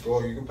pass You it. can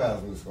score. You can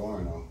pass with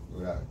scoring though. Do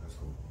that. That's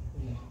cool.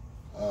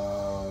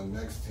 Yeah.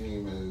 Next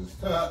team is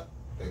the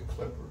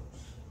Clippers.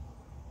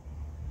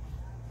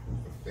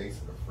 Who's the face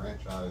of the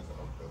franchise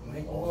of the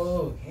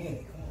Oh,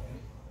 Candy, come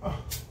on.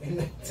 You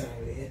know what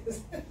time it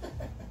is.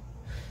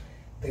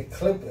 The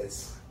Clippers.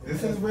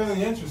 This is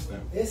really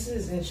interesting. This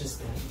is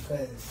interesting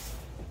because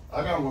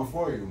I got one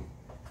for you.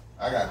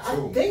 I got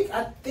 2.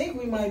 I think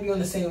we might be on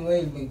the same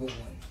wavelength with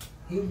one.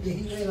 He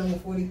ran on the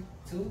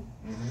 42.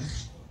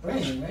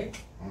 Brand, right?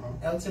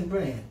 Elton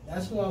Brand.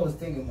 That's who I was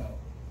thinking about.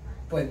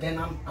 But then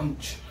I'm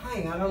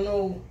trying. I don't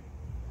know.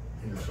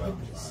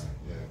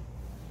 Yeah.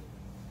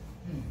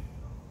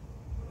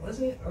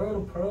 Wasn't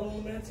Earl Pearl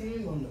on that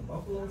team, on the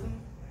Buffalo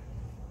team?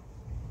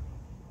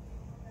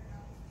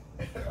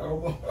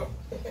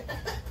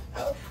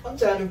 I'm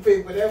trying to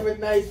pick whatever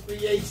nice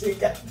free agent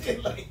got there,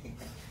 like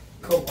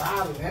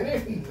Kawhi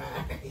Leonard.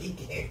 Nah, he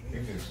can't.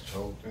 He just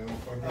choked him.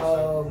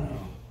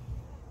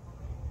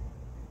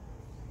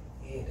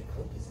 Yeah, the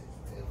Clippers is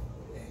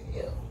different.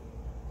 Yo,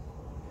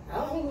 I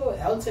don't know.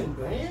 Elton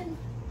Brand.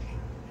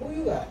 Who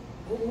you got?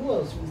 Who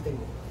else you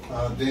thinking?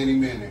 Danny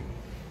Manning.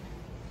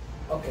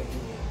 Okay,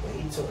 yeah, but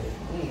he tore his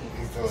knee.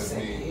 He tore his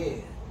knee. Yeah.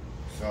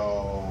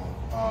 So,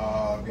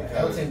 because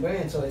Elton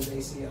Brand tore his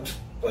ACL.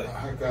 But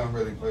I can't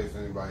really place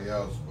anybody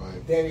else,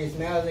 but Darius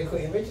Miles and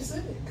Quentin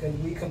Richardson, because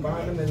we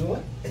combined them as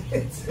one.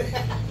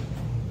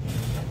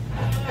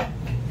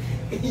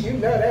 You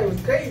know that was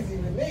crazy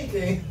when they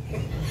came.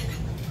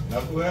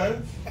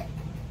 Knuckleheads?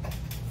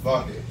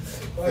 Fuck it.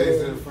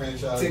 Face of the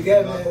franchise.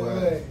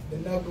 Together, the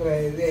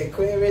Knuckleheads. Yeah,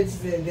 Quentin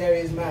Richardson and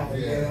Darius Miles.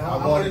 Yeah,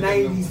 I'm the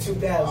 90s,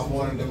 2000s. I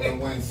wanted them to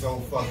win so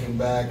fucking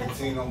bad.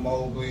 Katino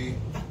Mobley.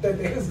 I thought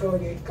they was going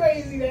to get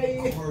crazy that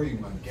year. Corey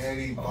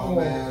Maggette, bum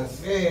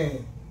ass.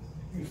 Man.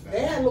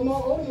 They had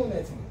Lamar Odom on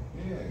that team.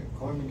 Yeah,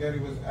 Corey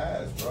Maggette was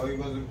ass, bro. He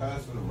wasn't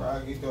passing the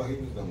rock. He thought he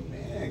was the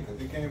man because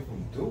he came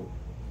from Duke.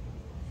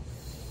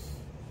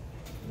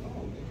 No,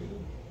 nigga.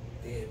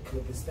 Yeah,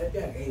 Clippers step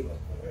down gave up.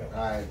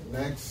 Alright,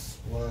 next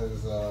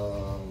was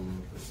the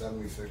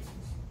 76ers.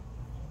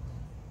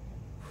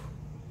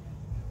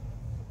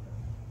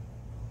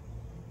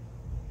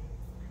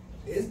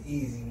 It's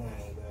easy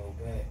money, bro,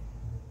 but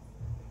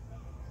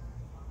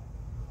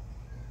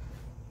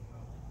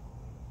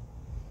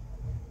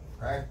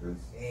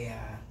Practice?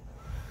 yeah.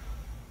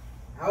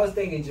 I was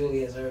thinking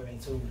Julius Erving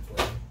too,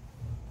 but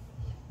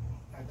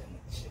I done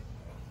with the shit,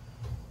 bro.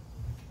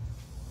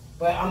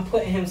 But I'm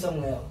putting him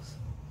somewhere else.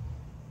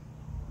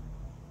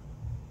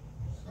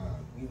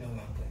 You know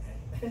where I'm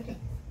putting him.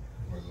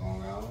 With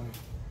Long Island?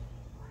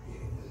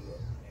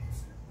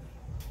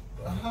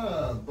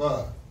 Yeah,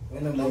 but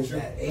when the don't most you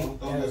that eight,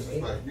 don't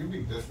disrespect. You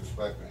be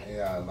disrespecting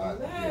AI a lot.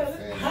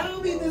 Nah, how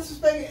do we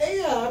disrespect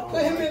AI? I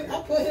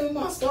put him in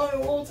my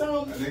starting all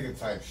time. That nigga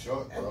type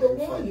short, bro. At the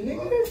one,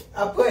 nigga.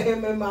 I put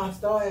him in my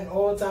starting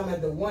all time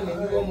at the one,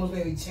 and you almost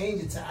made me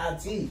change it to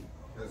IT.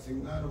 Cause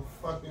he's not a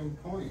fucking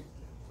point.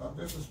 Stop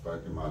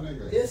disrespecting my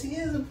nigga. Yes, he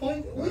is a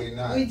point. No, he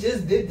not. We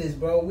just did this,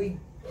 bro.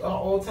 Our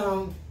all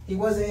time. He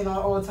wasn't in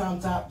our all time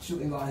top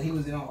shooting guard. He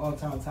was in our all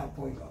time top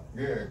point guard.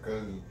 Yeah,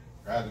 cause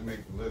I had to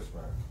make the list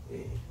right.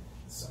 Yeah.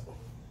 So,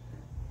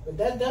 but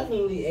that's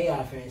definitely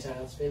AI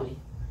franchise, Philly.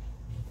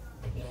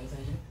 You know what I'm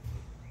saying?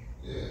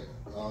 Yeah.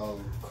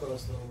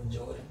 Crossed over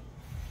Jordan.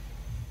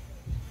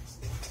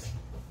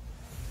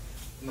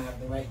 I'm gonna have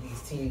to write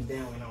these teams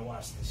down when I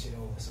watch this shit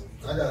over. So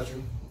I got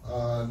you.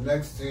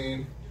 Next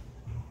team.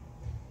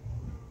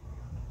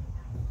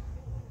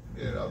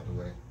 Get it out the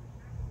way.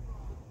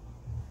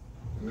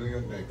 New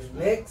York Knicks.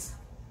 Knicks.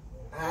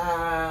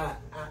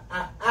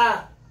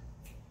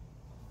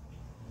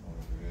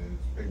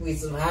 We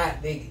some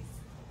hot niggas.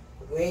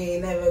 We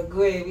ain't never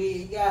quit.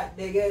 We got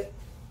nigga.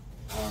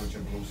 Orange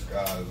and blue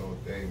skies all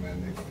day, man.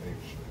 Nigga, take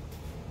shit.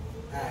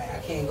 Alright, I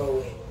can't go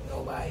with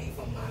nobody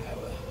from my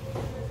era.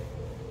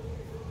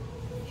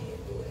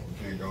 Can't do it. You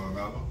can't go with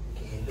Melo?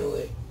 Can't do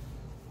it.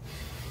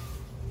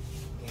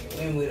 Can't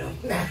win with him.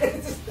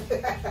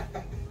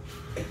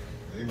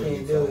 He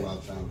really talking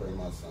about trying to bring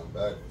my son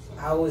back or something.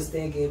 I was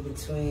thinking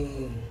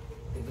between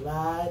the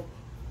Glide,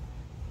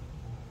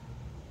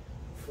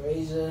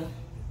 Frazier,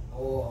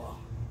 or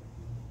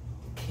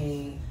the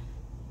King.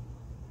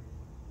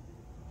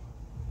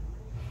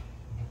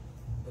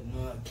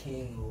 Bernard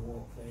King or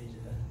Walt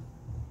Frazier.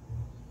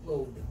 Go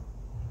with the...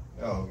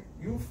 Yo,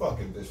 you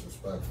fucking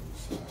disrespectful,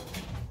 son.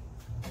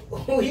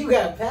 Who you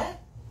got,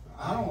 Pat?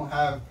 I don't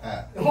have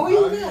Pat. Who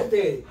you got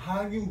then?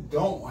 How you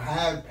don't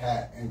have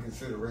Pat in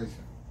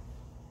consideration?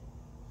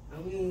 I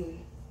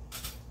mean,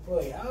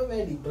 boy, I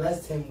already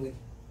blessed him with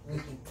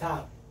the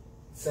top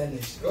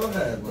center. Go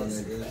ahead, my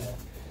nigga.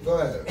 Go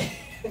ahead.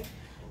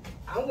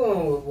 I'm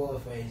going with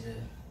Walt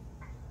Frazier.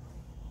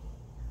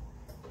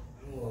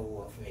 I'm going with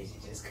Walt Frazier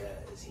just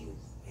because he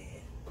was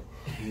man.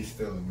 He's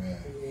still a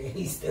man. Yeah,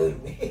 he's still the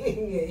man.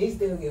 Yeah, he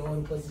still get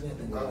one pussy at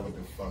the Not club. what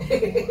the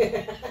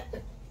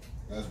fuck.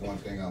 That's one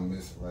thing I'm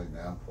missing right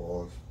now.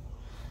 Pause.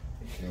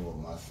 Seeing what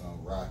my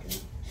son rocking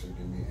should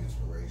give me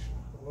inspiration.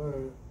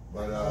 Word.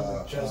 But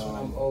just when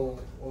I'm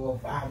old or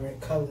vibrant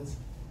colors.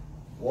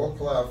 Walt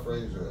Clyde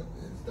Frazier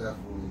is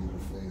definitely the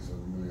face of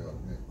the New York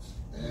Knicks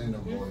and the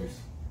voice.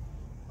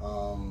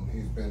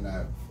 He's been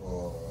that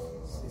for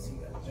Since he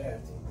got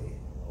drafted,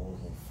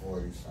 over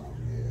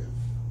 40-something years.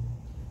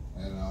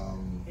 And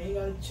you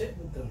got a chip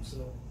with them,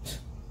 so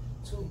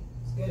 2.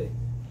 Let's get it.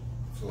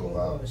 two of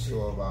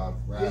our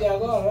You got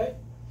guard, right?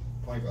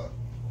 point guard.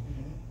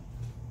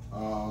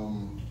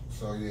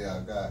 So yeah, I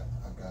got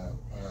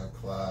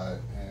Clyde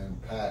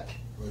and Pat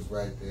was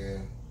right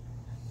there.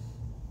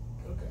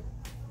 Okay.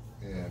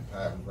 Yeah,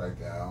 Pat was right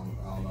there. I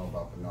don't know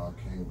about Bernard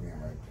King being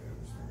right there.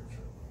 This nigga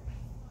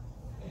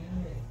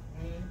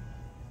tripping.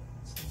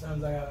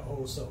 Sometimes I got a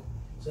whole soul.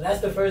 So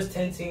that's the first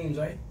 10 teams,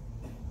 right?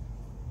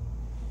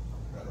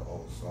 Got an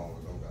old song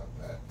with no got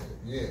Pat there.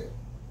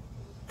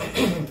 Yeah.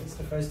 It's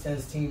the first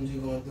 10 teams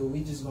we're going to do.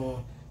 We just going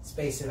to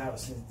space it out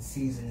since the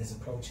season is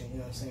approaching. You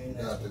know what I'm saying?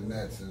 Got the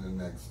Nets in the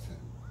next 10.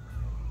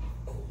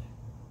 Cool.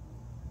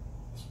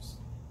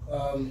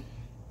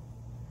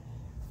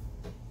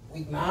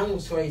 Week 9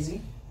 was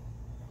crazy.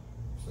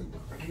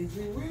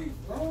 Easy week,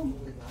 bro.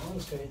 Week 9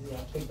 was crazy. I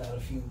picked out a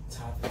few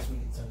topics we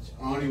could touch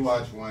on. I only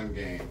watched one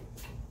game.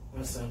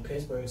 My son,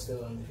 Pittsburgh is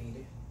still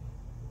undefeated.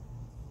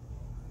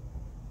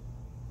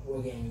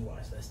 What game you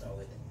watched? Let's start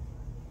with it.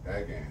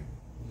 That game.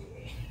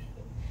 Yeah.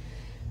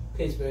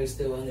 Pittsburgh is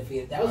still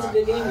undefeated. That was a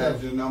good game, I though.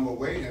 had your number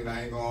waiting.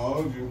 I ain't gonna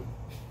hold you.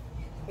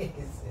 I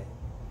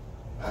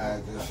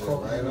had this shit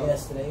called right him up.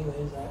 yesterday.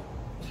 Where's that?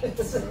 I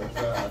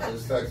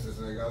just texted this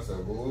nigga. I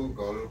said, "Boo,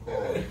 go to the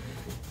call."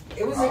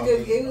 It was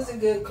a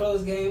good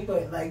close game,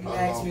 but like you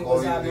asked me,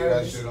 was I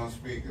nervous? That shit on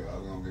speaker. I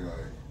was gonna be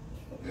like,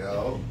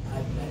 "Yo,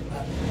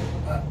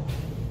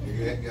 you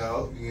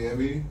hear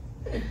me?"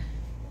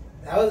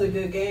 That was a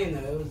good game,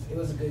 though. It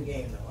was a good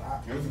game,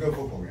 though. It was a good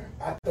football game.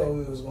 I thought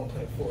we was gonna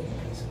put a 40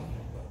 piece on it,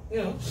 but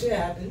you know, shit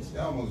happens.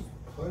 Y'all almost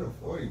put a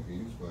 40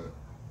 piece, but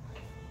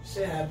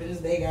shit happens.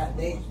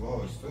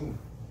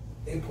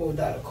 They pulled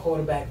out a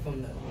quarterback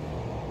from the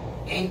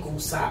ankle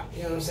sock.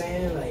 You know what I'm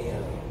saying? Like, I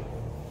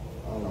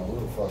don't know who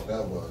the fuck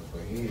that was,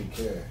 but he didn't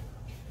care.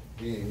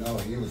 He didn't know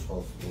he was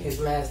supposed to do it. His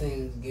last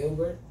name is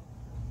Gilbert.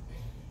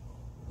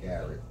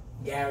 Gary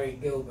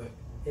Gilbert.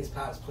 His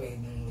pops played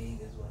in the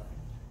league as well.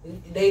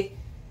 They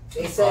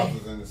his said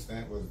pops was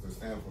the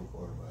Stanford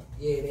quarterback.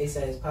 Yeah, they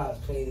said his pops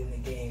played in the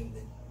game.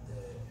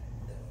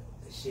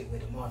 The shit where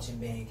the marching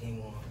band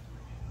came on,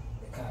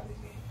 the college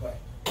game. But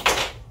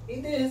he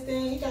did his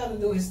thing. He got to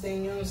do his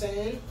thing. You know what I'm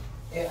saying?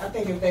 And I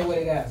think if they would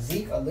have got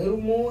Zeke a little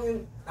more,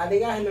 they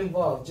got him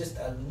involved just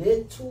a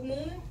little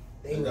more.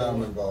 They got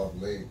him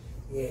involved late.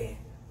 Yeah.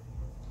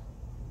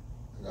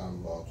 They got him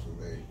involved too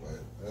late,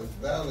 but that's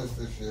balanced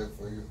this year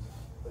for you.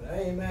 But I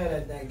ain't mad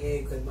at that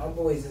game because my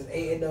boys is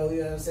 8-0. You know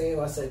what I'm saying?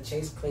 I said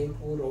Chase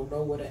Claypool don't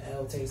know what an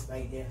L tastes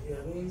like yet. You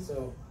know what I mean?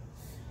 So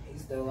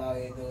he's still out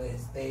here doing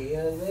his thing. You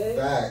know what I'm saying?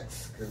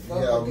 Facts, because he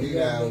held me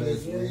down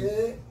this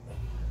week.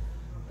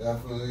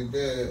 Definitely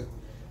did.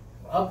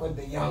 Up with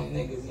the young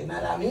niggas, you know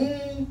what I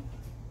mean?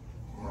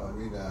 Held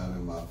me down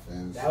in my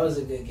fence. That was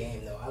a good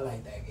game, though. I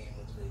like that game.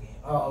 It was a good game.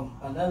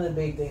 Another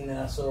big thing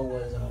that I saw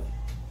was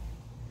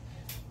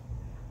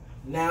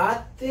Now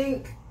I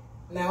think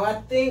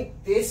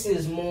this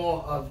is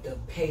more of the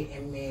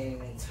Peyton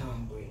Manning and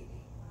Tom Brady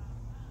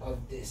of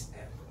this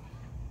era.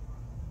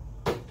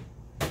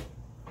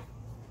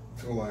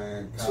 Tua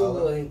and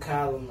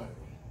Kyler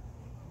Murray.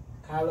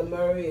 Kyler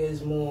Murray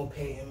is more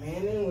Peyton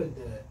Manning with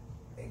the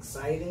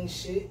exciting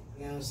shit,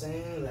 you know what I'm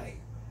saying? Like,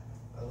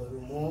 a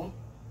little more.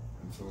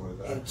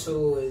 And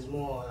Tua is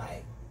more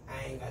like,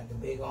 I ain't got the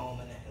big arm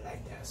and nothing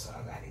like that, so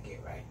I gotta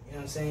get right. You know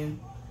what I'm saying?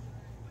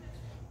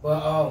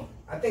 But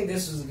I think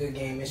this was a good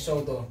game. It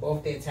showed off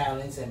both their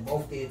talents and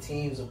both their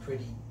teams are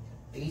pretty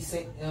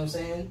decent, you know what I'm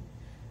saying?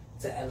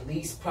 To at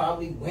least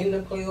probably win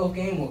the playoff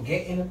game or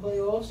get in the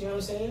playoffs, you know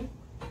what I'm saying?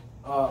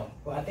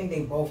 But I think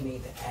they both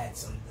need to add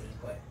something.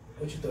 But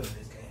what you thought of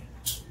this game?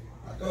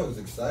 I thought it was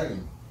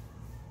exciting.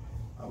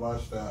 I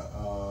watched that,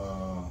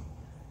 I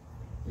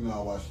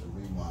watched the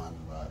rewind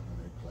a lot when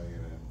they played it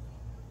in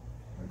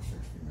like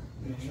 60 minutes.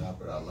 Mm-hmm.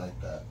 Chop it, I like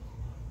that.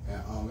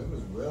 And it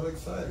was real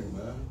exciting,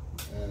 man.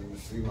 And to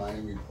see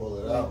Miami pull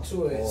it out.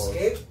 To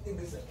escape,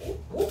 niggas like, ooh,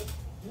 ooh,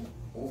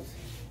 ooh.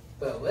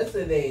 But what's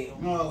the name?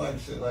 You know, I like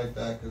shit like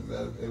that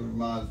because it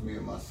reminds me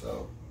of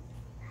myself.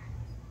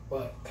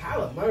 But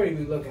Kyler Murray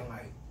be looking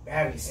like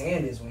Barry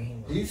Sanders when he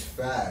runs. He's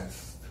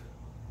fast.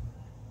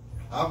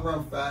 I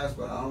run fast,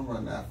 but I don't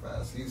run that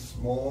fast. He's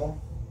small.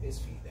 His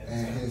feet.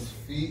 His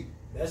feet.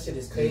 That shit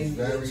is crazy.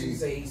 That you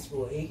say he's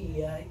small. Ain't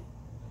he, right?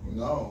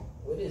 No.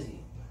 What is he?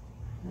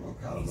 You know,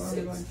 Kyler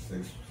Murray like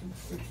 6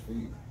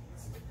 feet.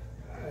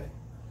 Alright.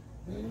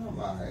 Yeah, you know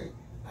my height.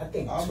 I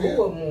think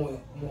Tua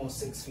more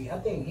 6 feet. I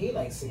think he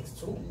like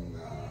 6'2". Nah.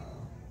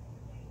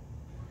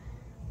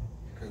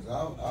 Cause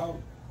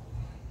I'll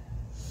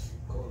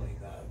go like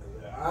that.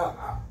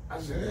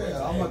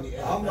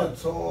 I'm a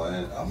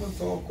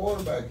tall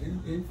quarterback. He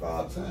 5'10".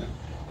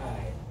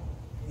 Alright.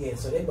 Yeah,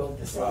 so they both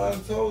the same. I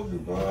told you,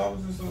 bro. I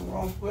was just in the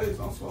wrong place.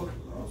 I'm supposed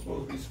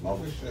to be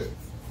smoking shit.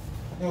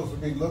 I'm supposed to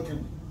be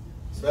looking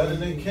better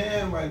than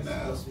Cam right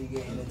now. Supposed to be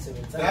getting into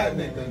the that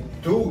nigga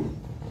dude.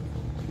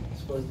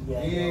 Supposed to be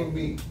like, he ain't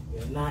me.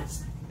 You're not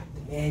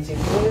the man you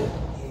good.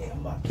 Yeah, I'm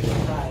about to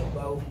get tired,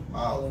 bro.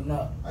 Pulling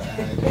up. I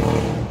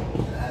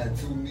had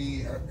 2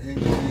 knee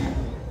injuries,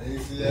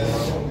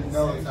 ACL. You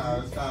know it's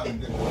time to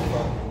get the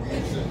fucking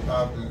weed shit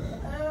popping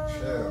and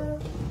chill.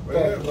 But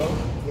yeah, bro.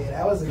 Yeah,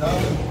 that was a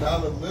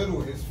Kyler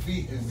Little, his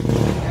feet is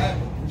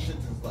happy. His shit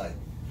is like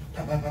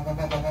my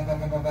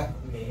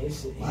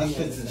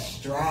shit's a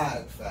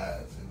stride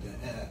fast, and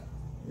then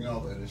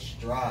but his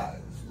stride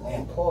is long.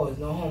 And pause,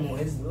 no homo.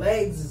 His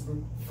legs is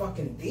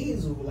fucking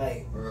diesel,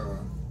 like,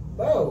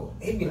 bro.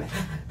 He'd be like,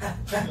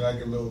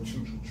 like a little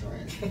choo-choo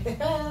train.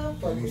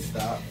 And he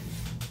stopped.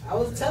 I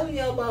was telling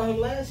y'all about him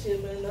last year,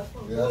 man.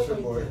 That's your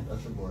boy.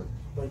 That's your boy.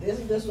 But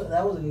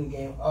that was a good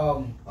game.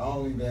 I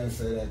only didn't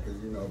say that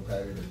because you know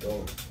Patty the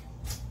GOAT.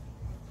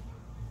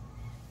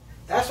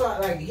 That's why,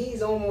 like,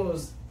 he's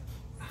almost.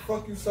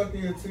 Fuck you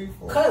sucking your teeth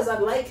for? Cause I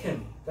like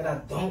him, but I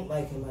don't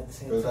like him at the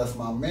same time. Because that's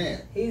my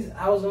man.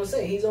 I was gonna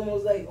say he's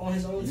almost like on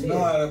his own You team.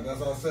 know, that's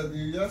what I said to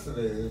you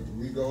yesterday.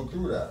 We go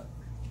through that.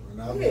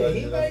 And I'll be like, he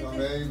yeah, right that's my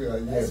there. man. You be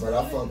like, yeah, That's but my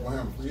I fuck with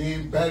him. He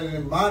ain't better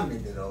than my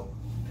nigga though.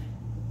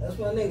 That's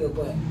my nigga,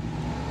 but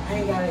I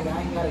ain't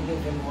gotta give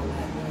him all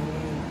that.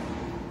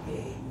 You know what I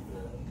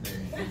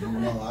mean? Yeah, You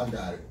know I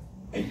got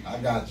it. I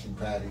got you,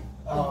 Patty.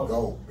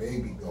 Go,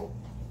 baby, go.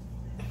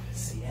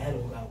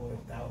 Seattle got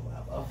worked out by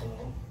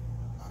Buffalo.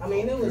 I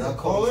mean, it was Did I a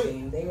call close it?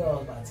 game. They were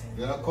all by 10.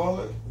 Did I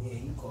call it? Yeah,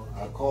 you called it.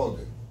 I called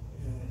it.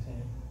 You know what I'm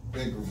saying?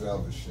 Big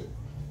Griselda shit.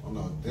 I don't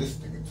know what this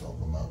nigga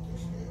talking about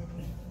this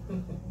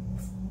year.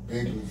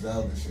 Big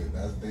Griselda shit.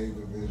 That's David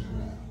Vision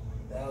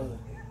now. That was a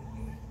big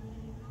game.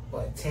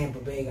 But Tampa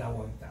Bay got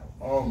worked out.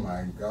 Oh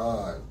my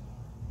God.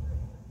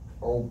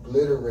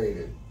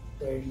 Obliterated.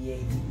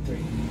 38-3.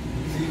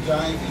 See,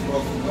 Giants is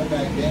supposed to win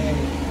that game.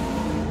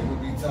 It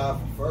would be tied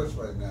for first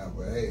right now,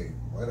 but hey,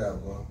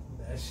 whatever.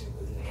 That shit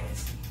was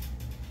nasty.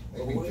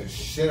 They beat the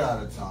shit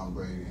out of Tom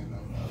Brady in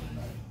them the other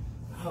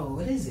night. Oh,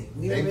 what is it?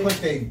 They put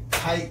their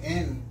tight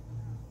end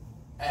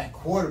at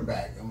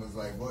quarterback and was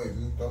like, boys,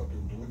 just do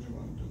what you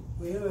want to do.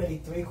 We already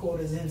 3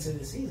 quarters into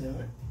the season,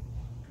 right?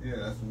 Yeah,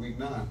 that's week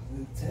 9.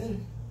 Week 10.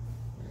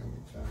 Yeah,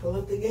 week 10. Pull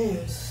up the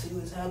games. See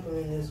what's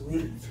happening this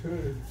week.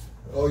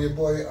 Oh, your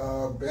boy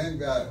Ben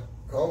got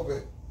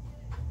COVID.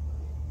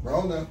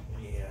 Rona.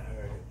 Yeah, I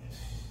heard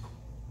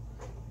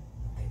it.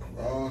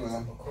 Rona.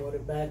 A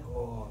quarterback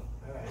or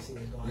I see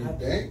what's going to You happen.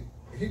 think?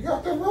 He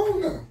got the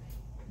Rona.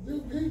 He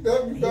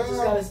just He just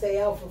got to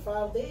stay out for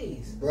 5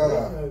 days.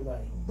 Bruh. From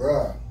everybody.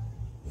 Bruh.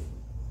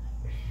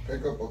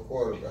 Pick up a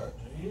quarterback.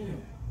 Yeah.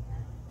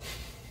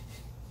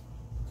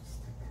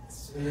 As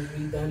soon as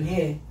we done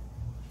here.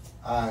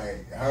 I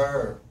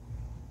heard.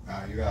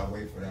 Nah, you gotta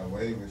wait for that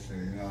waiver shit.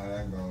 You know how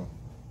that go.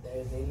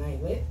 Thursday night,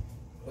 wait.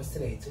 What's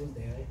today?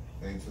 Tuesday, right?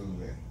 Day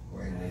Tuesday.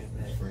 Waiver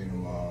is free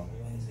tomorrow.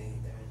 Wednesday,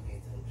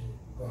 Thursday, type shit.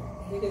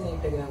 But niggas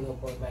ain't picking up no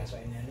quarterbacks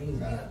right now. Niggas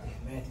be up there.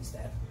 Matthew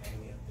Stafford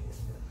might be up there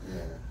still.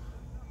 Yeah.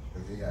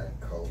 Because he got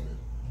COVID.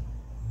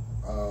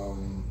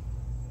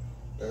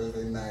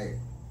 Thursday night,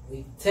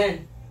 Week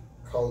 10.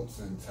 Colts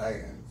and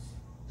Titans.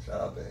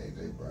 Shout out to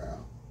AJ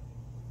Brown.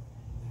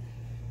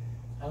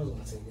 I was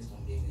gonna say this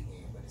gonna be a good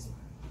game, but it's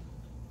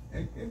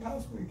not. It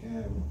possibly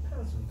can.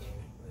 Possible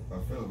game,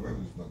 But Phillip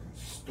Rivers looking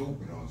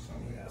stupid on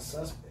Sunday. yeah,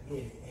 suspect.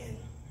 Yeah, and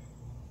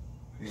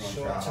He gonna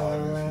short try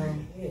hard this turnaround.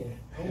 week.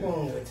 Yeah, I'm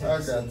going with I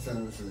got Tennessee.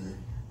 Tennessee.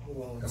 I'm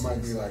going with It might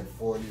be Tennessee. like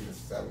 40 to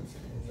 17.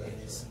 Yeah,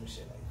 That's it. some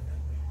shit like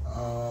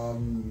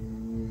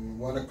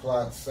 1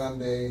 o'clock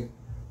Sunday,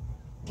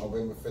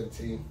 November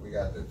 15th, we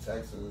got the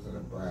Texans and the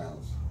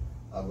Browns.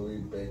 I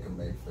believe Baker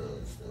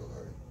Mayfield is still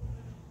hurt.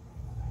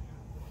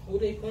 that. Who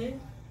they playing?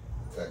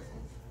 Texans.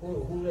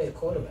 Who their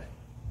quarterback?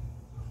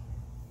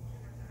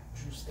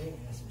 Drew Stanton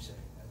and some shit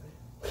like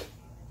that.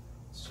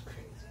 It's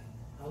crazy.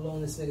 How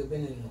long this nigga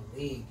been in the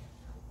league?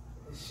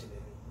 This shit is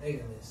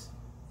ridiculous.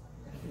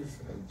 You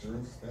said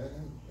Drew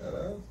Stanton? That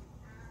us?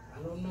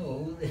 I don't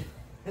know who they.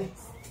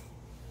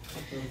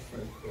 Who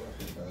said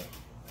that?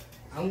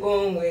 I'm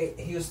going with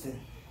Houston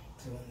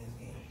to win this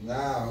game.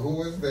 Nah,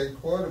 who is their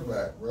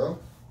quarterback, bro?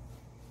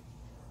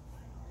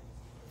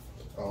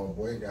 Oh,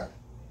 boy got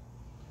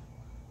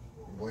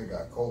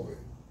COVID.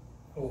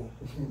 Who?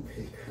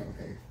 Baker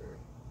Mayfield.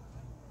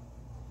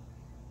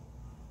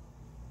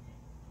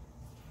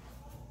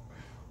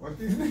 What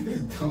these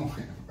niggas doing,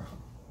 bro?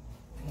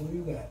 Who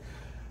you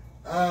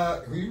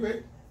got? Who you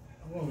with?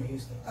 I'm going with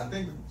Houston. I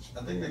think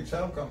Nick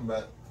Chubb coming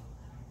back.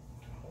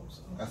 I hope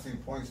so. I see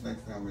points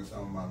next to him in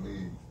some of my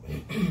leagues.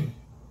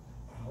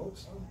 I hope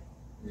so.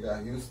 You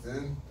got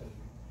Houston.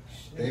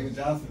 Shit. David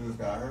Johnson just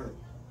got hurt.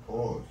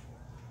 Pause.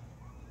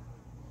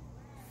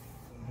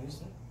 From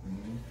Houston?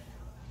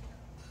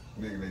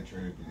 Nigga, they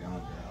traded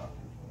DeAndre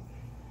Hopkins.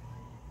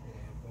 Yeah,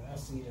 but I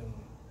see them,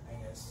 I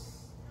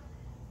guess.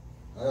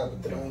 I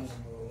got the throwing Browns. the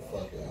ball.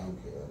 Fuck it, I don't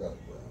care. I got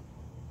the Browns.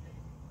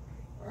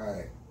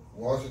 Alright.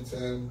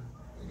 Washington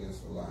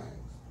against the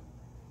Lions.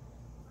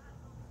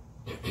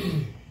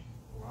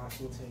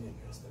 Washington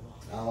against the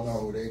Lions. I don't know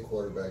who their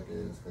quarterback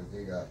is because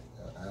he got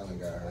Allen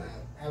got hurt.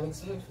 Alex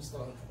Smith was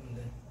starting from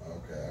them.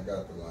 Okay, I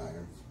got the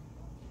Lions.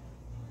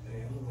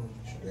 Yeah, I'm going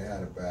to They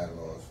had a bad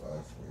loss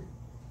last week.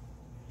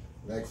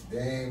 Next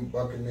game,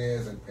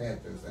 Buccaneers and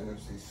Panthers,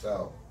 NFC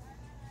South.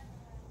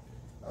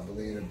 I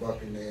believe the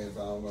Buccaneers, I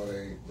don't know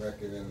their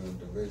record in the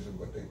division,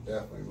 but they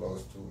definitely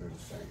lost 2 to the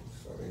Saints,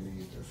 so they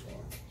need this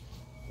one.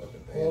 But the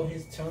all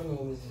Panthers, his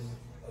turnovers is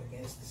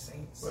against the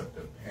Saints. but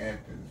the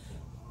Panthers,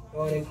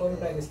 Oh, their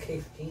quarterback is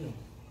Case Keenum.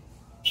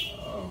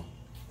 oh,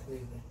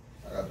 Cleveland.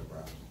 I got the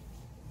Browns.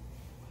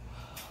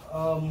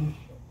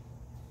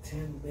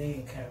 Tampa Bay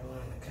and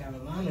Carolina.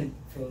 Carolina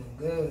feeling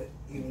good,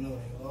 even though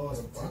they The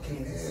lost to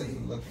Buccaneers Kansas are City.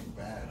 looking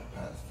bad the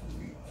past 2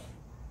 weeks.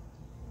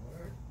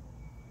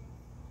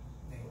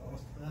 They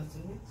lost the last 2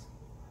 weeks.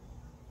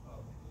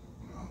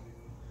 No.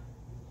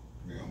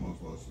 We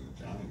almost lost to the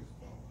Giants,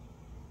 though.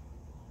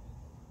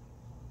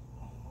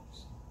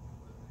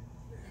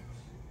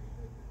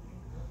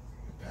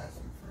 The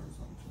passing first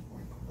on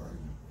 2-point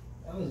conversion.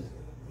 That was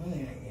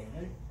winning that game,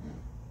 right? Yeah.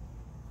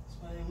 That's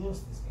why they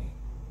lost this game.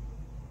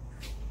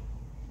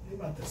 They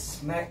about to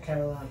smack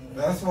Carolina.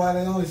 That's why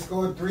they only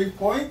scored 3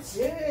 points?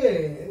 Yeah,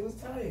 it was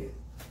tight.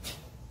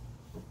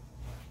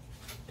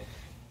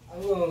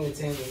 I'm going with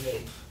Tampa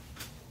Bay.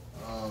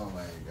 Oh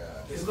my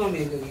God. It's gonna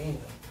be a good game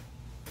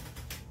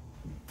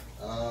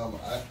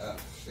I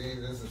see.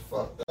 This is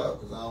fucked up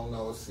because I don't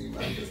know what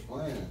C-Mac is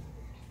playing.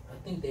 though. I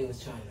think they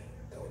was trying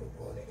to throw the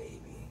ball to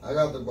AB. I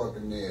got the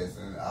Buccaneers,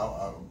 and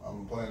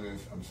I'm playing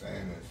this. I'm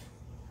saying this.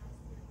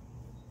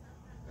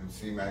 And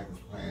C-Mac was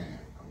playing.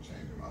 I'm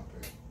changing my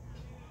pick.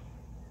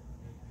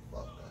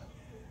 Fuck that.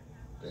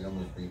 They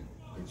almost beat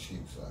the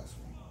Chiefs last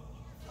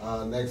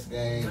week. Next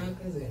game. Not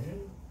because of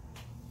him.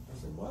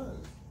 Yes, it was.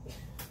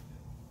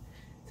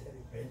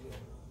 Teddy Bridgewater.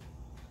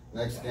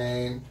 Next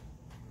game.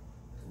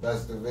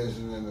 Best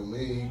division in the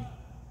league.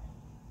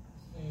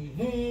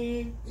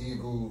 Mm-hmm.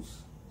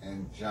 Eagles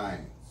and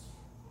Giants.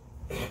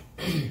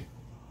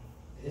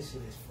 This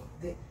shit is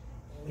funny.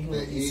 We gonna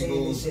The be saying this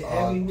Eagles shit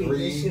are every week. 3,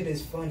 This shit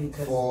is funny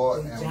because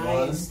 4, the and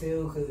Giants 1.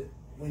 still could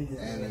win this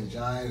And game. the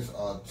Giants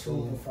are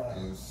 2 5.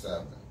 and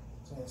 7.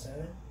 2-7.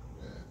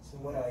 Yeah. So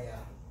what are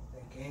y'all?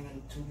 A game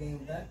and 2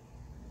 games back?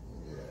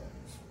 Yeah.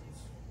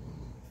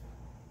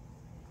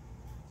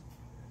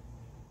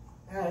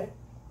 All right.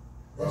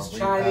 Let's Well,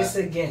 try this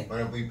again.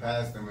 But if we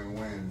pass them and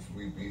wins,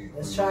 we beat.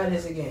 Let's try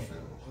this again.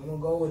 I'm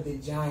gonna go with the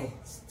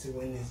Giants to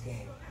win this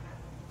game.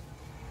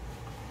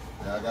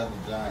 Yeah, I got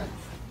the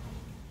Giants.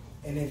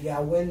 And if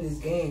y'all win this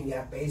game,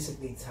 y'all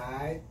basically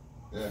tied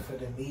Yeah. for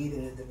the lead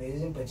in the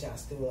division, but y'all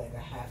still like a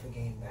half a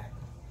game back.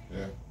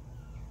 Yeah.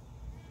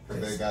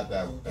 Because they got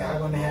that. Y'all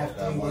gonna have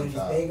that 3 one wins.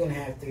 time. They gonna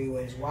have 3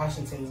 wins.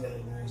 Washington's gonna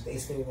lose. They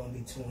still gonna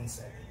be 2 and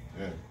 7.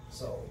 Yeah.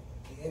 So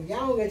if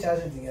y'all don't get y'all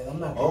shit together, I'm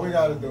not. All we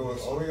gotta do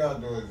is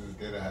just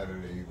get ahead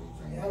of the Eagles.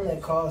 And Y'all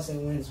let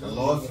Carlson win. the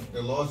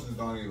losses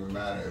don't even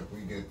matter if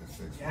we get the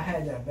 6. Y'all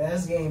had your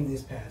best game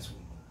this past week.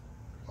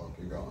 Oh,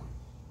 keep going.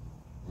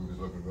 We was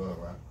looking good,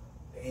 right?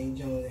 A.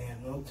 Jones ain't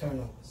have no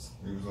turnovers.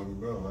 We was looking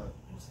good, right?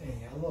 I'm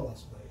saying y'all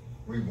lost, but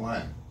We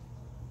won.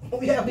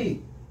 who y'all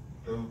beat?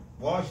 The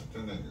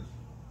Washington niggas.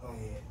 Oh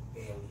yeah,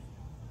 barely.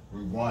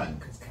 We won.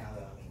 Cause Kyle,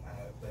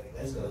 but let's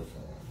That's go. what I'm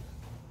saying.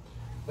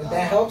 But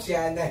that helps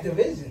y'all in that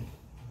division.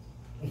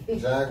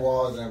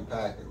 Jaguars and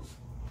Packers.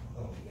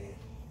 Oh man.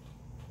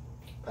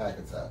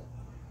 Packers out.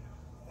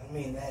 I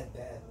mean that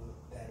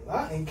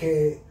Lawton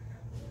kid.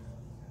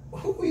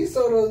 We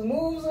saw those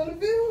moves on the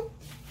field.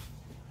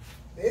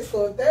 They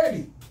scored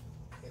 30.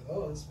 They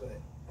lost, but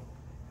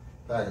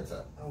Packers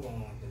out. I'm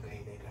going with the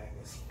Green Bay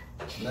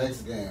Packers.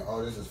 Next game.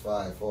 Oh, this is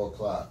 4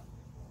 o'clock.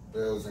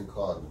 Bills and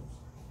Cardinals.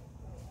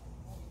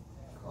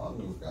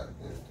 Cardinals got to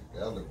get it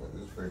together, but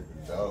this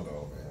freaking Zelda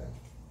over here.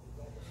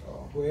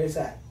 So, Where is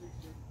that?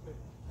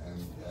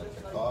 and at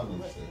the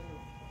Cardinals shit.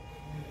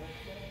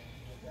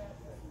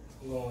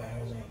 I'm going with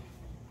Arizona.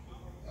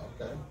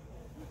 Okay.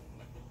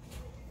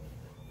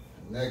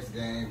 Next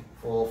game,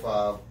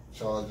 4-5,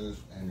 Chargers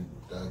and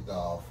the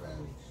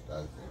Dolphins.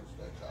 That's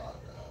the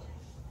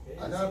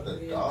Chargers. I got the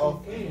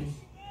Dolphins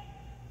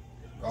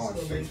going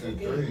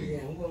 6-3. Yeah,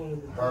 I'm going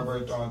with the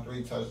Herbert throwing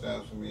 3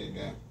 touchdowns for me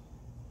again.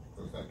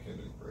 Because that kid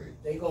is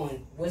great. They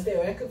going. What's their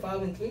record?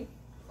 5-3.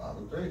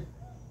 5-3.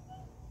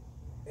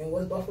 And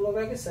what's Buffalo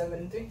record?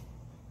 7-3.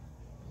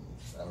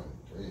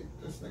 7-3.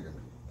 This nigga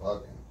be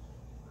bugging.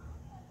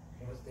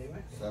 What's their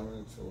record?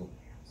 7-2.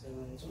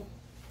 7-2.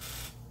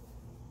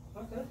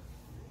 Okay.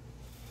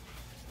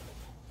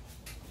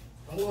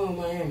 I'm going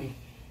Miami.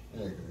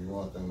 Yeah, because you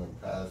want them to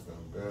pass them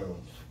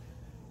Bills.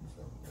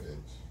 Son of a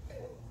bitch.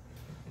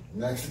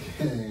 Next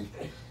game,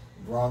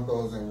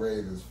 Broncos and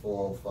Raiders,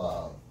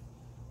 4-5.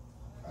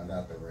 I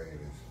got the Raiders.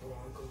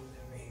 Broncos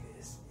and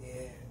Raiders.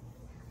 Yeah.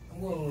 I'm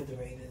going with the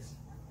Raiders.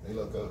 They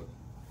look good.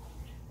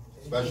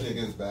 Especially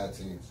against bad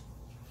teams.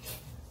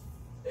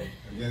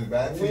 Against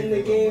bad teams. Win the they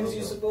look games real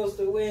you're good. supposed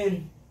to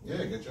win.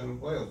 Yeah, get you in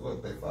the playoffs.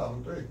 Look, they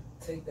 5-3.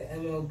 Take the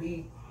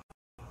MLB.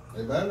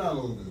 They better not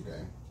lose this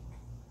game.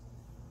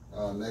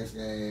 Next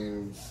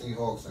game,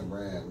 Seahawks and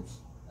Rams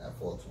at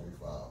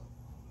 4:25.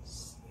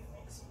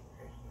 Seahawks and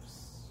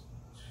Rams.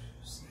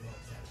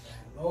 Seahawks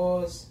have bad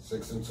loss.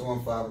 6-2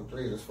 and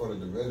 5-3. That's for the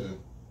division.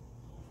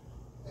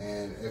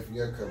 And if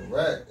you're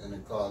correct, and the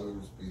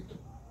Cardinals beat the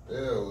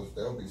Bills,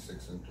 they'll be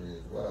 6-3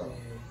 as well.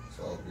 Yeah.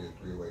 So it'll be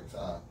a 3-way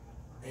tie.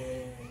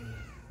 And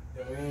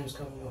the Rams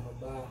coming off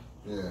a bye.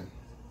 Yeah.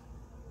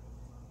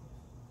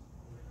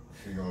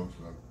 Seahawks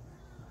look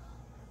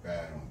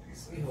bad on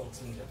defense. Seahawks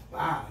need a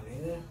bye,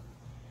 nigga.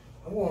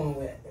 I'm going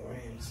with the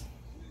Rams.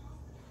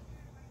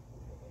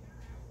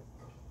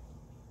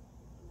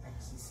 I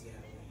can see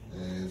Seattle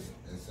winning.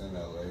 It's in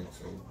LA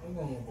too. I'm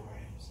going with the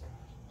Rams.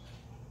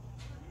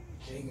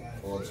 They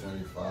got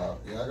 4:25.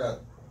 Yeah, I got.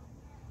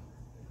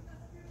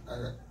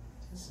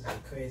 This is a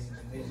crazy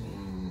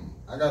division.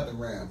 I got the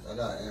Rams. I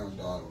got Aaron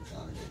Donald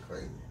trying to get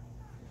crazy.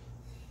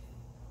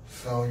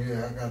 So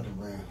yeah, I got the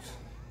Rams.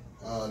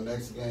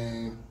 Next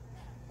game,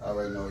 I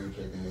already know who you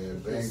picking here.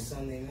 This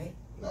Sunday night?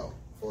 No,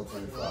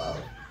 4:25.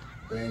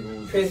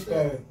 Bengals.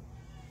 Pittsburgh.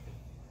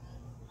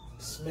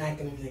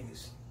 Smacking them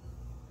niggas.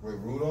 With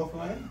Rudolph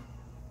playing?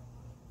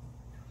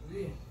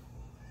 Yeah.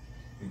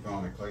 He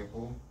throwing the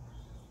Claypool?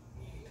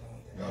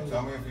 Yo,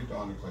 tell me if he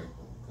throwing the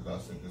Claypool,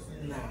 because I said this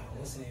nigga. Nah,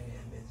 what's the name of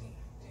that busy?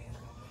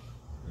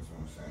 That's what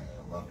I'm saying.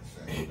 I'm about to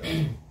say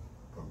that.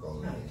 Put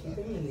goal Nah, in keep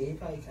him in there. He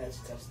probably catch a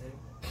touchdown.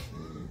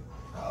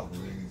 Cowboys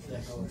Like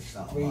is a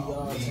something 3 I yard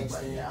need right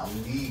touchdown. now. I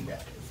need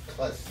that. It's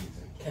clutch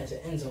season. Catch an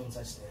end zone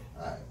touchdown.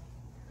 Alright.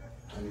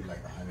 I need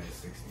like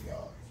 160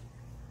 yards.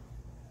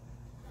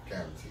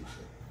 Guaranteed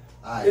shit.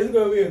 Alright. It's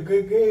gonna be a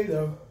good game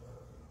though.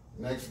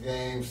 Next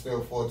game,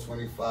 still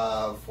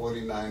 4:25,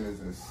 49ers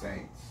and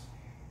Saints.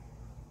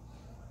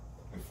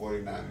 The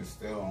 49ers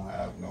still don't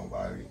have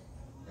nobody.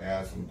 They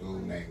have some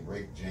dude named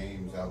Rick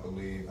James, I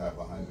believe, have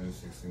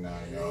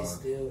 169 They yards.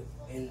 still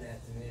in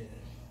that division.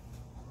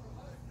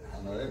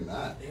 No, they're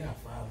not. They got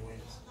 5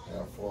 wins. They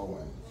have 4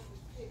 wins.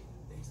 They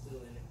still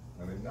in it.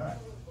 No, they're not.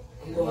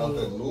 I'm They're about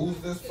going to lose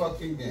this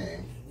fucking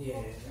game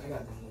Yeah, I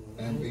got them.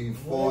 and be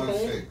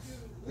 4-6.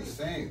 The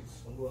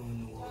Saints. I'm going with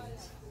New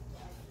Orleans.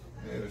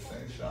 Yeah, the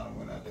Saints trying to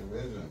win that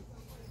division.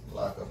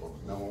 Lock up a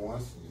number 1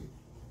 seed.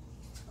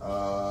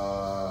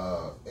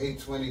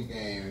 8:20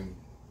 game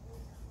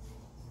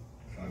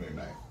Sunday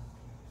night.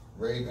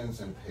 Ravens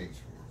and Patriots.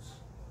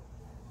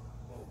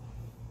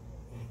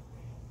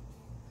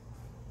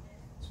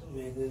 It's gonna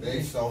be a good They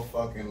game. so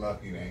fucking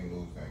lucky they ain't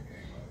lose that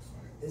game last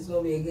night. It's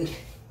gonna be a good game.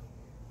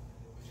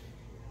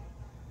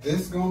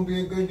 This gonna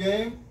be a good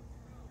game?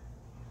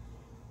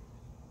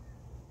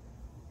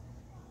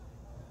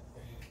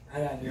 I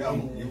got New You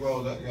England.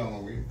 rolled up, you don't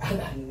want to read. I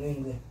got New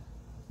England.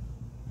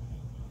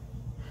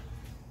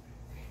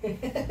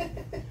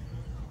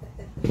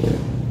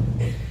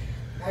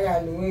 I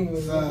got New England.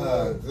 This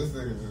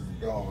nigga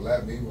just gonna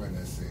let me win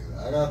this season.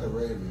 I got the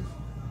Ravens.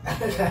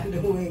 I got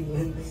New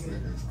England. This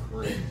nigga's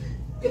crazy.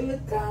 Gonna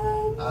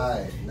come.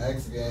 Alright,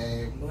 next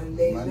game.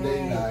 Monday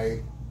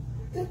night.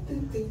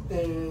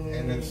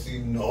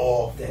 NFC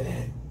North.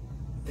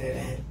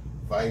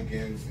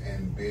 Vikings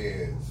and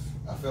Bears.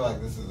 I feel like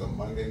this is a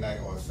Monday night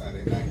or a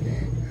Sunday night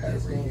game It's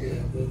every gonna be a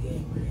year. good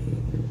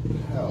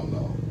game. Hell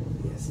no.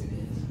 Yes, it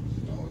is.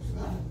 No, it's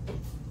not.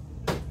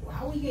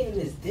 How we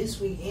getting this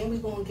week and we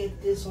gonna get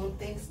this on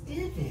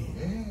Thanksgiving?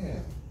 Yeah.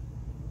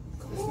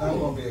 Come It's on. not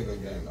gonna be a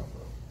good game though,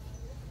 bro.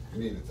 You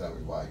need to tell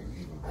me why you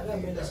even I got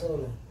believe that.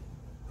 Minnesota.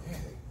 Yeah,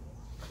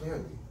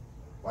 clearly.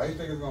 Why you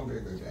think it's gonna be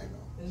a good game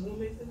though? It's gonna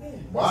be a good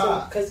game.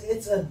 Why? Because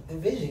it's a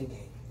division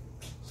game.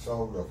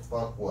 So the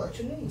fuck what? What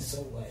you mean?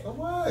 So what? So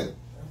what?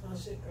 That's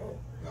how shit go.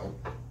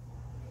 Nope.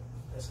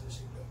 That's how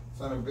shit go.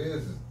 Son of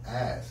Bears is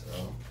ass,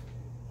 bro.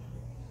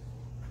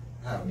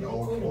 Have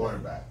no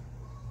quarterback.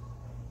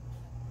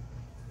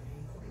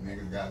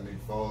 Niggas got Nick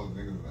Foles.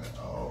 Niggas like,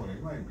 oh, they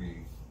might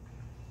be.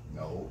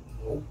 No.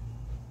 Nope.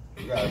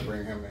 You gotta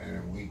bring him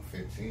in week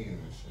 15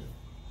 and shit.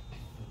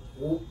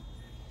 Nope.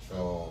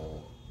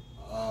 So,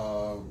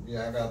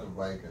 yeah, I got the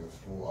Vikings,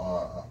 who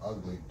are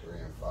ugly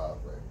 3-5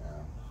 right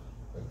now.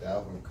 But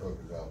Dalvin Cook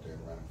is out there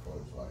running for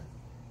his life.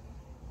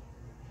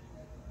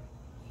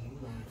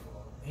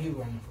 He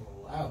running for a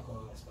wild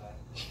card spot.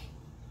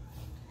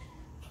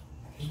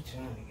 He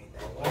trying to get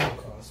that wild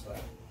card spot.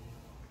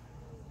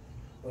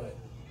 But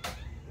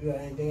you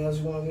got anything else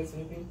you want to get for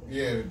the people?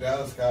 Yeah, the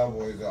Dallas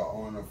Cowboys are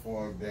on a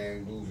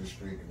 4-game loser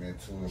streak and they're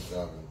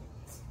 2-7.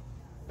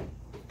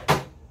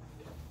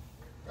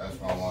 That's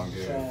why I want to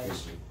get it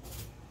official.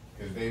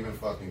 Because they've been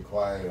fucking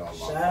quiet on my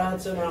Shout out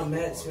to my Facebook.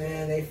 Mets,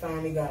 man. They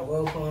finally got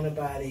Wilco up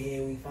out of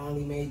here. We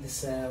finally made the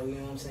sell, you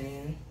know what I'm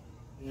saying?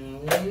 You know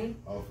what I mean?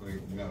 Hopefully,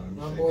 you know, let me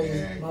My shake boy, your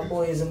hand, my 'cause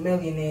boy is a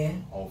millionaire.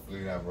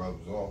 hopefully that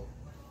rubs off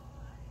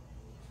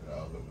to the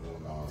other blue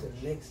and To orange. the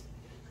Knicks.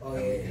 Oh,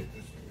 Let me yeah. get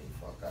this nigga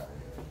the fuck out of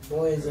here.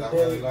 Boy is 'Cause a I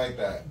really billionaire. like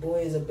that. Boy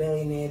is a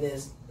billionaire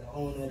that's the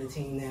owner of the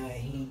team now, and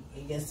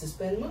he gets to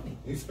spend money.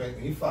 He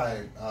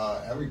fired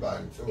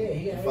everybody too. Yeah,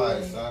 he yeah,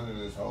 fired everybody. son and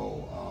his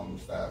whole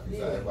staff. He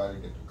Yeah. said everybody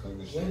get to clean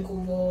the shit. Wrinkle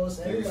balls,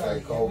 Niggas everybody.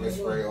 like COVID everybody.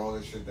 spray all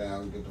this shit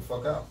down and get the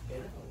fuck out. Yeah,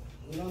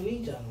 we don't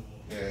need y'all no more.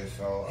 Yeah,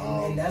 so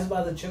And that's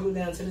about to trickle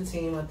down to the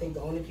team. I think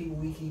the only people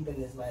we keeping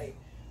is like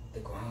the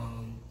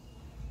Grom.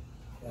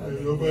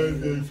 nobody's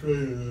getting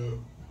traded.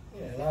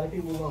 Yeah, a lot of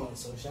people going.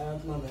 So shout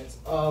out to my Mets.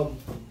 So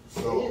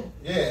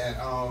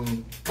yeah,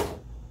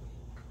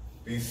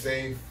 be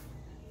safe.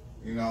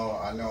 You know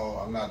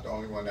I'm not the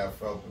only one that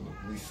felt the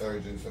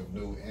resurgence of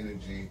new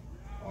energy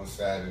on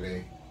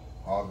Saturday.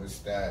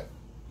 Harvest that,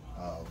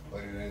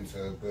 put it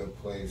into a good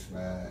place,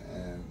 man,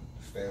 and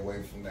stay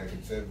away from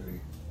negativity.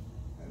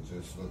 And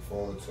just look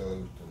forward to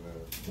the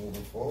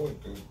moving forward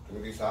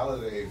through these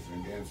holidays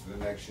and get into the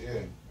next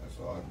year. That's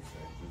all I can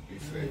say. Just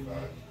be safe, all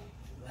right?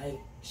 Like,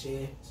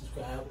 share,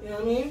 subscribe. You know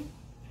what I mean?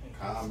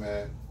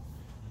 Comment.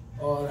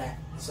 All that.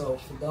 So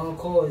for Don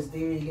Cole, it's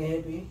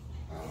Dricanhippie.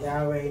 Y'all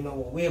already know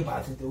what we're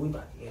about to do. We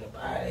about to get up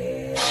out of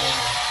here.